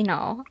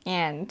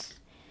 and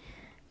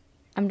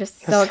I'm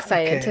just so that's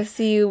excited to okay.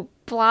 see you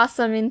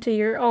blossom into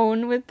your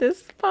own with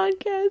this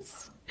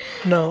podcast.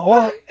 No,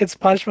 well, it's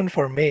punishment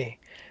for me.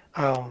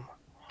 Um,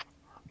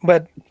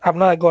 but I'm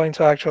not going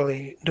to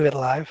actually do it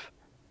live.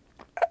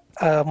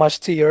 Much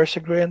to your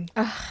chagrin,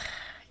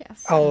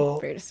 Yes, I'm I'll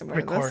very disappointed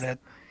with record this. it.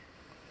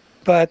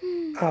 But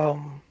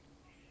um,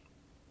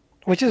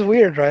 which is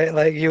weird, right?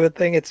 Like you would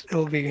think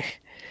it'll be.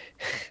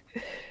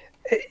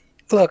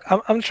 Look,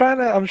 I'm trying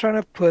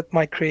to put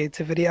my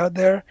creativity out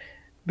there,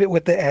 bit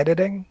with the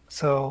editing.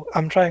 So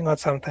I'm trying out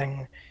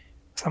something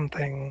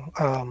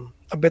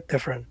a bit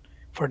different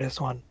for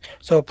this one.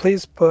 So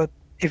please put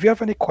if you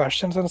have any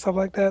questions and stuff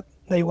like that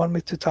that you want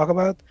me to talk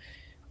about,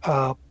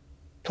 uh,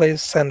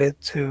 please send it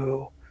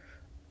to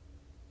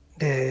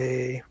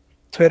the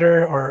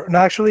Twitter or no,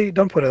 actually,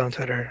 don't put it on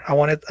Twitter. I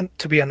want it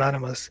to be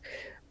anonymous.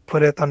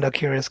 Put it on the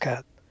Curious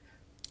Cat.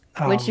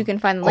 Which you Um, can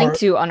find a link or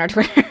to on our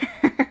Twitter.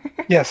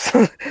 yes,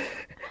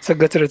 so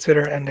go to the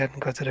Twitter and then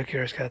go to the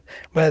Curious Cat.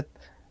 But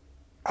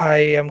I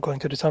am going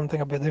to do something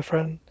a bit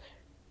different,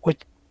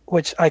 which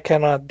which I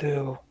cannot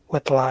do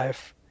with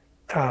live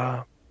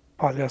uh,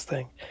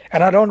 podcasting,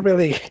 and I don't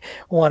really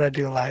want to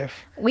do live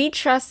We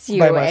trust by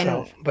you, and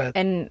myself. But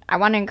and I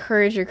want to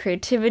encourage your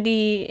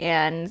creativity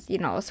and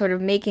sort of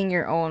making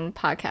your own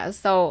podcast.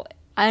 So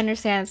I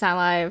understand it's not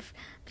live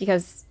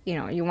because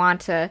you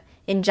want to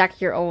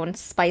inject your own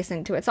spice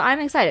into it. So I'm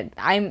excited.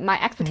 My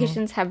mm,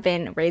 expectations have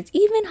been raised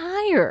even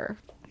higher.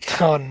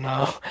 oh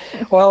no,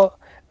 well,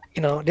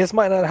 this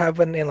might not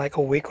happen in like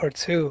a week or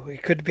two.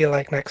 It could be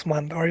like next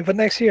month or even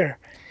next year.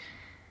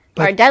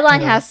 Our But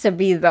deadline has to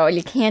be though.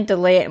 You can't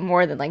delay it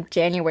more than like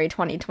January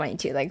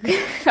 2022. Like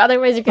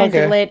otherwise you're going to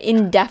okay, delay it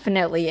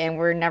indefinitely and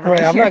we're never all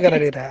right. going to I'm hear not gonna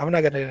do it. that. I'm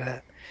not gonna do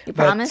that. You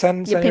But promise?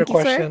 send You send your pinky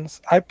swear?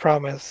 questions. I You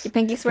promise.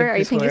 pinky swear? Are Pinky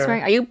you pinky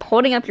swearing? swear. Are you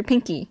holding up your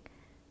pinky?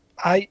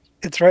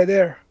 It's right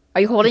there.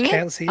 Are you You holding it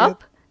can't see it.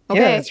 up? Yeah,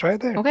 Okay. it's right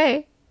there.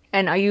 Okay.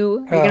 And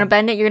you're gonna Um,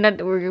 bend it?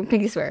 We're gonna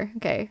pinky swear.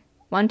 Okay.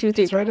 One, two,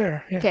 three. it's right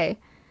there. Yeah, Okay.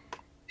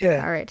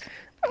 yeah. All right.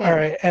 All Okay.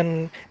 right.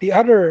 And the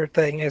other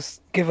thing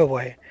is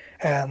giveaway.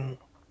 And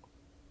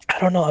I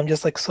don't know. I'm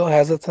just like so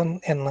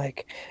hesitant in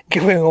like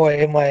giving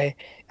away my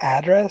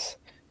address.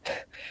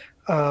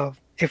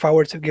 If I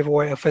were to give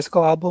away a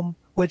physical album,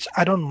 which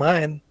I don't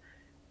mind.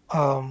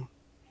 Um,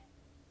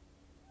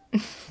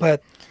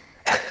 but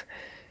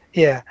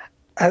yeah,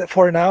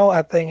 for now,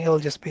 I think it'll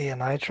just be a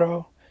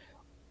Nitro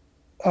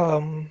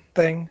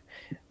thing.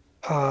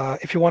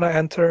 If you want to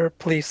enter,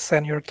 please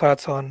send your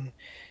thoughts on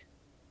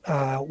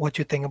what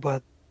you think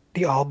about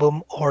the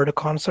album or the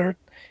concert,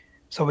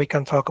 so we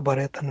can talk about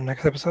it in the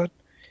next episode.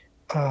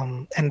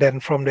 And then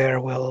from there,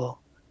 we'll,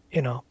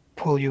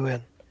 pull you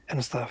in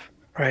and stuff,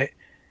 right?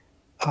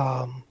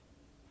 Um,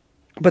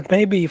 but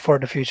maybe for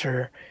the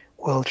future,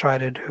 we'll try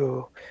to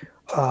do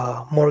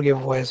more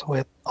giveaways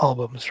with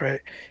albums, right?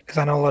 Because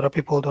I know a lot of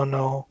people don't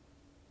know.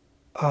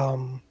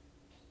 Um,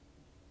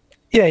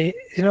 yeah,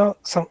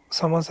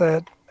 someone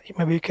said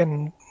maybe you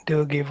can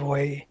do a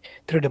giveaway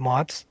through the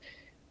mods.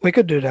 We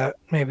could do that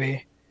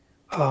maybe.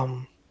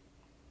 Um,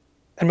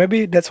 and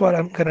maybe that's what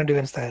I'm gonna do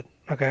instead.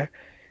 Okay.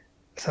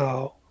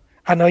 So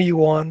I know you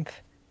want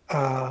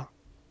a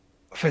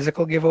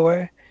physical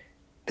giveaway,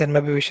 then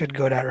maybe we should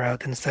go that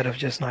route instead of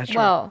just Nitro.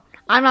 Well,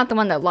 I'm not the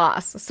one that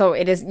lost, so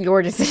it is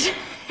your decision.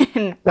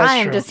 I That's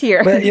am true. just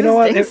here But you know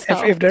what? existing.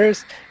 If So,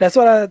 there's that's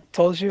what I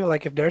told you.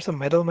 Like if there's a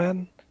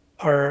middleman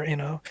or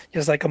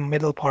just like a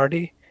middle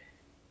party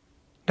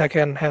that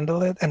can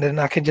handle it, and then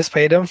I can just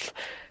pay them,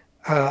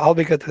 I'll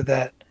be good with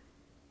that.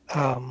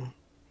 Um,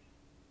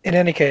 in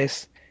any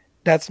case,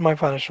 that's my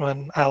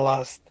punishment. I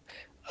lost.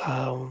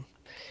 Um,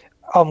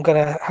 I'm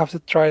gonna have to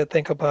try to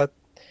think about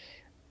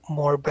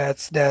more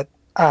bets that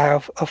I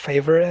have a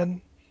favor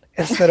in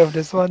instead of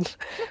this one,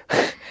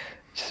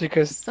 just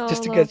to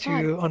solo get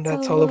pod, you on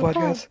that solo solo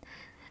pod.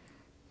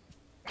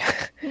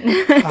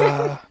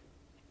 podcast.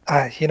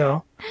 Uh, you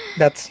know,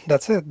 that's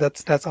it.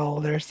 That's all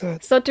there is to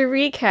it. So to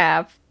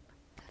recap,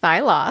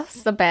 Thai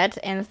lost the bet,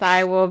 and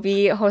Thai will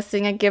be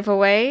hosting a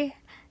giveaway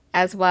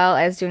as well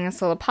as doing a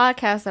solo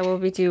podcast that will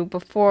be due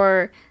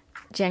before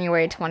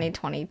January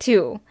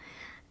 2022.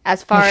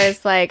 As far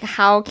as like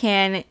how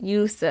can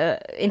you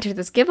enter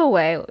this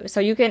giveaway, so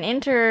you can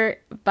enter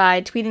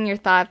by tweeting your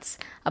thoughts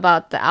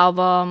about the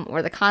album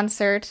or the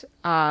concert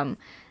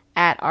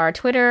at our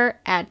Twitter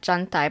at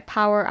Juntai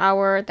Power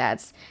Hour.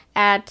 That's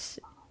at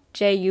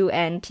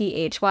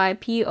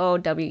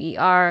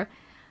JUNTHYPOWERHOUR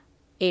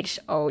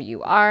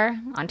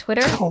on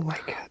Twitter. Oh my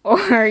God.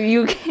 Or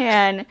you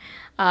can,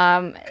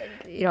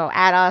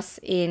 add us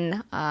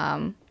in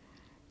on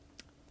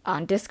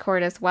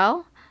Discord as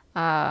well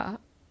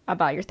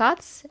about your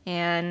thoughts.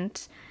 And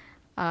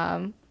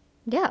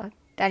yeah,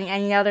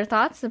 any other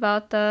thoughts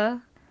about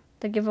the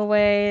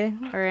giveaway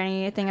or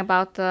anything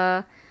about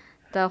the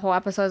whole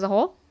episode as a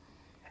whole?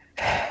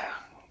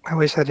 I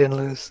wish I didn't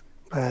lose,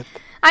 but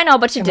I know,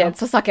 but you you know. did,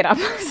 so suck it up.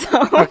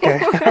 So Okay,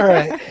 all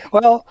right.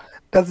 Well,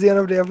 that's the end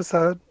of the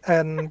episode,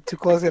 and to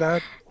close it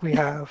out, we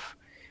have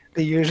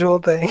the usual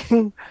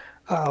thing.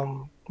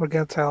 We're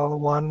gonna tell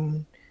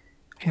one,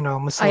 oh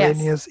yes,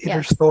 miscellaneous either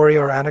yes, story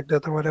or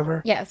anecdote or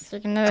whatever. yes.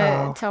 You're gonna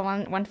Uh, tell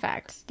one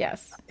fact.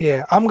 Yes.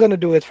 yeah, I'm gonna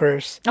do it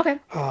first, Okay.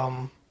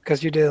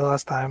 because you did it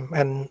last time,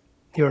 and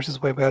yours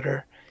is way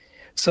better.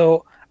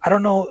 So I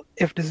don't know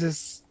if this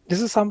is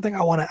something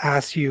I want to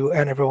ask you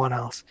and everyone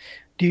else.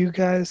 Do you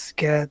guys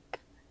get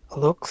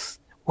looks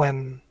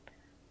when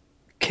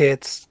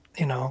kids,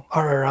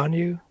 are around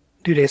you?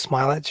 Do they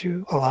smile at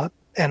you a lot?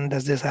 And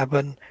does this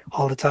happen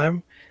all the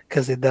time?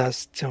 Because it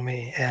does to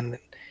me, and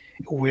it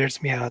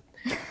weirds me out.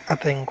 I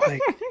think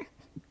like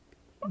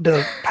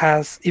the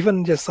past,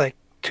 even just like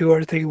 2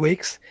 or 3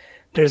 weeks,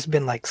 there's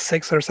been like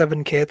 6 or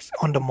 7 kids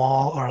on the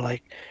mall or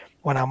like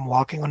when I'm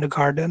walking on the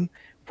garden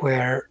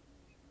where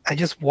I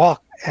just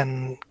walk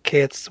and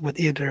kids would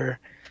either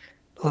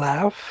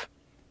laugh,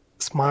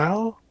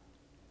 smile,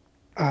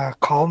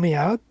 call me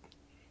out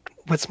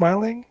with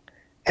smiling,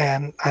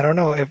 and I don't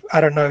know if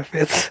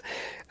it's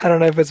I don't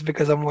know if it's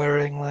because I'm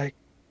wearing like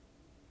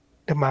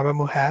the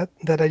Mamamoo hat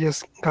that I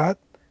just got,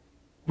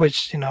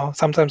 which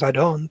sometimes I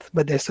don't,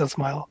 but they still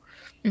smile.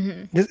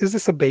 Hmm. Is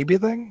this a baby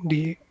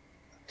thing?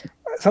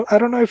 I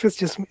don't know if it's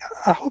just me.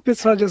 I hope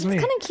it's not just That's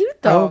me. kind of cute,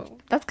 I hope. though.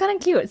 That's kind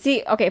of cute.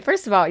 See, okay,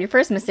 first of all, your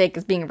first mistake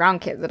is being around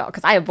kids at all,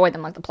 because I avoid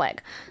them like the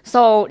plague.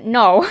 So,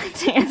 no,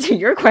 to answer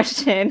your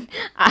question,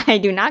 I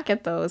do not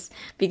get those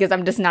because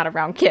I'm just not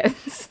around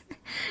kids.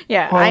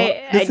 Yeah, Well,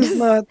 I just,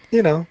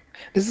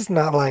 this is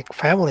not like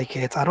family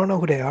kids. I don't know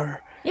who they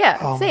are. yeah,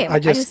 I same. I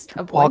just just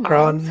avoid walk moms.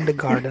 around the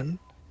garden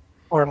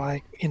or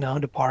like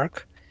the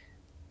park.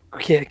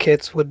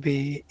 Kids would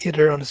be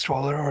either on the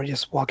stroller or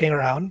just walking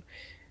around.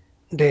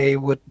 They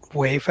would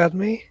wave at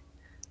me.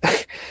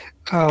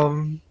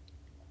 Um,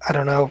 I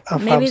don't know if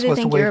I'm Maybe they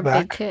supposed to think you're wave a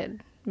big back.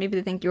 kid. Maybe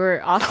they think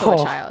you're also a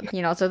Oh,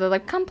 child, so they're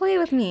like, come play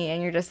with me.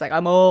 And you're just like,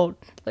 I'm old.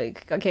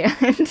 Like, I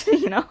can't,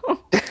 you know?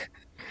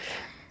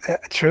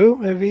 True,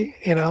 maybe.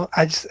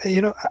 I just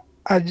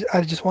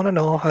I just want to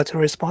know how to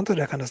respond to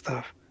that kind of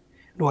stuff.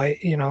 Do I,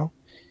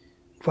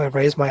 do I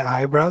raise my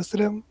eyebrows to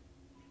them?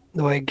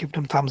 Do I give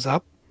them thumbs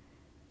up?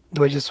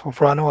 Do I just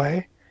run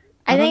away?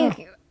 I I don't know.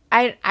 think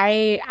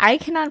I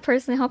cannot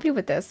personally help you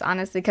with this,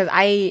 honestly, because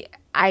I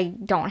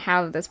don't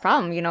have this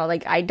problem.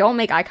 Like I don't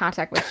make eye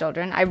contact with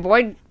children. I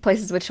avoid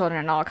places with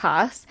children at all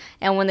costs.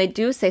 And when they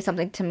do say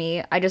something to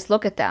me, I just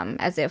look at them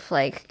as if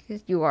like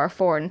you are a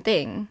foreign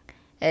thing.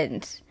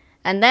 And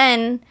and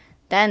then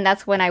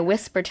that's when I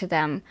whisper to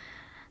them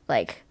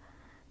like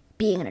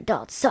being an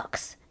adult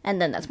sucks.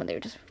 And then that's when they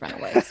would just run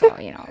away. So,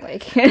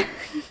 like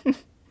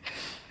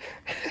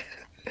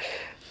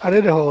I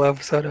did a whole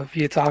episode of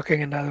you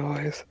talking in that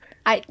voice.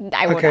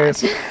 I will Okay,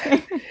 not.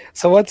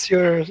 so what's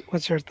your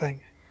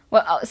thing?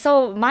 Well,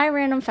 so my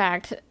random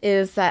fact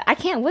is that I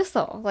can't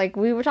whistle. Like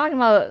we were talking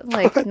about,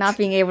 like not What?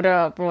 being able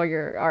to roll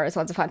your R's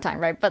once upon a time,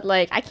 right? But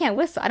like I can't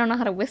whistle. I don't know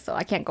how to whistle.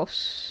 I can't go.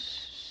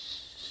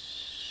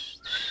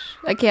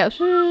 I can't.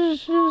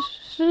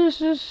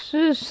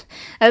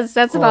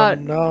 That's Oh about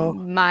no.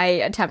 my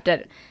attempt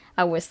at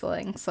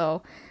whistling.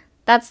 So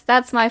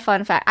that's my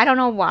fun fact. I don't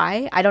know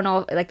why. I don't know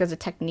if, like there's a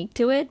technique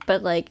to it,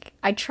 but like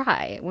I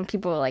try when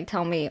people like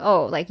tell me,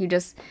 oh, like you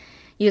just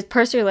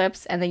purse your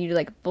lips and then you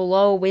like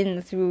blow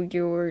wind through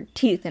your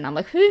teeth, and I'm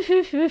like,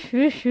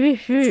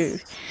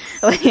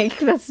 like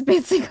that's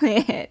basically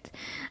it.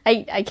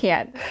 I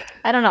can't.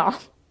 I don't know.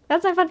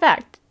 That's my fun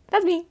fact.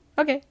 That's me.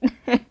 Okay.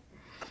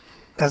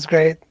 That's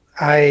great.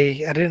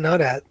 I didn't know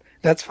that.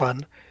 That's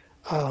fun.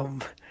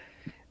 Um,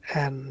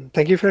 and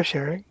thank you for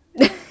sharing.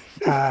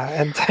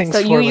 And So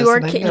thanks you for you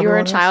are listening, you're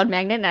a everyone else. child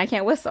magnet, and I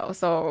can't whistle.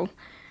 So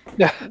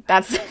Yeah,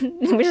 that's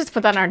we just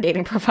put that on our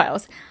dating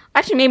profiles.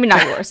 Actually, maybe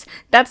not yours.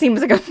 That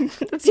seems like a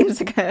that seems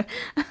like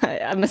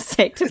a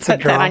mistake to it's a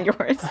put that draw. on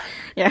yours.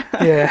 Yeah,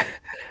 Yeah,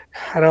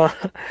 I don't,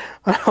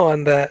 I don't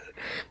want that.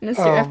 Mr.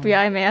 Um,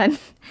 FBI man,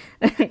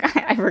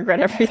 I regret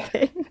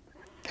everything.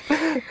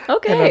 and on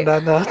Okay,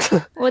 that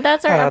note, well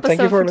that's our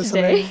thank you episode for for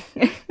today.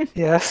 listening.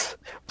 Yes,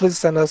 please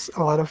send us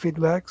a lot of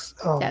feedbacks.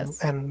 Yes,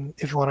 And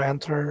if you want to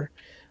enter,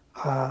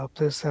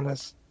 please send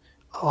us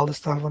all the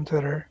stuff on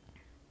Twitter.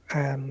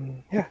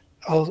 And yeah,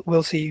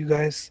 we'll see you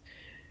guys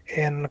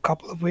in a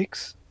couple of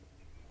weeks.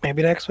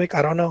 Maybe next week.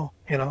 I don't know.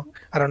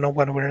 I don't know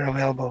when we're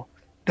available.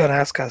 Don't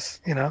ask us.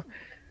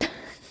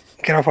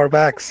 Get off our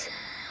backs.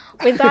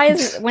 when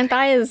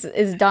Thai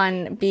is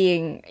done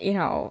being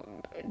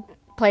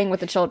playing with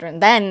the children,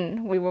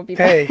 then we will be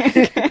Hey,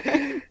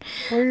 back.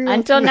 what are you up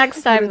Until to?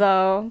 next time,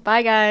 though.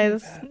 Bye,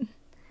 guys.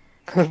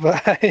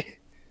 Bye.